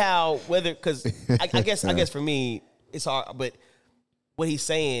you see how because I guess for me it's hard, but what he's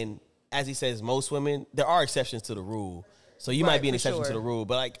saying, as he says, most women, there are exceptions to the rule. So you might be an exception to the rule,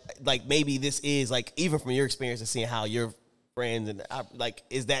 but like maybe this is like, even from your experience and seeing how your friends and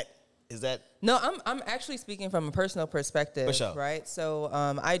is that? No, I'm actually speaking from a personal perspective, For sure. right? So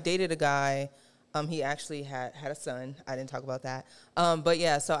I dated a guy. He actually had a son. I didn't talk about that. But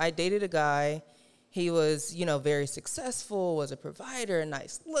yeah, so I dated a guy. He was, very successful, was a provider,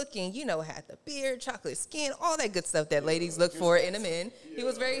 nice looking, had the beard, chocolate skin, all that good stuff that ladies look for in a man. He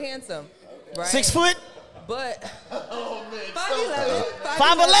was very handsome, right? 6 foot? But 5'11". Oh!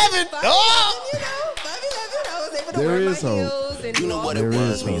 5'11". I was able to There wear is my hope. heels and You know what it There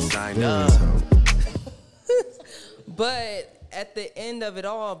was is when you hope. signed There up. is hope. But at the end of it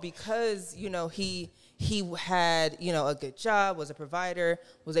all, because he had a good job, was a provider,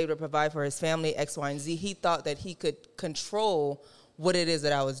 was able to provide for his family, X, Y, and Z. He thought that he could control what it is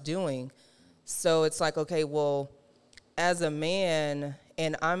that I was doing. So it's like, okay, well, as a man,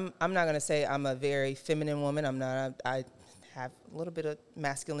 and I'm not gonna say I'm a very feminine woman. I'm not. I have a little bit of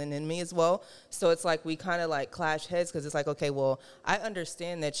masculine in me as well. So it's like we kind of like clash heads, because it's like, okay, well, I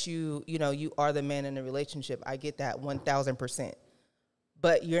understand that you are the man in the relationship. I get that 1,000%.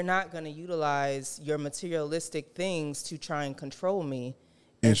 But you're not going to utilize your materialistic things to try and control me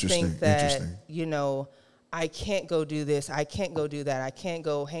and think that, you know, I can't go do this, I can't go do that, I can't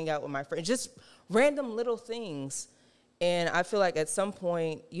go hang out with my friends, just random little things. And I feel like at some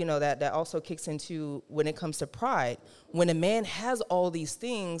point, you know, that also kicks into when it comes to pride. When a man has all these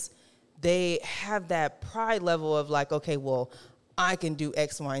things, they have that pride level of like, okay, well, I can do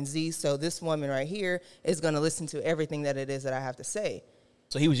X, Y, and Z, so this woman right here is going to listen to everything that it is that I have to say.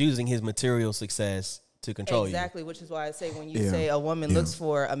 So he was using his material success to control you. Exactly, which is why I say when you say a woman looks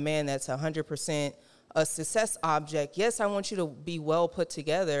for a man that's 100% a success object, yes, I want you to be well put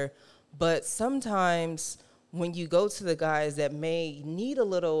together, but sometimes when you go to the guys that may need a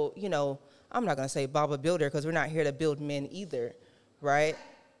little, you know, I'm not going to say Baba Builder because we're not here to build men either, right?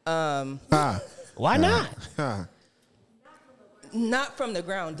 Why not? Not from the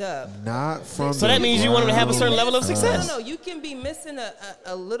ground up. Not from. So that means you want them to have a certain level of success. No, you can be missing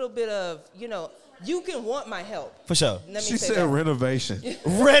a little bit of, you know, you can want my help. For sure. She said renovation.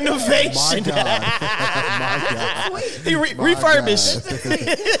 Renovation. My God. My God. He refurbished.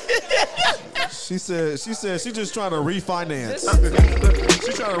 She said she's just trying to refinance.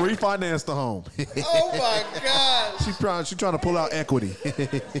 She's trying to refinance the home. Oh my God. She's trying to pull out equity.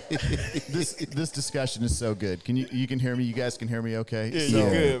 This discussion is so good. You can hear me? You guys can hear me okay? Yeah, you're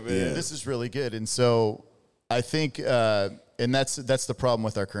good, man. Yeah. This is really good. And so I think and that's the problem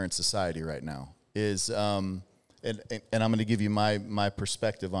with our current society right now is and I'm going to give you my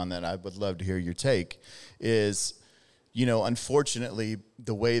perspective on that. I would love to hear your take is, you know, unfortunately,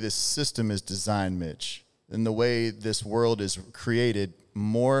 the way this system is designed, Mitch, and the way this world is created,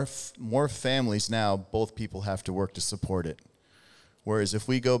 more families now, both people have to work to support it. Whereas if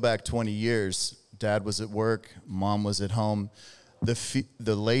we go back 20 years, dad was at work, mom was at home,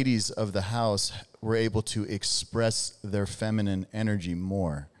 the ladies of the house were able to express their feminine energy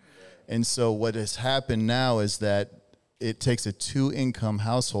more. And so what has happened now is that it takes a 2-income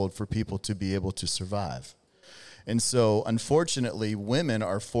household for people to be able to survive. And so, unfortunately, women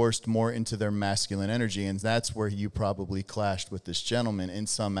are forced more into their masculine energy, and that's where you probably clashed with this gentleman in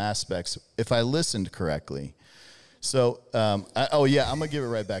some aspects, if I listened correctly. So, I'm going to give it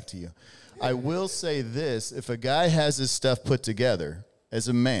right back to you. I will say this, if a guy has his stuff put together, as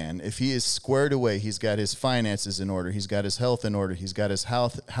a man, if he is squared away, he's got his finances in order, he's got his health in order, he's got his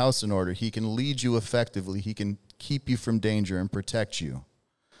house in order, he can lead you effectively, he can keep you from danger and protect you,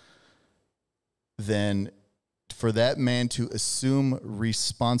 then for that man to assume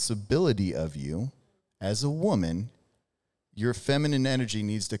responsibility of you as a woman, your feminine energy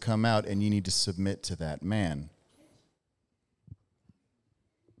needs to come out and you need to submit to that man.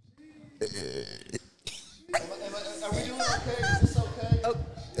 Are we doing okay? Is this okay?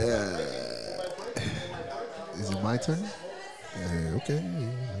 Is it my turn? Okay.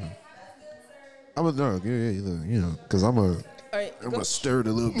 I'm because I'm gonna stir it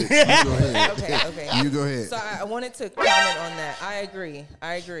a little bit. You go ahead. Okay. You go ahead. So I wanted to comment on that. I agree.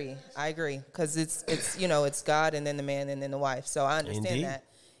 Because it's you know, it's God and then the man and then the wife. So I understand Indeed. that.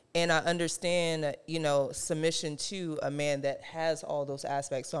 And I understand, you know, submission to a man that has all those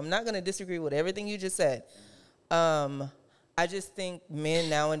aspects. So I'm not going to disagree with everything you just said. I just think men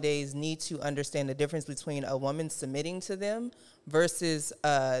nowadays need to understand the difference between a woman submitting to them versus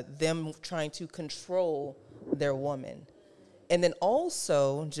them trying to control their woman. And then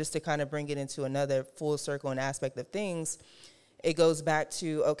also, just to kind of bring it into another full circle and aspect of things, it goes back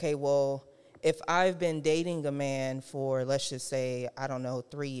to, okay, well, if I've been dating a man for, let's just say,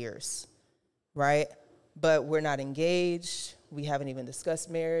 3 years, right? But we're not engaged, we haven't even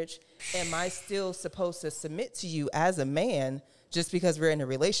discussed marriage, am I still supposed to submit to you as a man just because we're in a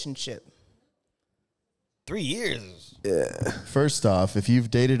relationship? 3 years. Yeah. First off, if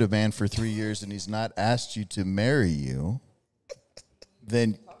you've dated a man for 3 years and he's not asked you to marry you,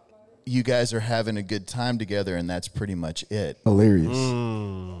 then you guys are having a good time together, and that's pretty much it. Hilarious.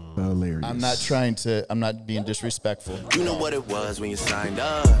 Hilarious. I'm not being disrespectful. You know what it was when you signed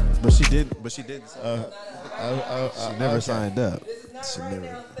up. But she did. She never signed up.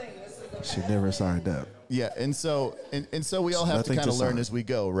 She never signed up. Yeah, and so we all have to kind of learn as we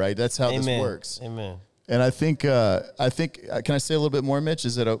go, right? That's how this works. Amen. And I think, can I say a little bit more, Mitch?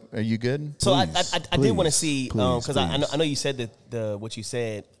 Are you good? So I did want to see, because I know you said that what you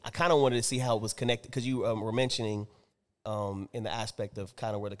said. I kind of wanted to see how it was connected, because you were mentioning in the aspect of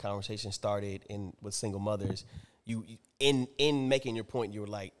kind of where the conversation started with single mothers. You in making your point, you were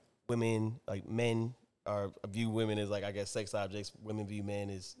like, women, like men view women as, like, I guess, sex objects. Women view men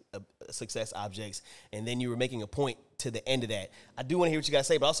as success objects. And then you were making a point to the end of that. I do want to hear what you guys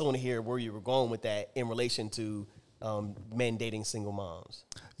say, but I also want to hear where you were going with that in relation to men dating single moms.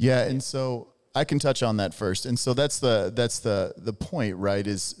 Yeah, and so I can touch on that first. And so that's the point, right?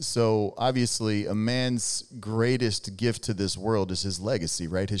 Is so obviously a man's greatest gift to this world is his legacy,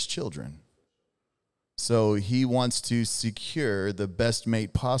 right? His children. So he wants to secure the best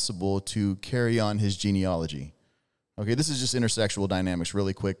mate possible to carry on his genealogy. Okay, this is just intersexual dynamics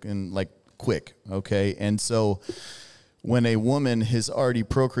really quick, okay? And so when a woman has already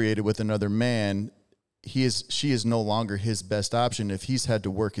procreated with another man, she is no longer his best option if he's had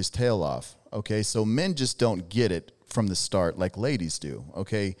to work his tail off. Okay, so men just don't get it from the start like ladies do.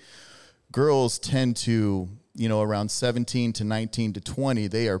 Okay, girls tend to, around 17 to 19 to 20,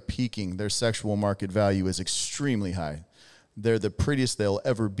 they are peaking. Their sexual market value is extremely high. They're the prettiest they'll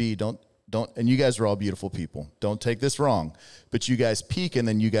ever be. Don't, and you guys are all beautiful people. Don't take this wrong, but you guys peak and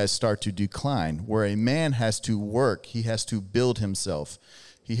then you guys start to decline. Where a man has to work, he has to build himself.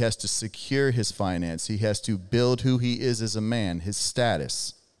 He has to secure his finance. He has to build who he is as a man, his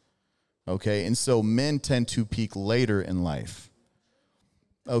status. Okay, and so men tend to peak later in life.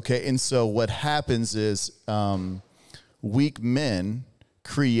 Okay, and so what happens is weak men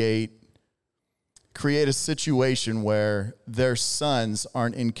create a situation where their sons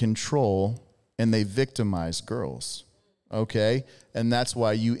aren't in control and they victimize girls. Okay, and that's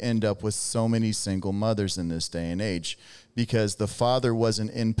why you end up with so many single mothers in this day and age, because the father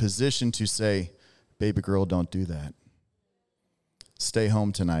wasn't in position to say, baby girl, don't do that. Stay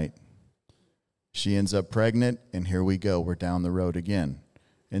home tonight. She ends up pregnant, and here we go. We're down the road again.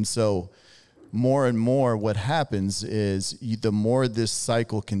 And so more and more what happens is the more this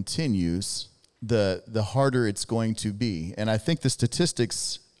cycle continues, the harder it's going to be. And I think the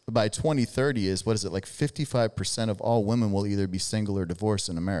statistics by 2030 is, like 55% of all women will either be single or divorced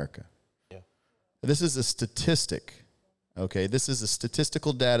in America. Yeah. This is a statistic, okay? This is a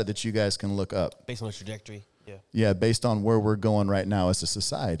statistical data that you guys can look up. Based on the trajectory, yeah. Yeah, based on where we're going right now as a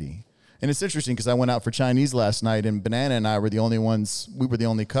society. And it's interesting because I went out for Chinese last night, and Banana and I were the only ones, we were the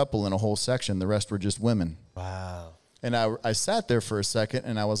only couple in a whole section. The rest were just women. Wow. And I sat there for a second,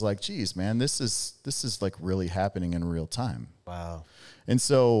 and I was like, geez, man, this is like really happening in real time. Wow. And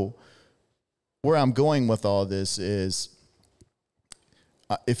so where I'm going with all this is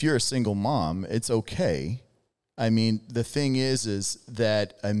if you're a single mom, it's okay. I mean, the thing is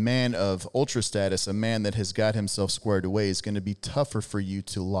that a man of ultra status, a man that has got himself squared away, is going to be tougher for you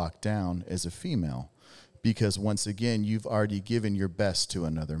to lock down as a female, because once again, you've already given your best to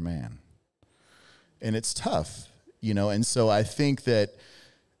another man. And it's tough, and so I think that,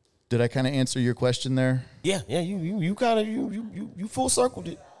 did I kind of answer your question there? Yeah, you kind of you full circled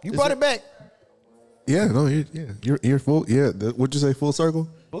it. You brought it back. Yeah, no, you're full. Yeah, what'd you say? Full circle?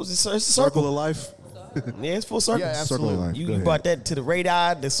 What was it? It's a circle of life. Yeah, it's full circle. Yeah, absolutely. Circle of life. You brought that to the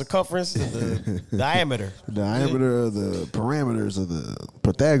radii, the circumference, the diameter. The diameter of the parameters of the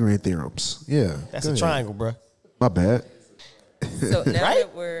Pythagorean theorems. Yeah. That's a triangle, bro. My bad. So now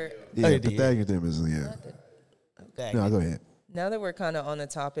that we're Pythagorean theorems, yeah. Okay. No, go ahead. Now that we're kind of on the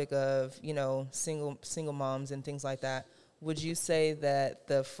topic of, single moms and things like that, would you say that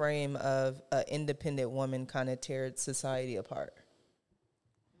the frame of an independent woman kind of tears society apart?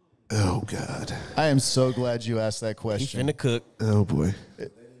 Oh, God. I am so glad you asked that question. He's finna cook. Oh, boy.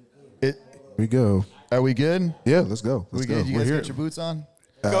 Here we go. Are we good? Yeah, let's go. We good? You guys got your boots on?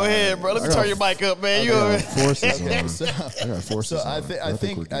 Go ahead, bro. Let me turn your mic up, man. You over forces on. I got forces So on.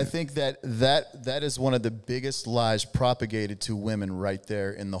 I think that is one of the biggest lies propagated to women right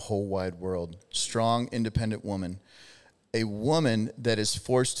there in the whole wide world. Strong, independent woman. A woman that is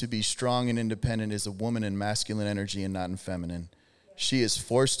forced to be strong and independent is a woman in masculine energy and not in feminine. She is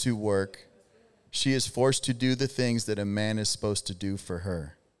forced to work. She is forced to do the things that a man is supposed to do for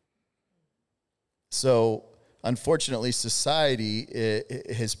her. So, unfortunately, society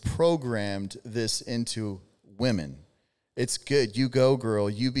has programmed this into women. It's good. You go, girl.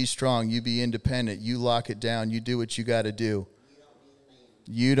 You be strong. You be independent. You lock it down. You do what you got to do.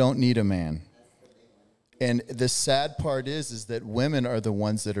 You don't need a man. And the sad part is that women are the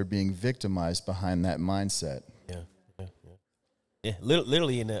ones that are being victimized behind that mindset. Yeah,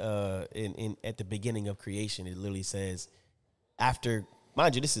 literally in at the beginning of creation, it literally says, after,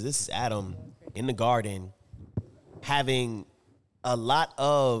 mind you, this is Adam in the garden having a lot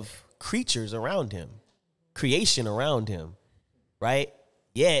of creatures around him, creation around him, right?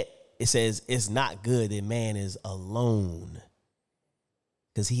 Yet it says it's not good that man is alone,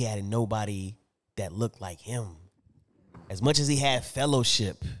 because he had nobody that looked like him. As much as he had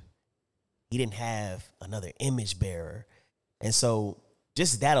fellowship, he didn't have another image bearer. And so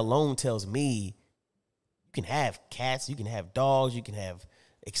just that alone tells me you can have cats, you can have dogs, you can have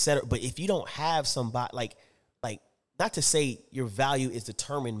et cetera. But if you don't have somebody, like not to say your value is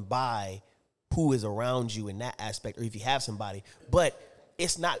determined by who is around you in that aspect, or if you have somebody. But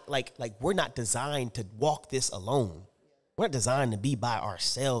it's not like we're not designed to walk this alone. We're not designed to be by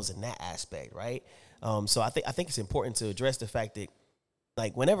ourselves in that aspect, right? So I think it's important to address the fact that,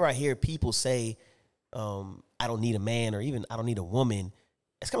 like, whenever I hear people say, I don't need a man, or even I don't need a woman,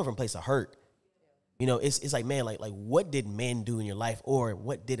 it's coming from a place of hurt. You know, it's like, man, like what did men do in your life, or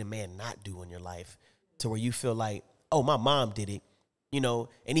what did a man not do in your life, to where you feel like, oh, my mom did it, you know,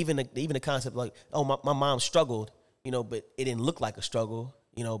 and even the concept like, oh, my mom struggled, you know, but it didn't look like a struggle,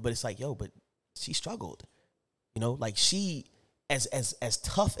 you know, but it's like, yo, but she struggled, you know, like she, as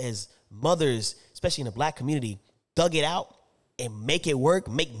tough as mothers, especially in the Black community, dug it out and make it work,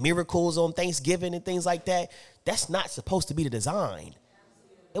 make miracles on Thanksgiving and things like that. That's not supposed to be the design.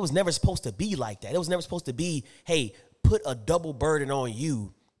 It was never supposed to be like that. It was never supposed to be, hey, put a double burden on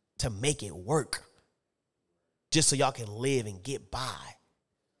you to make it work, just so y'all can live and get by.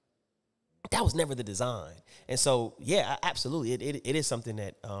 That was never the design. And so, yeah, absolutely. It is something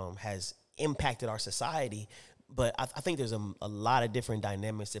that has impacted our society. But I think there's a lot of different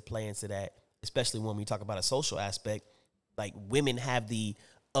dynamics that play into that, especially when we talk about a social aspect. Like, women have the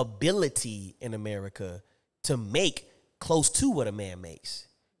ability in America to make close to what a man makes,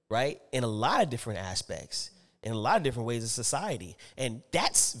 right? In a lot of different aspects, in a lot of different ways of society. And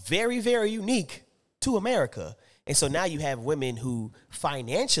that's very, very unique to America. And so now you have women who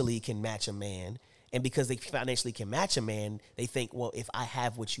financially can match a man. And because they financially can match a man, they think, well, if I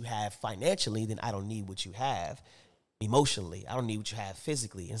have what you have financially, then I don't need what you have emotionally. I don't need what you have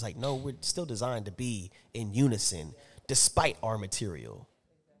physically. And it's like, no, we're still designed to be in unison despite our material.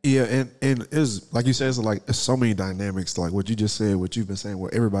 Yeah, and it's like you said, it's so many dynamics, like what you just said, what you've been saying,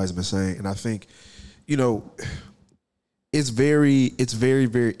 what everybody's been saying. And I think, you know, it's very,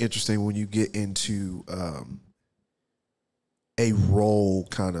 very interesting when you get into a role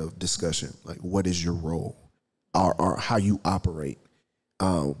kind of discussion. Like, what is your role, or how you operate?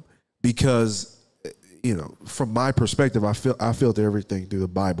 Because, you know, from my perspective, I filter everything through the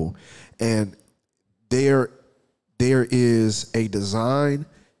Bible, and there is a design,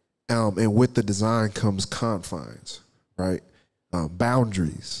 and with the design comes confines, right?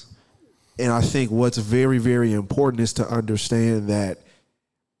 Boundaries. And I think what's very, very important is to understand that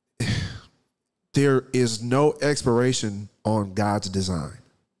there is no expiration on God's design.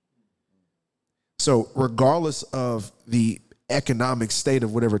 So regardless of the economic state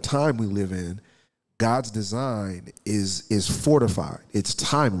of whatever time we live in, God's design is fortified. It's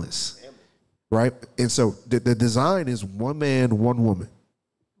timeless, right? And so the design is one man, one woman,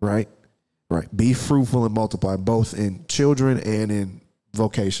 right? Right. Be fruitful and multiply, both in children and in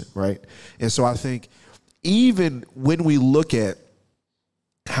vocation, right? And so I think even when we look at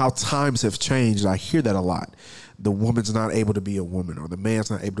how times have changed, I hear that a lot. The woman's not able to be a woman, or the man's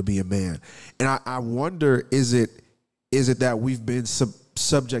not able to be a man. And I wonder, is it that we've been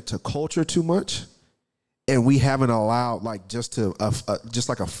subject to culture too much, and we haven't allowed just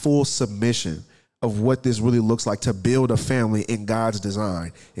like a full submission of what this really looks like to build a family in God's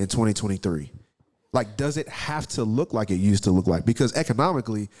design in 2023? Like, does it have to look like it used to look like? Because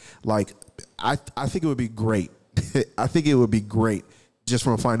economically, like, I think it would be great. I think it would be great just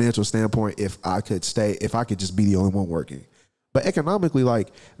from a financial standpoint if I could just be the only one working. But economically, like,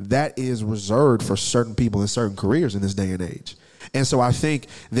 that is reserved for certain people in certain careers in this day and age. And so I think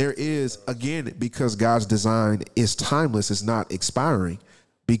there is, again, because God's design is timeless, it's not expiring.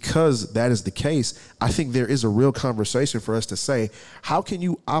 Because that is the case, I think there is a real conversation for us to say, how can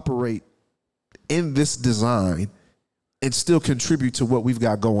you operate in this design and still contribute to what we've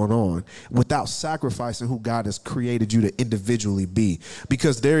got going on without sacrificing who God has created you to individually be?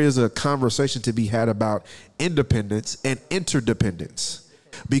 Because there is a conversation to be had about independence and interdependence.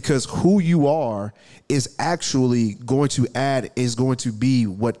 Because who you are is actually going to be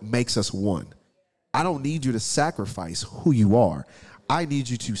what makes us one. I don't need you to sacrifice who you are. I need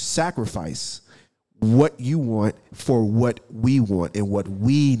you to sacrifice what you want for what we want and what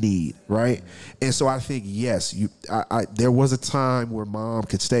we need, right? And so I think, yes, there was a time where mom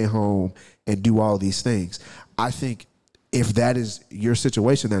could stay home and do all these things. I think if that is your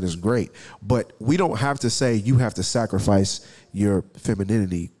situation, that is great. But we don't have to say you have to sacrifice your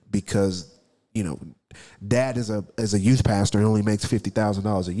femininity because, you know, dad is a youth pastor and only makes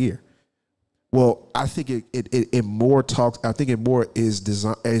 $50,000 a year. Well, I think it more talks. I think it more is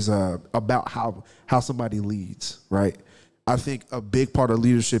about how somebody leads, right? I think a big part of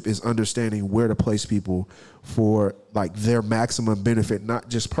leadership is understanding where to place people for like their maximum benefit, not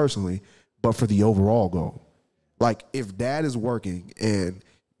just personally, but for the overall goal. Like, if dad is working and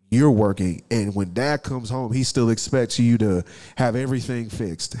you're working, and when dad comes home, he still expects you to have everything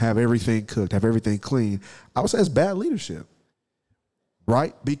fixed, have everything cooked, have everything clean. I would say it's bad leadership,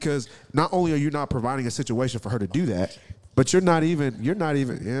 right? Because not only are you not providing a situation for her to do that, but you're not even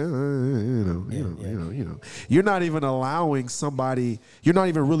allowing somebody, you're not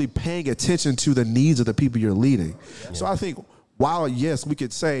even really paying attention to the needs of the people you're leading. Yeah. So I think while, yes, we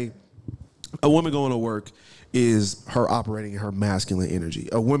could say a woman going to work is her operating her masculine energy.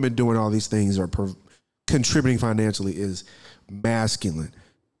 A woman doing all these things or contributing financially is masculine.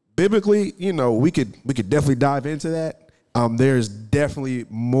 Biblically, we could definitely dive into that. There's definitely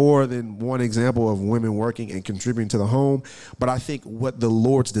more than one example of women working and contributing to the home. But I think what the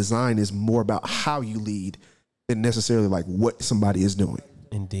Lord's design is more about how you lead than necessarily like what somebody is doing.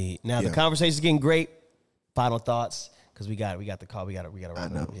 Indeed. Now the conversation's getting great. Final thoughts, because we got the call. We got to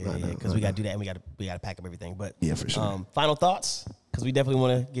wrap up. Because we got to do that, and we got to pack up everything. But yeah, for sure. Final thoughts, because we definitely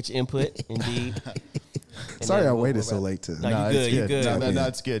want to get your input. Indeed. Sorry I waited so late to. No, you're good. No,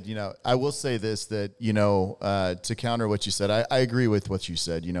 it's good. I will say this, that, to counter what you said, I agree with what you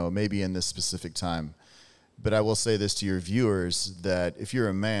said, maybe in this specific time. But I will say this to your viewers, that if you're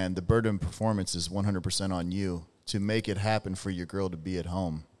a man, the burden of performance is 100% on you to make it happen for your girl to be at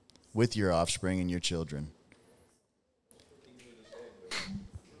home with your offspring and your children.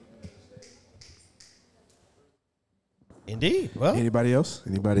 Indeed. Well, anybody else?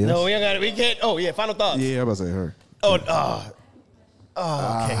 No, we can't. Oh yeah, final thoughts. Yeah, I'm about to say her. Okay.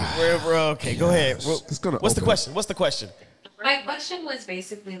 We're okay. Go ahead. What's the question? My question was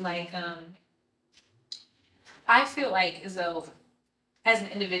basically like, I feel like as though, as an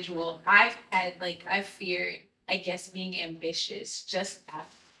individual, I've feared, I guess, being ambitious just at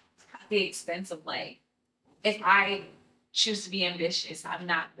the expense of like, if I choose to be ambitious, I'm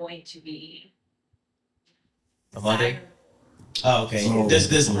not going to be a mother. Oh, okay.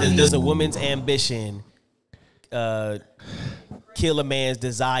 Does a woman's ambition kill a man's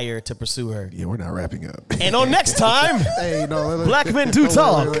desire to pursue her? Yeah, we're not wrapping up. And on next time, Black Men Do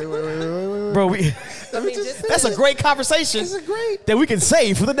Talk. Bro, that's a great conversation. That we can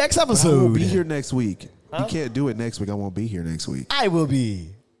save for the next episode. I won't be here next week. You can't do it next week. I won't be here next week. I will be.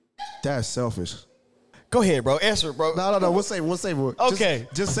 That's selfish. Go ahead, bro. Answer it, bro. No. We'll save it. Okay.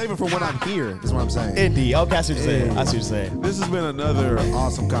 Just save it for when I'm here, is what I'm saying. Indeed. Okay, I see what you're saying. This has been another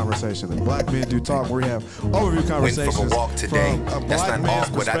awesome conversation. And Black Men Do Talk, where we have overview conversations. Went for a walk today. That's not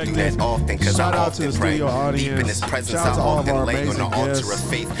awkward. I do that often because I'm often pray. Deep in his presence, I often lay on the altar of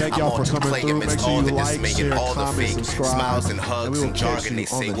faith. Thank y'all for coming through. Make sure you like, share, comment, subscribe. Smiles and hugs and jargon. They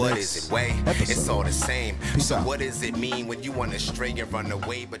say, what is it? Way? It's all the same. So what does it mean when you want to stray and run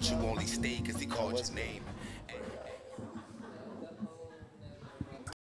away, but you only stay because he called your name?